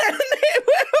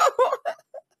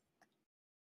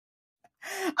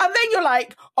 And then you're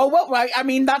like, oh, well, right, I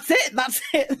mean, that's it.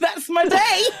 That's my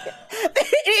day.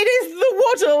 It is the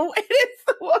waddle. It is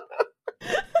the waddle.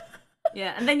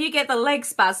 Yeah, and then you get the leg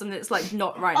spasm and it's like,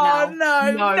 not right now. Oh,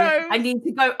 no. I need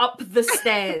to go up the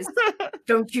stairs.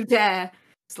 Don't you dare.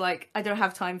 It's like, I don't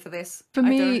have time for this. For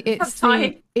me, it's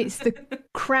the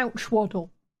crouch waddle.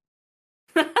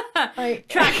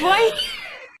 Track way.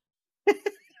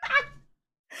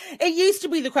 It used to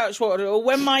be the crouch waddle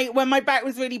when my back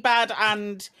was really bad,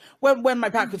 and when my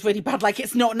back was really bad, like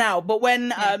it's not now, but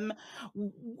when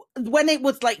it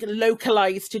was like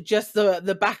localized to just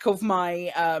the back of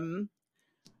my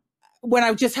when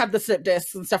I just had the slip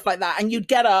discs and stuff like that, and you'd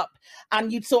get up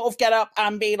and you'd sort of get up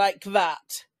and be like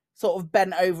that, sort of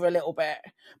bent over a little bit,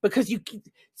 because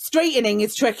straightening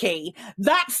is tricky.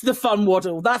 That's the fun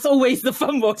waddle. That's always the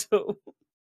fun waddle.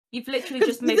 You've literally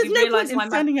just made me realise why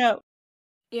standing out.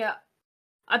 Yeah.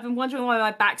 I've been wondering why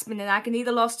my back's been in agony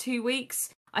the last 2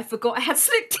 weeks. I forgot I had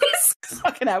slip discs.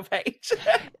 Fucking hell, Paige.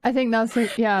 I think that's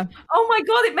it, yeah. Oh my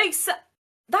god, it makes...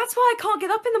 That's why I can't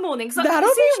get up in the morning.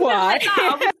 That'll be why.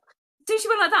 As soon as she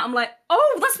went like that, I'm like,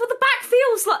 oh, that's what the back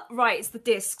feels like. Right, it's the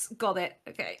discs. Got it.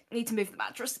 Okay, I need to move the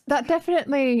mattress. That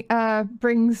definitely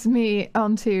brings me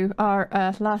onto our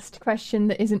last question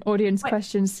that isn't audience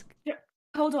questions.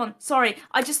 Hold on. Sorry.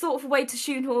 I just thought of a way to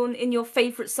shoehorn in your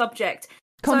favourite subject.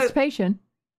 Constipation?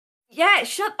 Yeah,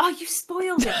 oh, you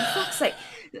spoiled it, for fuck's sake.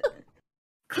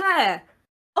 Claire,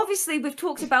 obviously we've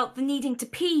talked about the needing to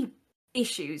pee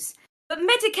issues, but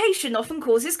medication often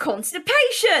causes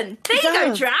constipation. There you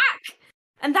go, Drac.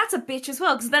 And that's a bitch as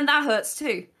well, because then that hurts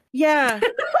too. Yeah.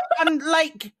 And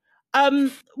like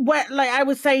I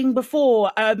was saying before,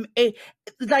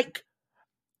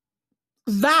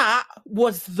 that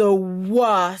was the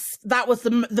worst. That was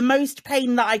the most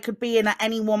pain that I could be in at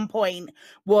any one point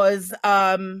was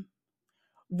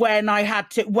when I had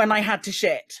to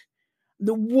shit.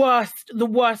 The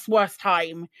worst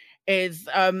time is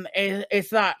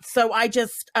that. So I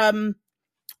just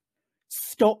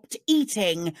stopped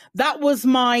eating. That was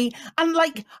I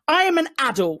am an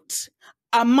adult.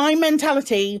 My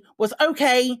mentality was,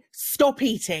 okay, stop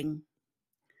eating.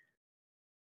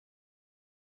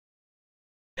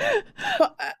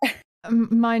 But,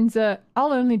 mine's I'll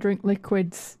only drink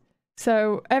liquids,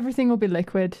 so everything will be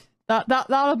liquid.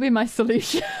 That'll be my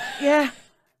solution. Yeah,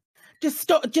 just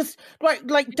stop. Just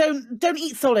don't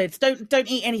eat solids.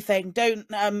 Don't eat anything. Don't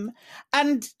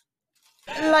and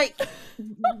like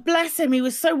bless him, he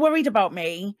was so worried about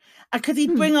me because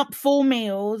he'd bring up 4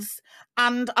 meals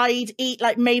and I'd eat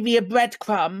like maybe a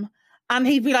breadcrumb, and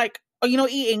he'd be like, oh, you're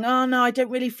not eating? Oh, no, I don't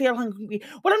really feel hungry.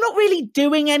 Well, I'm not really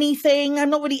doing anything.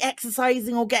 I'm not really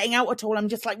exercising or getting out at all. I'm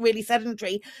just like really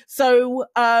sedentary. So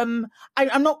I'm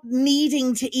not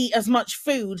needing to eat as much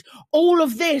food. All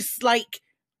of this, like,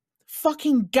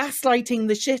 fucking gaslighting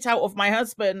the shit out of my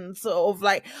husband, sort of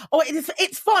like, oh,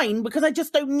 it's fine because I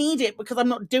just don't need it because I'm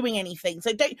not doing anything. So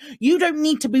you don't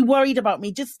need to be worried about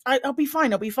me. Just I'll be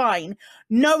fine. I'll be fine.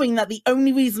 Knowing that the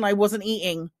only reason I wasn't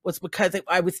eating was because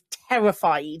I was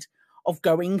terrified of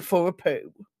going for a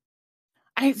poo.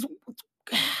 And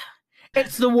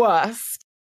it's the worst.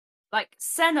 Like,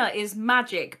 Senna is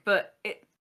magic, but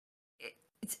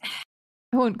it's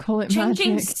I wouldn't call it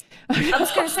changing, magic. I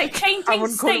was going to say changing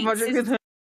states.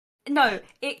 No,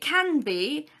 it can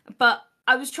be, but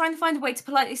I was trying to find a way to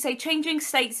politely say changing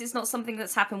states is not something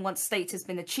that's happened once state has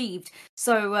been achieved.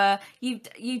 So you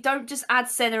don't just add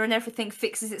Senna and everything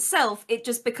fixes itself. It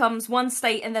just becomes one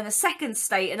state and then a second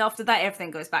state, and after that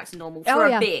everything goes back to normal for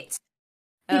a bit.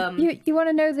 You want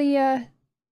to know the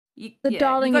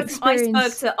darling you go experience? From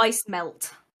iceberg to ice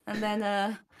melt, and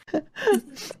then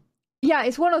yeah,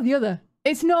 it's one or the other.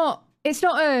 it's not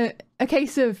a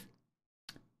case of,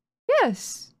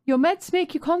 yes, your meds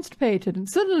make you constipated, and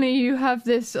suddenly you have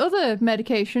this other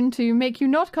medication to make you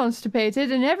not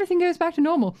constipated, and everything goes back to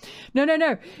normal.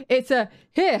 No. It's a,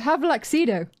 here, have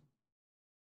Laxido.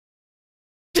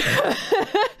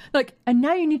 Like, and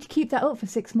now you need to keep that up for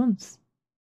 6 months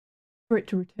for it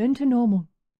to return to normal.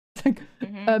 It's like,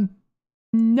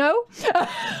 no. No.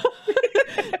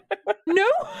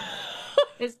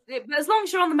 But as long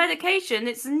as you're on the medication,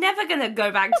 it's never going to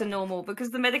go back to normal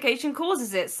because the medication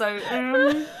causes it. So,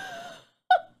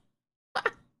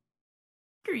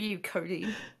 screw you, Cody.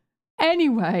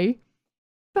 Anyway,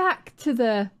 back to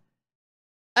the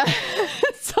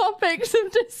topics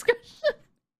of discussion.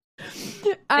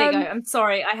 There you go. I'm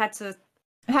sorry. I had to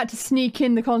sneak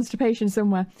in the constipation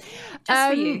somewhere. Just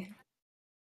for you.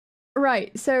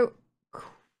 Right. So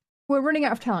we're running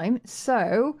out of time.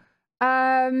 So,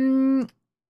 tell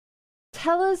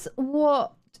us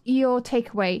what your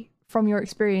takeaway from your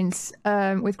experience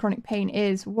with chronic pain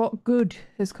is. What good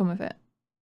has come of it?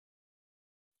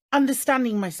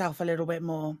 Understanding myself a little bit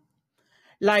more.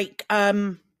 Like,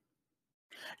 learning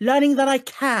that I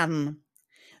can.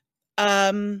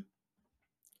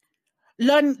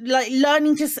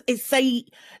 Learning to say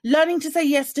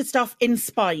yes to stuff in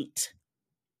spite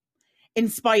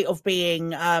of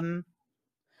being of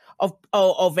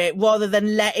it, rather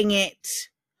than letting it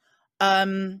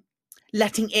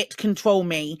control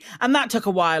me. And that took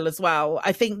a while as well.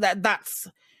 I think that's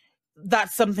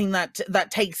something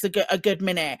that takes a good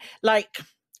minute. Like,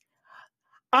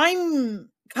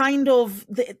 I'm kind of,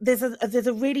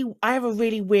 I have a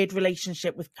really weird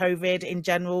relationship with COVID in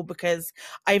general, because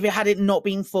had it not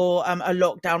been for a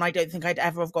lockdown, I don't think I'd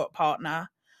ever have got a partner,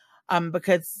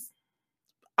 because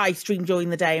I stream during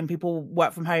the day and people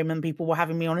work from home and people were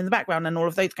having me on in the background and all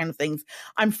of those kind of things.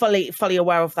 I'm fully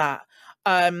aware of that.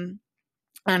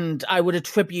 And I would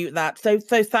attribute that. So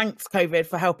thanks, COVID,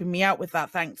 for helping me out with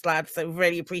that. Thanks, lads. So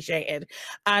really appreciated.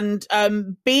 And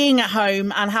being at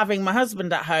home and having my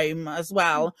husband at home as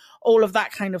well, all of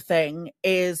that kind of thing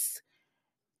it's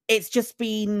just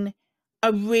been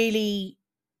a really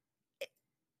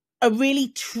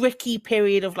tricky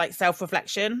period of like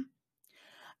self-reflection.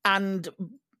 And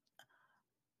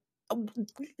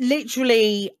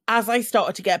literally, as I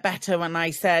started to get better and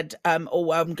I said, I'm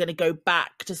going to go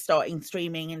back to starting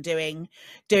streaming and doing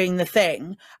the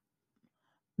thing,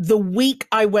 the week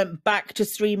I went back to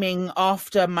streaming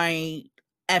after my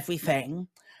everything,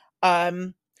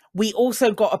 we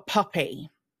also got a puppy.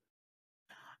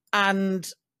 And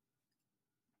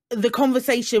the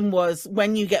conversation was,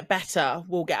 when you get better,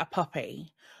 we'll get a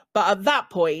puppy. But at that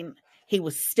point, he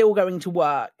was still going to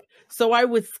work. So I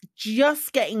was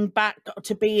just getting back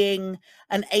to being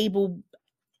a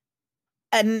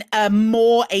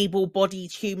more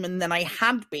able-bodied human than I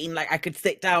had been. Like, I could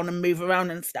sit down and move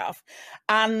around and stuff.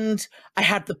 And I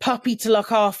had the puppy to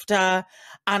look after,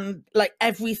 and like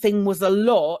everything was a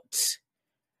lot.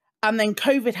 And then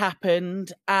COVID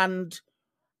happened, and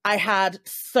I had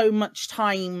so much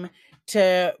time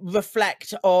to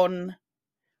reflect on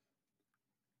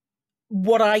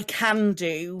what I can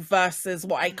do versus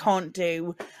what I can't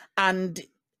do. And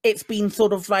it's been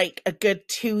sort of like a good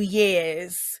 2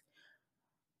 years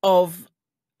of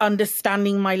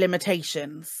understanding my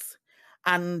limitations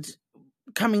and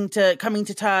coming to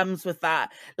terms with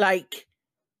that. Like,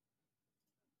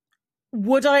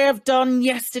 would I have done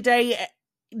yesterday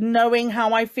knowing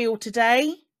how I feel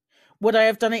today? Would I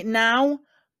have done it now?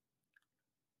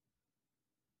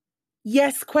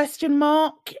 Yes, question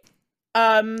mark.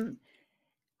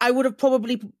 I would have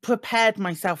probably prepared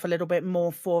myself a little bit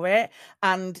more for it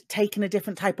and taken a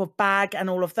different type of bag and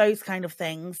all of those kind of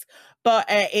things. But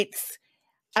I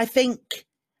think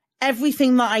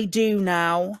everything that I do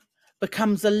now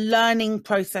becomes a learning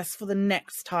process for the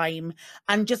next time.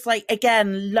 And just like,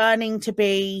 again, learning to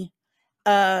be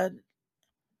a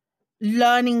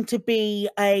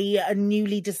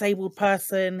newly disabled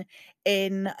person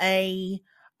in a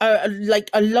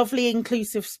lovely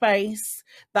inclusive space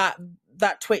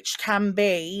that Twitch can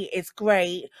be is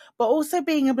great, but also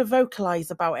being able to vocalize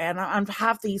about it and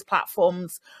have these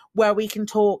platforms where we can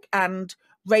talk and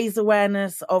raise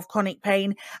awareness of chronic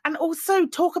pain, and also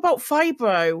talk about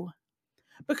fibro,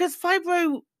 because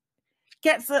fibro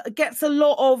gets a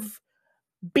lot of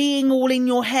being all in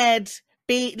your head,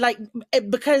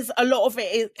 because a lot of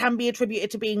it can be attributed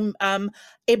to being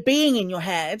it being in your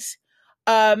head.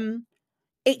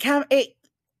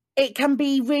 It can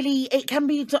be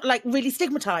like really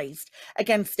stigmatized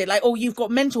against it, like, oh, you've got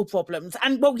mental problems.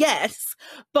 And well, yes,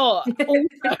 but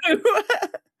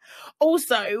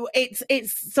also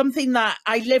it's something that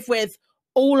I live with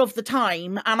all of the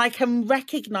time, and I can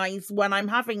recognize when I'm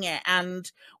having it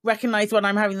and recognize when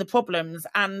I'm having the problems.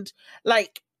 And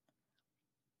like,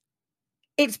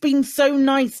 it's been so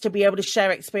nice to be able to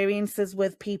share experiences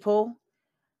with people,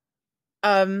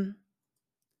 and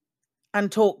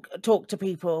talk to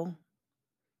people.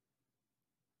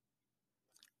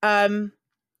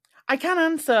 I can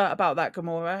answer about that,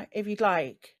 Gamora, if you'd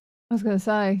like. I was going to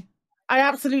say. I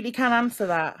absolutely can answer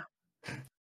that.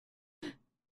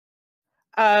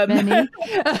 Many.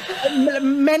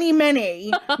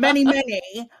 many.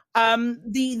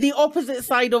 The opposite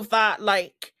side of that,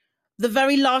 like the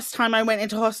very last time I went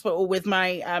into hospital with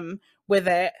my with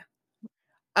it,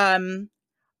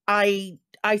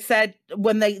 I said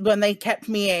when they kept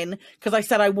me in, because I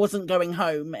said I wasn't going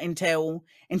home until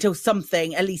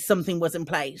something, at least something was in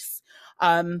place.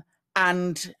 And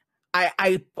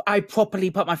I properly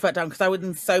put my foot down because I was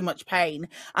in so much pain,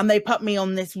 and they put me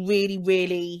on this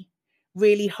really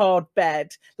hard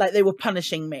bed, like they were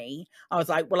punishing me. I was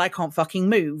like, well, I can't fucking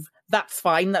move. That's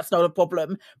fine. That's not a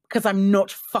problem, because I'm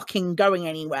not fucking going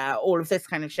anywhere. All of this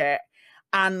kind of shit.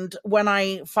 And when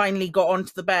I finally got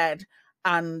onto the bed,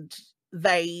 and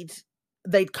they'd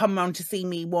come round to see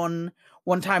me one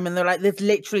time, and they're like, there's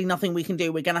literally nothing we can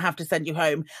do. We're going to have to send you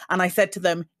home. And I said to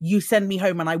them, you send me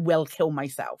home and I will kill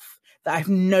myself. That I have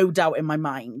no doubt in my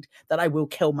mind that I will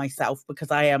kill myself, because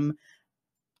I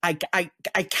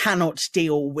cannot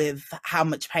deal with how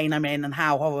much pain I'm in and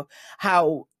how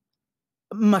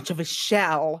much of a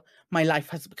shell my life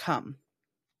has become.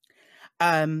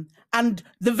 And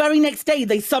the very next day,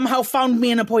 they somehow found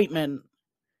me an appointment.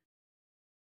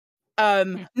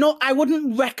 I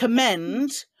wouldn't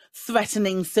recommend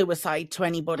threatening suicide to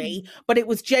anybody, but it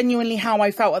was genuinely how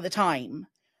I felt at the time.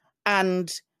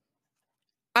 And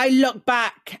I look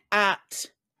back at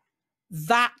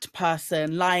that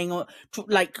person lying,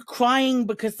 like crying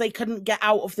because they couldn't get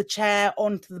out of the chair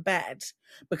onto the bed,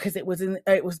 because the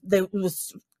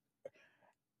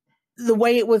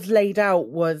way it was laid out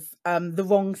was the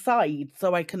wrong side.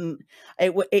 So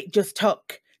it just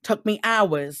took me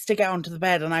hours to get onto the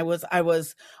bed, and I was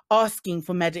asking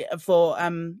for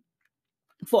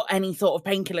any sort of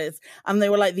painkillers, and they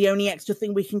were like, the only extra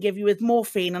thing we can give you is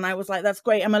morphine. And I was like, that's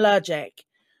great, I'm allergic.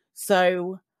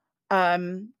 So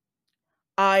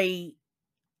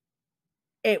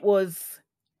it was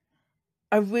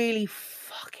a really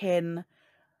fucking,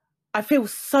 I feel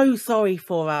so sorry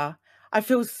for her. I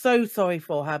feel so sorry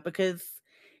for her, because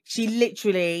she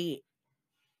literally,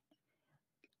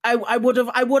 I would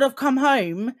have come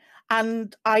home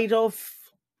and I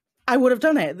would have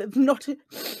done it. Not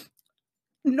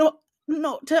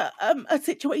a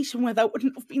situation where that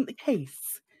wouldn't have been the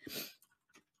case.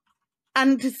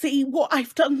 And to see what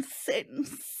I've done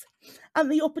since,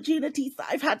 and the opportunities that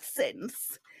I've had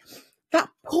since, that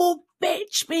poor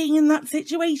bitch being in that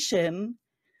situation,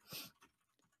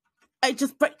 it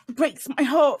just breaks my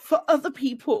heart for other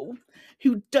people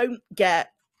who don't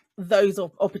get those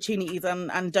opportunities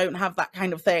and don't have that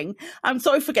kind of thing. I'm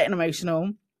sorry for getting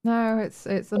emotional. No, it's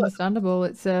understandable.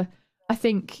 It's I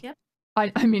think, yep.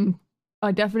 I mean,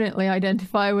 I definitely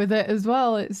identify with it as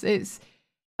well. It's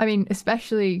I mean,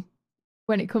 especially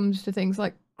when it comes to things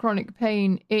like chronic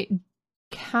pain, it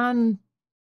can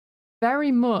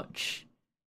very much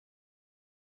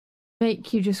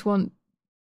make you just want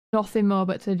nothing more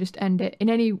but to just end it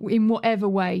in whatever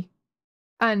way.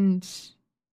 And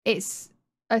it's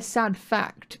a sad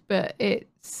fact, but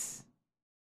it's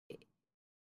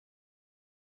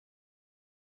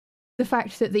the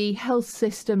fact that the health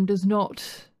system does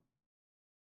not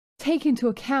take into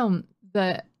account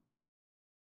that,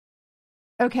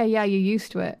 okay, yeah, you're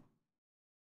used to it.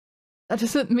 That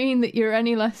doesn't mean that you're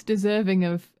any less deserving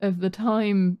of the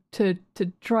time to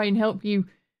try and help you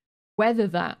weather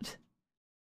that.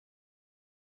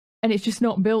 And it's just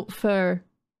not built for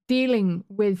dealing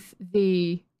with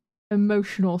the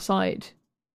emotional side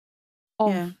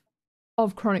of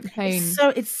chronic pain.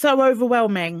 It's so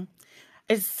overwhelming.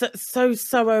 It's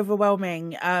so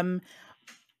overwhelming.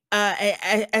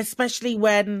 Especially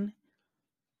when,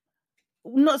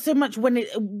 not so much when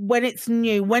it's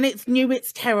new. When it's new,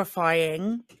 it's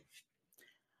terrifying.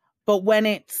 But when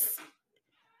it's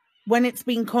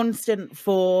been constant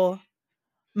for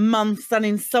months, and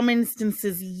in some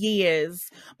instances years.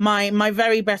 My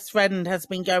very best friend has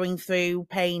been going through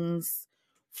pains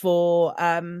for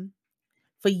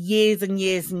years and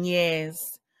years and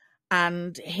years,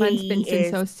 and Mine's been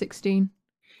since I was 16.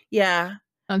 Yeah,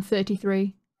 I'm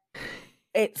 33.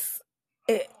 It's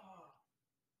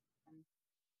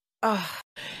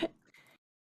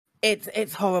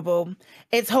horrible.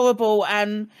 It's horrible,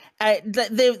 and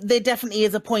there definitely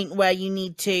is a point where you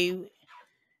need to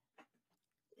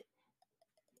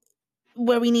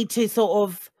to sort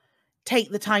of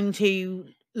take the time to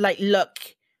like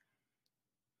look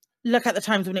at the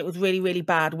times when it was really, really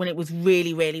bad, when it was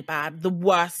really, really bad, the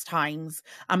worst times,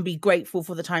 and be grateful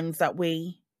for the times that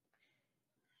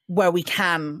where we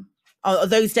can, or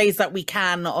those days that we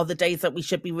can, or the days that we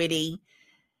should be really,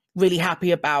 really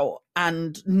happy about,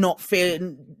 and not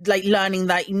feel like learning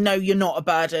that, no, you're not a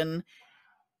burden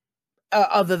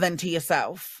other than to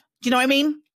yourself. Do you know what I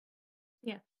mean?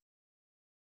 Yeah.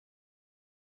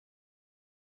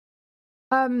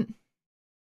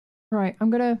 Right, I'm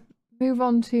gonna move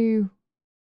on to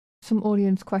some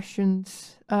audience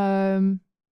questions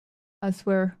as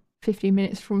we're 15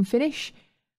 minutes from finish.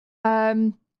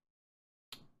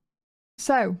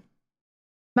 So,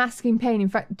 masking pain. In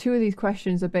fact, 2 of these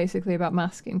questions are basically about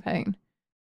masking pain.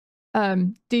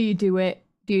 Do you do it?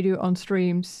 Do you do it on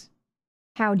streams?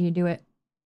 How do you do it?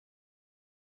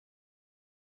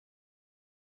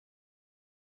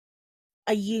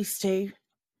 I used to.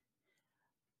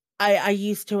 I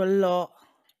used to a lot.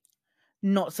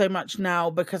 Not so much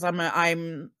now, because I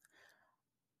am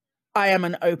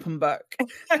an open book.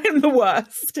 I'm the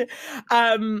worst.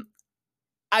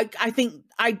 I think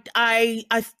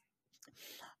I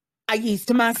used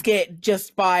to mask it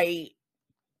just by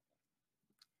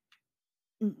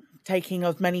taking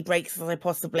as many breaks as I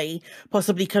possibly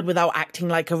could without acting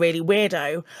like a really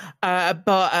weirdo.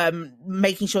 But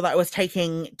making sure that I was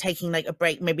taking like a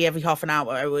break maybe every half an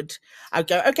hour. I'd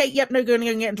go, okay, yep, no, going to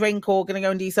go and get a drink, or going to go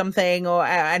and do something, or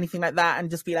anything like that, and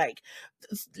just be like,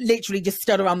 literally just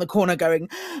stood around the corner going,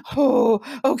 oh,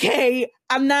 okay.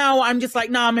 And now I'm just like,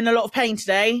 no, I'm in a lot of pain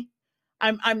today.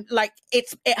 I'm like,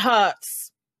 it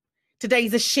hurts.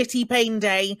 Today's a shitty pain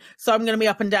day, so I'm going to be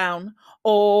up and down.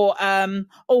 Or I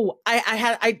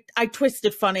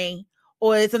twisted funny,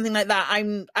 or something like that.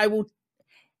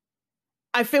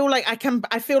 I feel like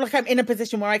I'm in a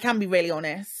position where I can be really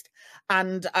honest,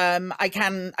 and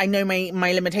I know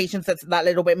my limitations that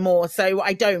little bit more, so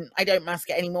I don't mask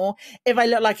it anymore. If I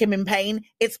look like I'm in pain,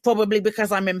 it's probably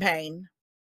because I'm in pain.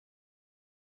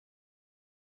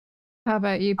 How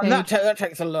about you, Paige? And that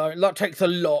takes a lot. That takes a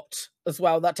lot as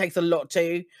well. That takes a lot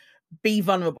to be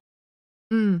vulnerable.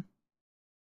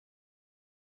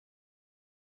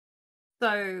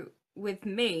 So with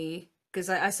me, because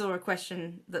I saw a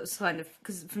question that was kind of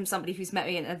from somebody who's met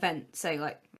me at an event saying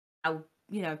like, how,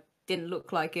 didn't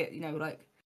look like it, like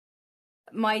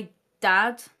my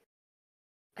dad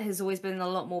has always been in a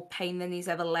lot more pain than he's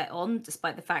ever let on,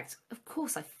 despite the fact, of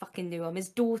course I fucking knew I'm his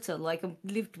daughter, like I've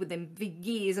lived with him for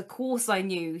years, of course I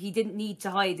knew he didn't need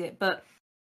to hide it, but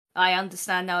I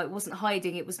understand now it wasn't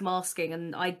hiding, it was masking,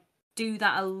 and I do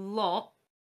that a lot,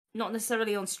 not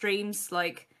necessarily on streams,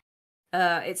 like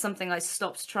it's something I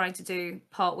stopped trying to do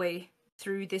partway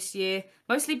through this year,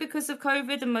 mostly because of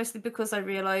COVID, and mostly because I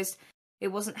realised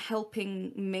it wasn't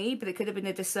helping me, but it could have been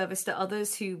a disservice to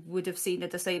others who would have seen a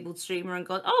disabled streamer and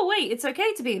gone, oh wait, it's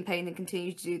okay to be in pain and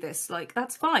continue to do this, like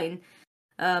that's fine.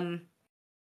 But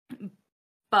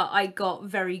I got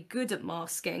very good at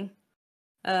masking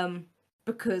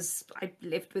because I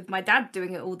lived with my dad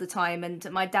doing it all the time, and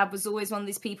my dad was always one of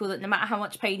these people that no matter how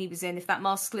much pain he was in, if that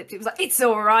mask slipped, it was like, it's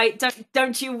all right,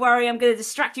 don't you worry, I'm going to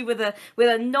distract you with a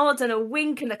nod and a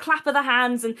wink and a clap of the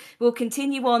hands, and we'll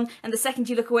continue on. And the second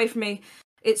you look away from me,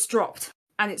 it's dropped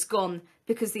and it's gone,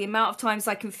 because the amount of times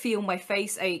I can feel my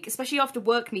face ache, especially after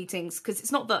work meetings, because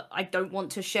it's not that I don't want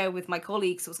to share with my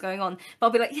colleagues what's going on, but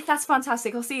I'll be like, yeah, that's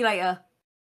fantastic, I'll see you later.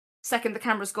 Second the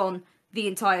camera's gone, the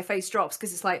entire face drops,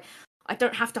 because it's like, I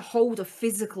don't have to hold a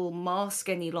physical mask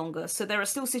any longer. So there are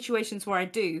still situations where I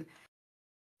do,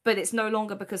 but it's no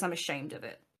longer because I'm ashamed of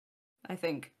it. I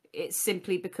think it's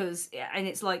simply because, and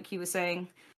it's like you were saying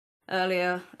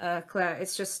earlier, Claire,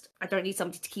 it's just, I don't need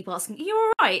somebody to keep asking, are you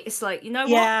all right? It's like, you know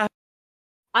what?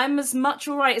 I'm as much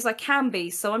all right as I can be,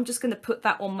 so I'm just going to put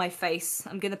that on my face.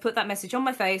 I'm going to put that message on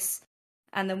my face,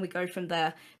 and then we go from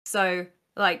there. So,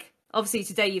 like, obviously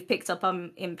today you've picked up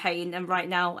I'm in pain, and right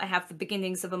now I have the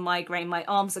beginnings of a migraine. My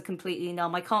arms are completely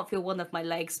numb. I can't feel one of my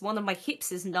legs. One of my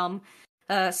hips is numb.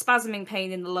 Spasming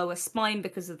pain in the lower spine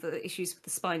because of the issues with the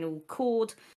spinal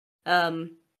cord.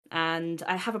 And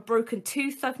I have a broken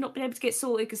tooth I've not been able to get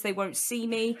sorted because they won't see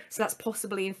me. So that's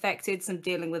possibly infected, so I'm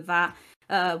dealing with that.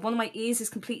 One of my ears is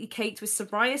completely caked with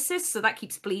psoriasis, so that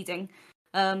keeps bleeding.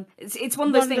 It's one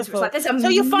of those things where it's like, so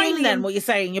you're fine then, what you're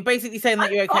saying? You're basically saying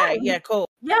that you're okay. Yeah, cool.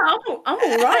 Yeah, I'm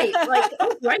all right. Like,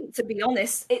 I'm great, to be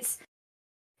honest.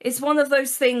 It's one of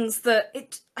those things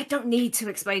that I don't need to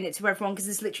explain it to everyone because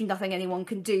there's literally nothing anyone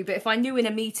can do. But if I knew in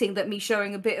a meeting that me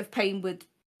showing a bit of pain would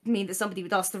mean that somebody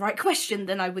would ask the right question,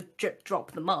 then I would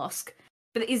drop the mask.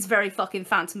 But it is very fucking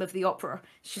Phantom of the Opera.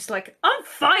 It's just like, I'm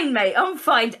fine, mate. I'm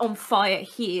fine on fire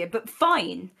here, but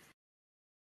fine.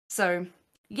 So,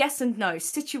 yes and no,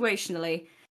 situationally.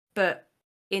 But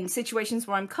in situations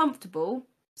where I'm comfortable,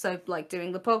 so like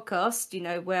doing the podcast, you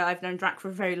know, where I've known Drac for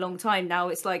a very long time now,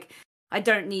 it's like, I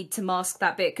don't need to mask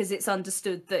that bit because it's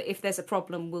understood that if there's a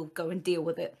problem, we'll go and deal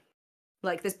with it.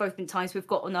 Like, there's both been times we've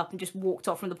gotten up and just walked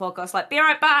off from the podcast, like, be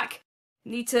right back.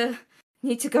 Need to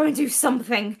go and do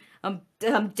something.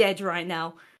 I'm dead right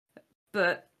now.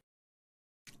 But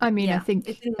I mean, yeah, I think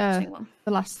it's an interesting one.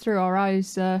 the last Through Our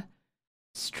Eyes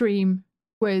stream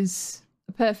was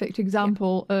a perfect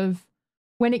example of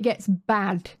when it gets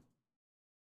bad.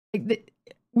 Like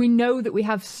we know that we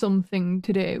have something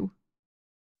to do.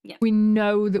 Yeah. We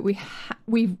know that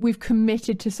we've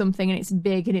committed to something, and it's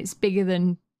big, and it's bigger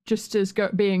than just us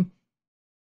being.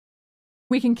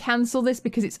 We can cancel this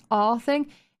because it's our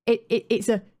thing.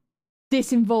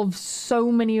 This involves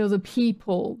so many other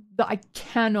people that I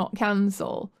cannot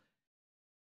cancel.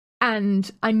 And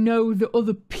I know that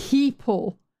other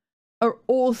people are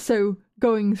also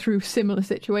going through similar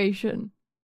situation,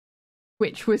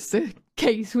 which was the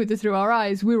case with the Through Our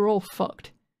Eyes. We were all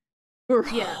fucked. We were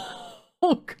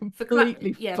all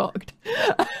completely fucked.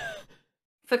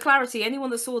 For clarity, anyone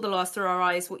that saw the last Through Our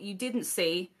Eyes, what you didn't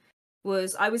see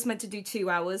was I was meant to do 2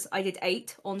 hours. I did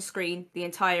 8 on screen, the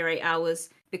entire 8 hours,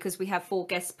 because we have 4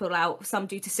 guests pull out, some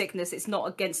due to sickness. It's not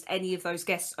against any of those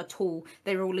guests at all.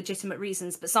 They were all legitimate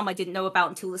reasons, but some I didn't know about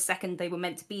until the second they were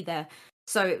meant to be there.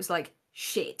 So it was like,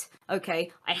 shit,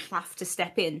 okay, I have to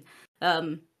step in.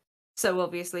 So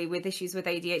obviously with issues with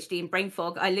ADHD and brain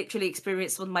fog, I literally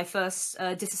experienced one of my first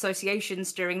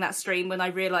disassociations during that stream when I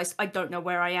realised I don't know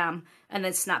where I am, and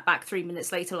then snapped back 3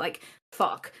 minutes later like,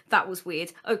 fuck, that was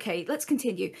weird. Okay, let's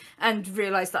continue. And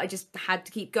realised that I just had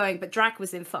to keep going. But Drac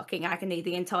was in fucking agony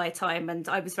the entire time, and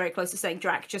I was very close to saying,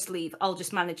 Drac, just leave, I'll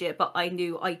just manage it. But I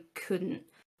knew I couldn't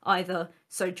either.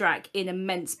 So Drac, in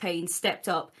immense pain, stepped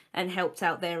up and helped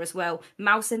out there as well.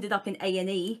 Mouse ended up in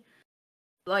A&E.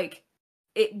 Like,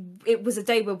 it was a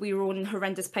day where we were all in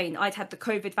horrendous pain. I'd had the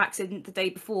COVID vaccine the day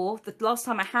before. The last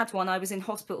time I had one, I was in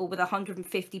hospital with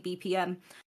 150 BPM.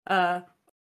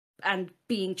 And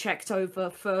being checked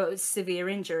over for severe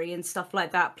injury and stuff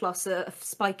like that, plus a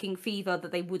spiking fever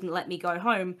that they wouldn't let me go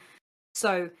home.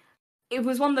 So it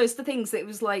was one of those things that it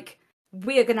was like,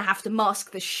 we're going to have to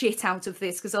mask the shit out of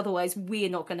this because otherwise we're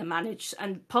not going to manage.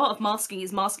 And part of masking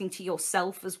is masking to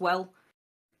yourself as well,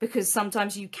 because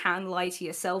sometimes you can lie to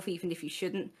yourself even if you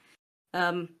shouldn't.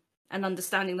 And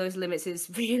understanding those limits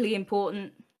is really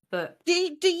important. But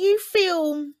do you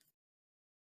feel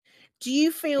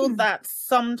that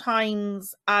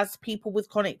sometimes as people with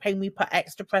chronic pain we put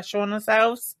extra pressure on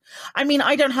ourselves? I mean,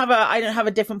 I don't have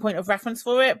a different point of reference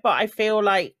for it, but I feel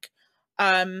like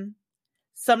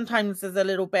sometimes there's a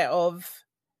little bit of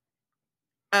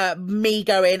me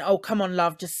going, oh come on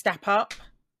love, just step up.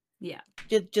 Yeah.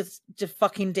 Just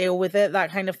fucking deal with it,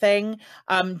 that kind of thing.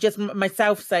 Just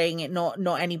myself saying it,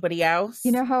 not anybody else.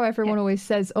 You know how everyone always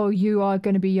says, oh, you are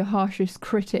going to be your harshest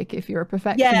critic if you're a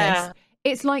perfectionist? Yeah.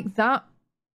 It's like that,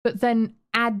 but then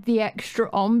add the extra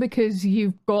on because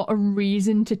you've got a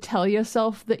reason to tell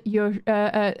yourself that you're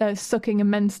sucking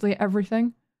immensely at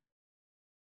everything.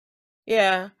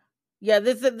 Yeah.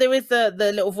 There is the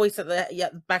little voice at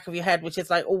the back of your head, which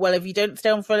is like, oh, well, if you don't stay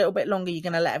on for a little bit longer, you're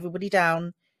going to let everybody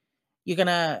down. You're going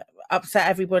to upset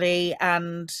everybody.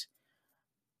 And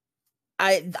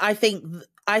I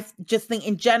just think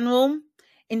in general,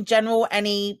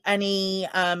 any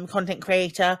content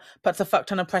creator puts a fuck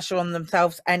ton of pressure on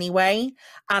themselves anyway,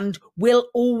 and will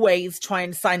always try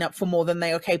and sign up for more than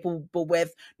they are capable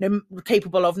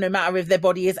of, no matter if their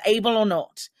body is able or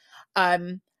not.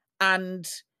 And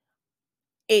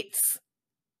it's,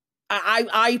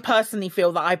 I personally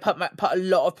feel that I put a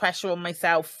lot of pressure on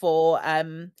myself for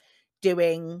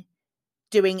doing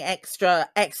extra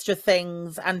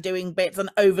things and doing bits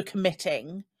and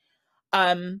overcommitting.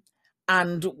 And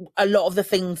a lot of the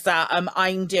things that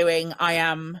I'm doing,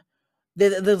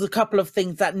 there's a couple of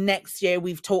things that next year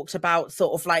we've talked about,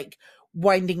 sort of like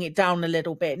winding it down a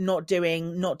little bit, not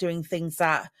doing things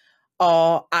that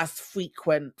are as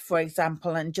frequent, for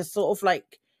example, and just sort of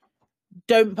like,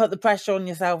 don't put the pressure on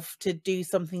yourself to do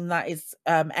something that is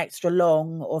extra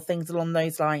long or things along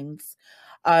those lines.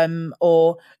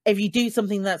 Or if you do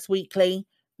something that's weekly,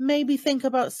 maybe think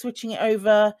about switching it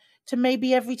over to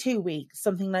maybe every 2 weeks,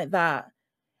 something like that.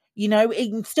 You know, it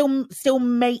can still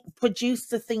produce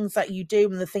the things that you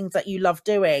do and the things that you love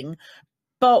doing,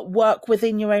 but work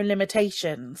within your own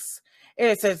limitations.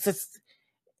 It's a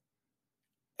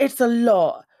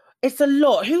lot. It's a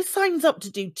lot. Who signs up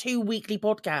to do 2 weekly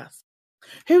podcasts?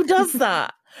 Who does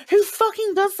that? Who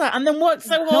fucking does that and then works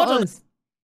so hard Not on it? us.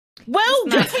 Well,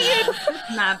 good Mad for you. people.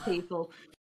 Mad people.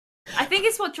 I think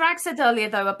it's what Drag said earlier,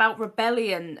 though, about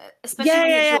rebellion,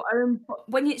 especially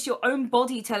when it's your own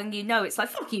body telling you no. It's like,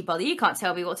 fuck you, buddy. You can't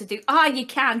tell me what to do. You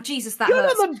can. Jesus, that You're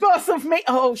hurts. not the boss of me.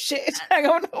 Oh shit! Hang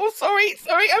on. Oh, sorry. I'm so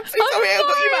sorry. I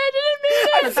got you back. I didn't mean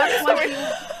it. I'm so sorry.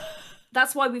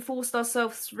 That's why we forced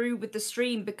ourselves through with the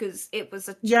stream, because it was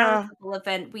a Yeah. charitable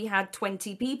event. We had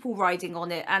 20 people riding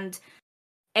on it, and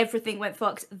everything went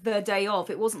fucked the day of.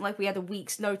 It wasn't like we had a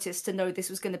week's notice to know this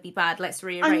was going to be bad. Let's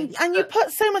rearrange. And you put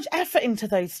so much effort into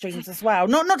those streams as well.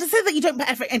 Not to say that you don't put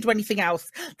effort into anything else.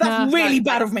 That's really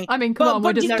bad of me. I mean, come on,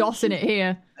 we're just dossing it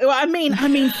here. Well, I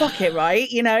mean, fuck it, right?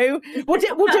 You know, we'll do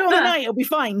it on the night. It'll be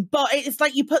fine. But it's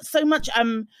like you put so much.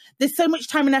 There's so much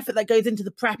time and effort that goes into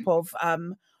the prep of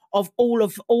all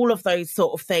of those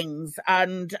sort of things,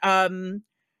 and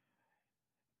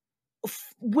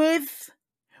with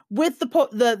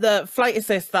the flight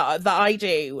assist that I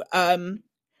do,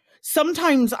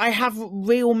 sometimes I have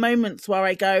real moments where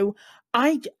I go,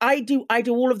 I do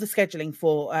all of the scheduling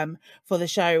for the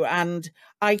show, and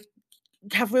I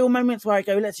have real moments where I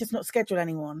go, let's just not schedule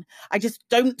anyone. I just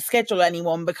don't schedule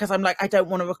anyone because I'm like, I don't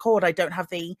want to record. I don't have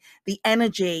the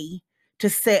energy to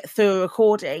sit through a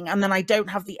recording, and then I don't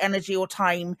have the energy or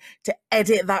time to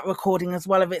edit that recording as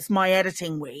well if it's my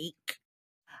editing week.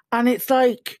 And it's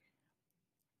like,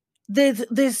 there's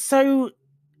so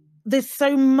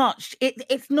much.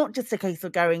 It's not just a case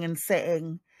of going and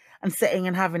sitting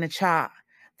and having a chat.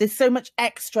 There's so much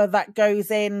extra that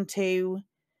goes into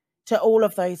all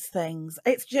of those things.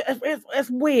 It's just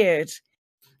it's weird.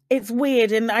 It's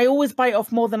weird, and I always bite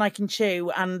off more than I can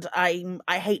chew, and I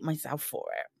hate myself for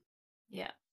it.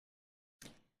 Yeah.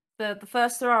 The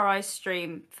first Through Our Eyes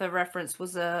stream, for reference,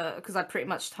 was because I pretty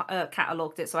much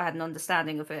catalogued it, so I had an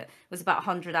understanding of it. It was about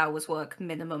 100 hours work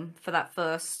minimum for that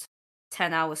first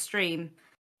 10-hour stream,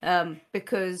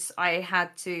 because I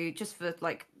had to, just for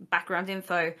like background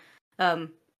info,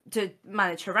 to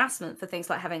manage harassment for things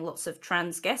like having lots of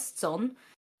trans guests on.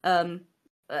 I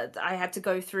had to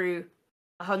go through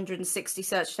 160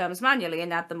 search terms manually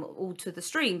and add them all to the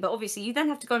stream, but obviously you then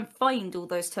have to go and find all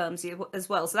those terms as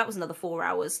well, so that was another 4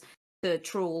 hours to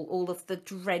trawl all of the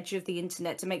dredge of the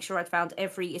internet to make sure I'd found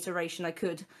every iteration I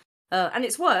could, and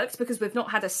it's worked because we've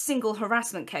not had a single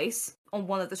harassment case on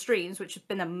one of the streams, which has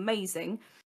been amazing.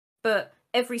 But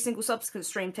every single subsequent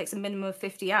stream takes a minimum of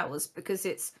 50 hours because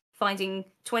it's finding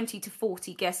 20 to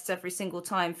 40 guests every single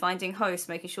time, finding hosts,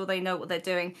 making sure they know what they're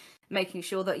doing, making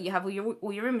sure that you have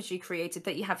all your imagery created,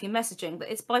 that you have your messaging, but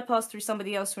it's bypassed through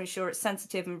somebody else to ensure it's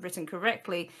sensitive and written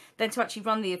correctly, then to actually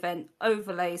run the event,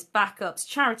 overlays, backups,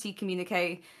 charity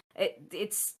communique.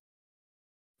 It's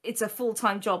a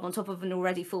full-time job on top of an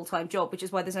already full-time job, which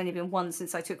is why there's only been one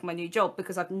since I took my new job,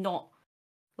 because I've not,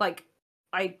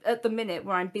 at the minute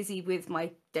where I'm busy with my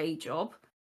day job,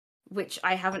 which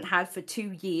I haven't had for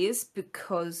 2 years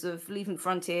because of leaving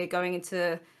Frontier, going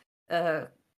into,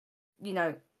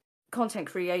 content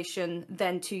creation,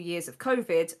 then 2 years of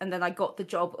COVID, and then I got the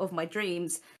job of my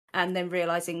dreams, and then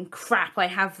realizing, crap, I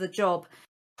have the job.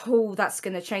 Oh, that's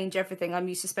going to change everything. I'm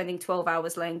used to spending 12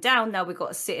 hours laying down. Now we've got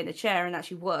to sit in a chair and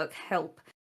actually work, help.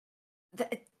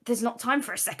 There's not time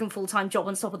for a second full-time job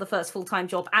on top of the first full-time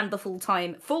job and the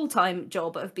full-time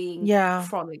job of being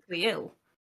chronically ill.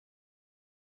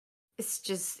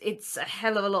 It's a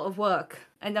hell of a lot of work.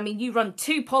 And I mean, you run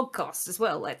 2 podcasts as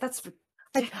well. Like, that's...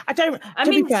 I don't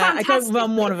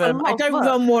run one of them. I don't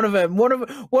run one of them. One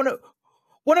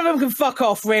of them can fuck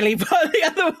off, really, but the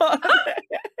other one...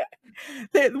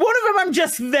 one of them I'm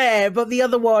just there, but the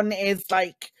other one is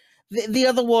like... The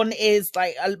other one is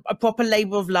like a proper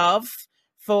labour of love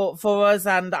for us,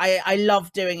 and I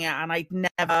love doing it, and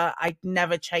I'd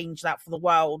never change that for the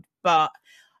world. But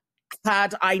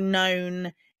had I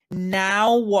known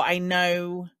now what I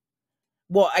knew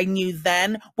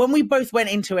then, when we both went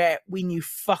into it, we knew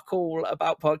fuck all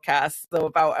about podcasts or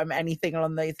about anything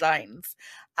along those lines,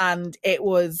 and it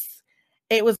was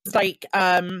like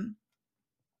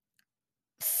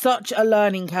such a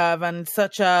learning curve, and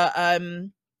such a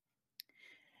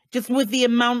just with the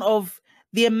amount of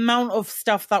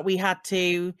stuff that we had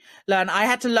to learn. I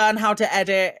had to learn how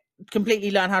to completely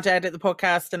learn how to edit the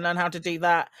podcast and learn how to do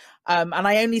that. And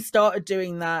I only started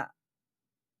doing that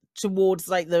towards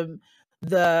like the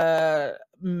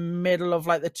middle of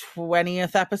like the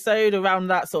 20th episode, around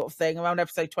that sort of thing. Around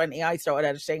episode 20, I started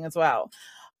editing as well.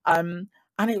 And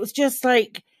it was just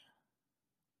like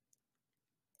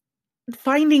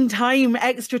finding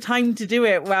extra time to do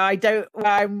it, where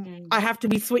I have to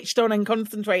be switched on and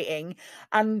concentrating.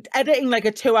 And editing like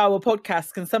a 2-hour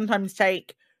podcast can sometimes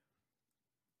take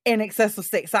in excess of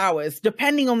 6 hours,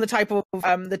 depending on the type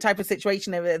of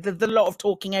situation. There's a lot of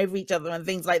talking over each other and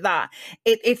things like that.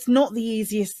 It's not the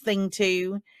easiest thing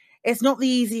to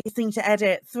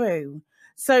edit through.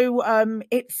 So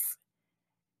it's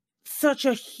such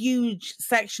a huge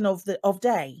section of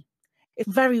day.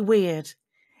 It's very weird.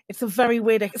 It's a very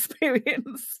weird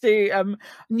experience to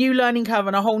new learning curve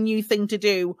and a whole new thing to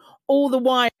do, all the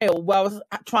while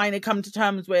trying to come to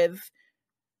terms with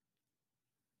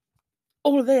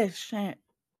all of this shit.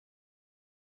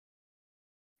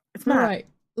 It's mad. All right,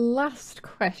 last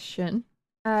question.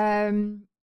 Do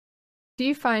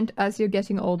you find as you're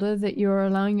getting older that you're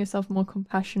allowing yourself more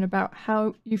compassion about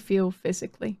how you feel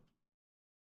physically?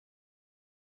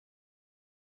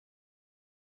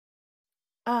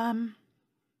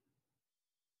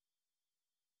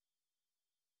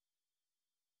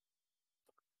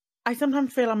 I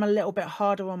sometimes feel I'm a little bit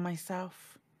harder on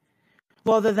myself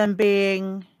rather than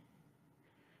being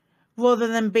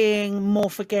more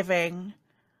forgiving.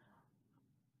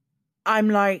 I'm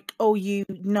like, oh,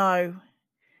 it's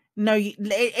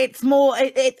more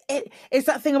it's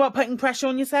that thing about putting pressure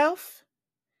on yourself.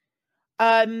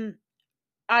 I'm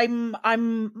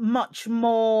much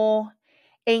more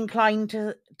inclined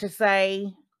to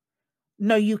say,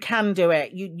 no, you can do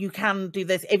it. You can do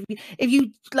this. If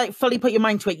you like fully put your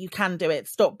mind to it, you can do it.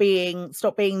 Stop being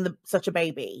such a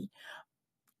baby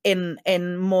in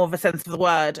more of a sense of the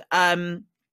word.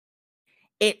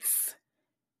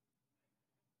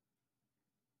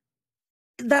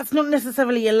 That's not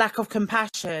necessarily a lack of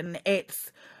compassion.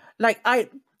 It's like I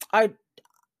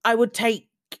would take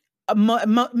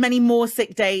many more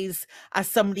sick days as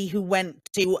somebody who went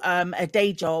to a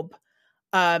day job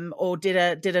or did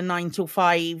a 9 till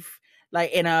 5,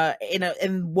 like in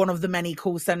one of the many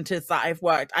call centers that I've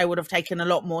worked. I would have taken a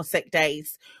lot more sick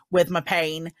days with my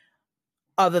pain.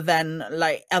 Other than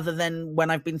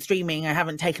when I've been streaming, I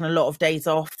haven't taken a lot of days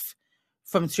off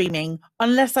from streaming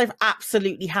unless I've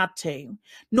absolutely had to.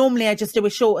 Normally I just do a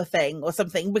shorter thing or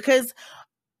something because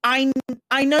I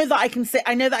know that I can sit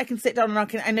down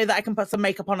and I know that I can put some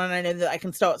makeup on and I know that I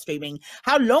can start streaming.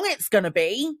 How long it's going to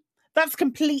be, that's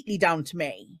completely down to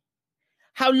me.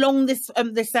 How long this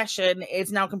session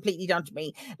is now completely down to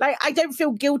me. Like, I don't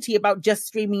feel guilty about just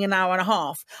streaming an hour and a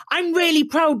half. I'm really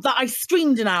proud that I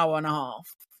streamed an hour and a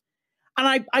half.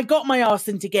 And I got my arse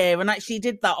into gear and actually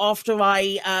did that after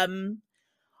I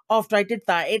did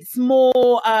that. It's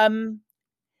more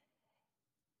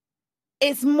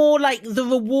like the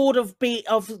reward of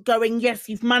going, yes,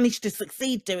 you've managed to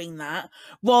succeed doing that,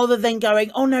 rather than going,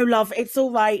 oh no, love, it's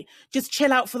all right, just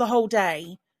chill out for the whole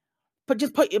day. But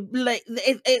just put your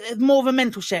it's more of a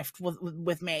mental shift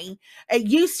with me. It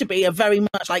used to be a very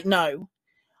much like, no,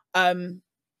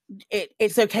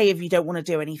 it's okay if you don't want to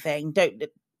do anything. Don't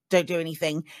do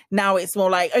anything. Now it's more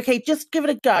like, okay, just give it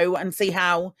a go and see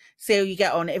how you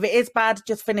get on. If it is bad,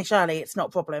 just finish early. It's not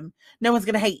a problem. No one's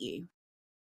going to hate you.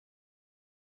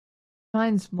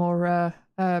 Mine's more,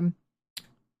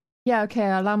 yeah, okay,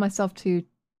 I allow myself to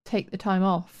take the time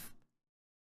off.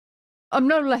 I'm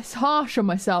no less harsh on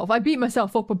myself. I beat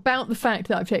myself up about the fact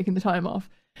that I've taken the time off.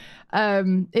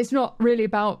 It's not really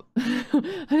about...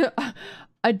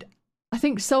 I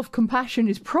think self-compassion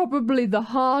is probably the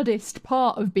hardest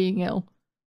part of being ill.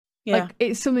 Yeah. Like,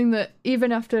 it's something that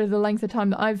even after the length of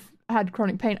time that I've had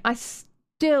chronic pain, I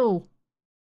still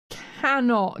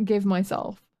cannot give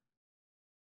myself.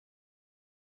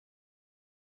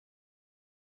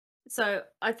 So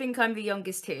I think I'm the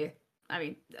youngest here. I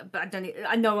mean, but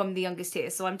I know I'm the youngest here,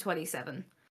 so I'm 27.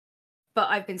 But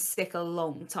I've been sick a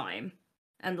long time.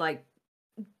 And like,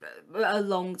 a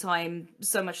long time,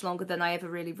 so much longer than I ever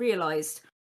really realised.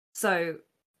 So,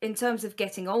 in terms of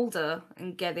getting older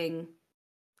and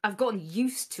I've gotten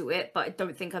used to it, but I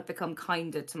don't think I've become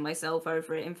kinder to myself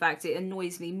over it. In fact, it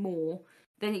annoys me more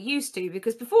than it used to,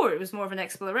 because before it was more of an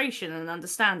exploration and an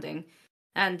understanding.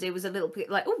 And it was a little bit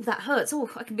like, oh, that hurts. Oh,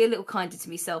 I can be a little kinder to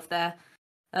myself there.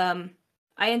 I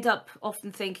end up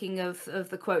often thinking of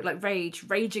the quote, like,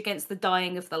 rage against the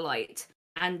dying of the light.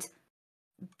 And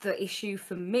the issue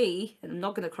for me, and I'm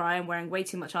not going to cry, I'm wearing way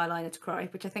too much eyeliner to cry,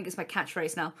 which I think is my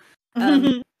catchphrase now,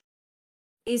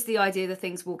 is the idea that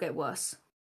things will get worse.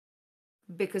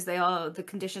 Because the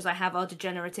conditions I have are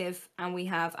degenerative, and we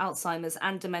have Alzheimer's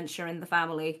and dementia in the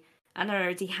family, and I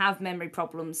already have memory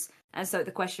problems. And so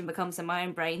the question becomes in my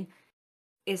own brain,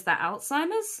 is that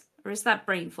Alzheimer's or is that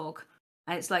brain fog?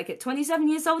 And it's like, at 27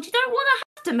 years old, you don't want to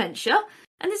have dementia,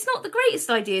 and it's not the greatest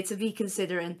idea to be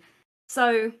considering.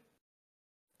 So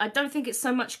I don't think it's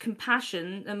so much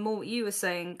compassion, and more what you were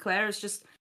saying, Claire, is just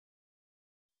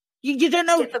you don't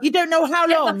know how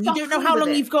long. You don't know how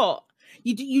long you've got.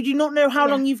 You do not know how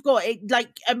long you've got. It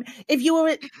like if you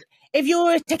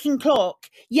were a ticking clock,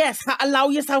 yes, allow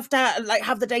yourself to like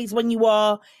have the days when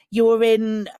you're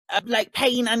in like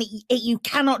pain and you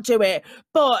cannot do it.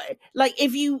 But like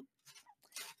if you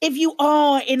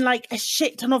are in like a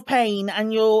shit ton of pain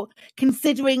and you're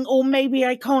considering, or maybe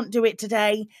I can't do it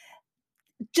today,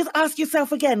 just ask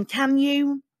yourself again, can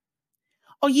you?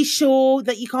 Are you sure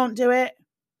that you can't do it?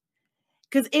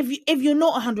 Because if you're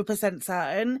not 100%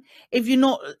 certain,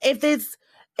 if there's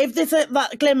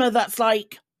that glimmer that's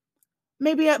like,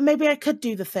 maybe I could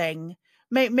do the thing.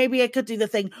 Maybe I could do the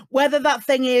thing. Whether that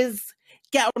thing is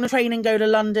get on a train and go to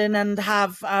London and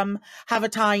have a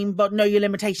time, but know your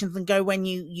limitations and go when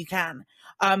you can.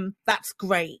 That's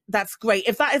great. That's great.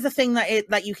 If that is a thing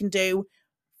that you can do,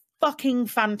 fucking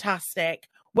fantastic.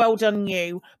 Well done,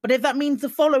 you. But if that means the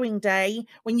following day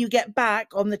when you get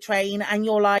back on the train and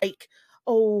you're like,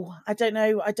 oh, I don't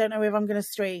know if I'm going to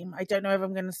stream. I don't know if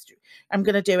I'm going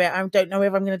to do it. I don't know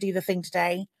if I'm going to do the thing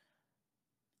today.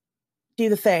 Do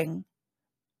the thing,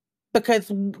 because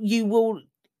you will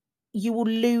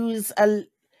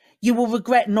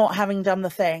regret not having done the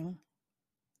thing.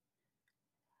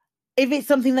 If it's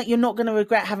something that you're not going to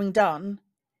regret having done,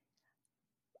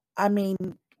 I mean,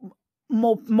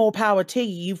 more power to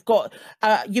you. You've got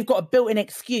a built-in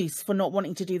excuse for not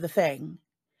wanting to do the thing.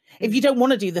 If you don't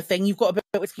want to do the thing, you've got a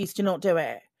built-in excuse to not do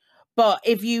it. But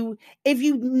if you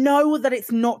know that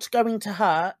it's not going to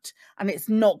hurt and it's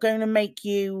not going to make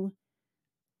you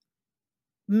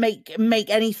make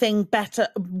anything better,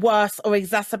 worse, or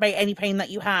exacerbate any pain that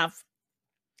you have,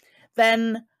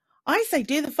 then I say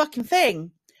do the fucking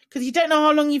thing, because you don't know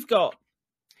how long you've got.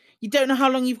 You don't know how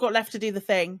long you've got left to do the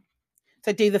thing.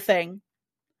 So do the thing.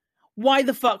 Why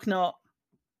the fuck not?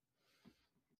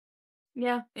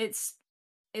 Yeah, it's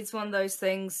one of those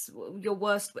things. Your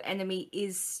worst enemy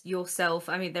is yourself.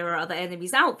 I mean, there are other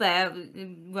enemies out there.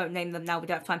 We won't name them now, we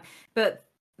don't have time. But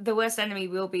the worst enemy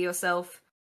will be yourself.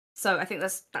 So I think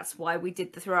that's why we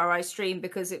did the Through Our Eyes stream,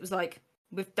 because it was like,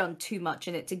 we've done too much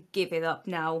in it to give it up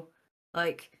now.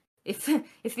 Like, if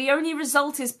the only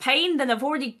result is pain, then I've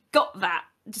already got that.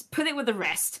 Just put it with the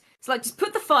rest. It's like, just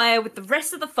put the fire with the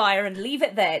rest of the fire and leave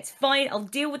it there. It's fine. I'll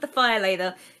deal with the fire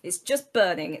later. It's just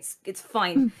burning. It's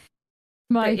fine.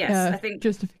 My yes, I think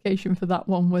justification for that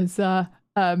one was,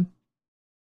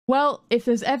 well, if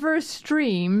there's ever a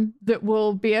stream that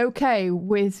will be okay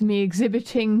with me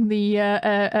exhibiting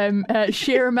the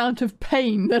sheer amount of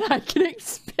pain that I can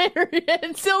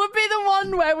experience, it'll be the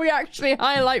one where we actually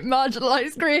highlight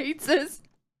marginalized creators.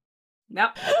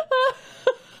 Yep.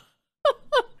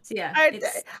 So yeah,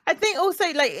 I think also,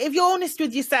 like, if you're honest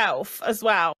with yourself as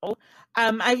well,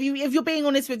 if you're being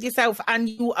honest with yourself and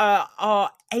you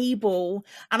are able,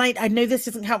 and I know this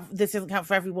doesn't count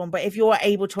for everyone, but if you're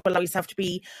able to allow yourself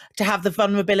to have the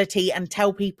vulnerability and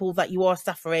tell people that you are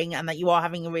suffering and that you are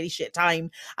having a really shit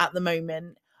time at the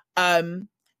moment,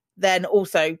 then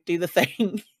also do the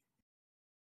thing.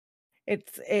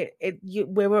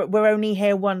 We're only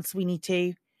here once. We need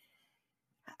to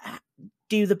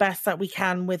do the best that we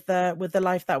can with the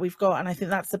life that we've got, and I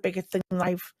think that's the biggest thing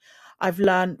that I've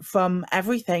learned from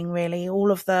everything, really.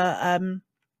 All of the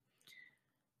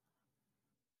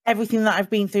everything that I've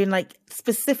been through, and like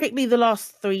specifically the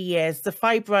last 3 years, the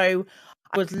fibro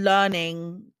I was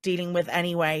dealing with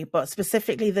anyway, but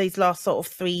specifically these last sort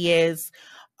of 3 years,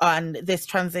 and this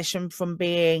transition from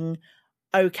being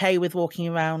okay with walking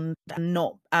around and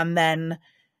then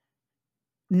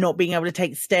not being able to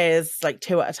take stairs like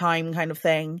 2 at a time kind of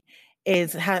thing,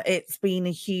 it's been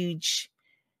a huge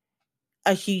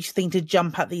thing to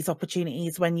jump at these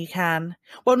opportunities when you can.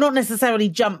 Well, not necessarily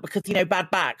jump because, bad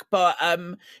back, but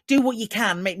do what you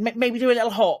can. Maybe do a little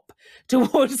hop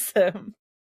towards them.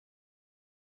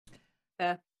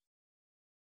 Yeah.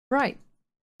 Right.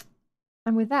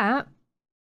 And with that,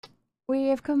 we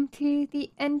have come to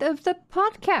the end of the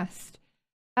podcast.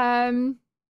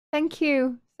 Thank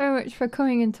you so much for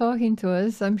coming and talking to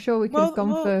us. I'm sure we could have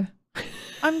gone for...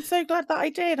 I'm so glad that I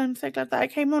did. I'm so glad that I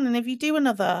came on. And if you do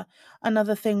another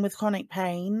thing with chronic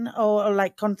pain or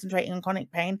like concentrating on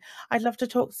chronic pain, I'd love to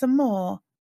talk some more.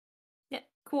 Yeah,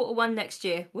 Q1 next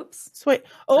year. Whoops. Sweet.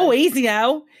 Oh, easy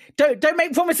now. Don't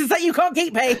make promises that you can't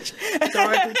keep, Paige.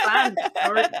 Already planned.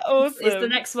 Awesome. It's the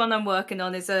next one I'm working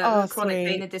on is a chronic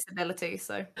pain and disability.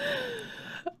 So.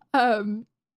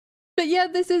 But yeah,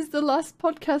 this is the last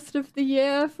podcast of the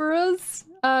year for us.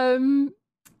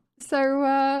 So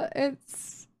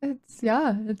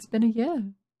it's been a year.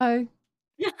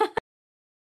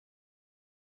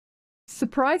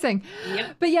 surprising.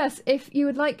 Yep. But yes, if you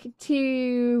would like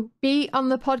to be on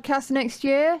the podcast next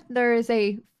year, there is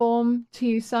a form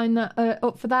to sign that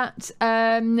up for that.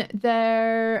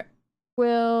 There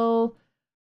will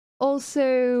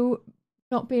also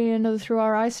not be another Through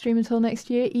Our Eyes stream until next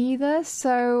year either.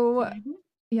 So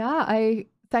yeah, I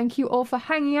thank you all for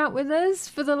hanging out with us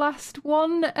for the last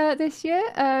one this year.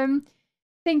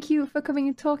 Thank you for coming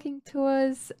and talking to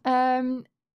us.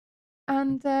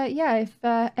 And yeah, if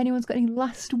anyone's got any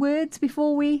last words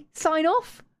before we sign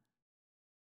off.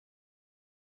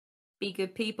 Be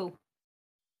good people.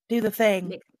 Do the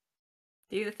thing.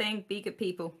 Do the thing. Be good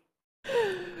people.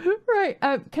 Right.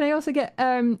 Can I also get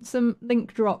some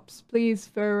link drops, please,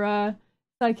 for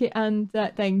Psyche and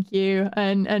thank you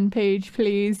and Paige,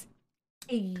 please.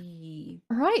 Hey,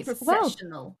 right.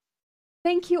 professional. Well,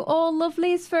 thank you all,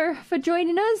 lovelies, for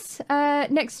joining us.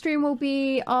 Next stream will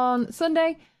be on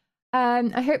Sunday.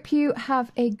 I hope you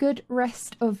have a good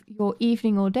rest of your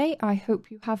evening or day. I hope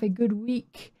you have a good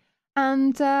week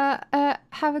and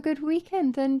have a good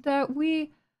weekend. And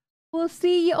we will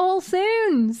see you all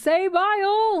soon. Say bye,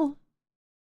 all.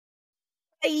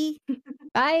 Bye.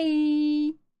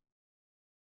 Bye.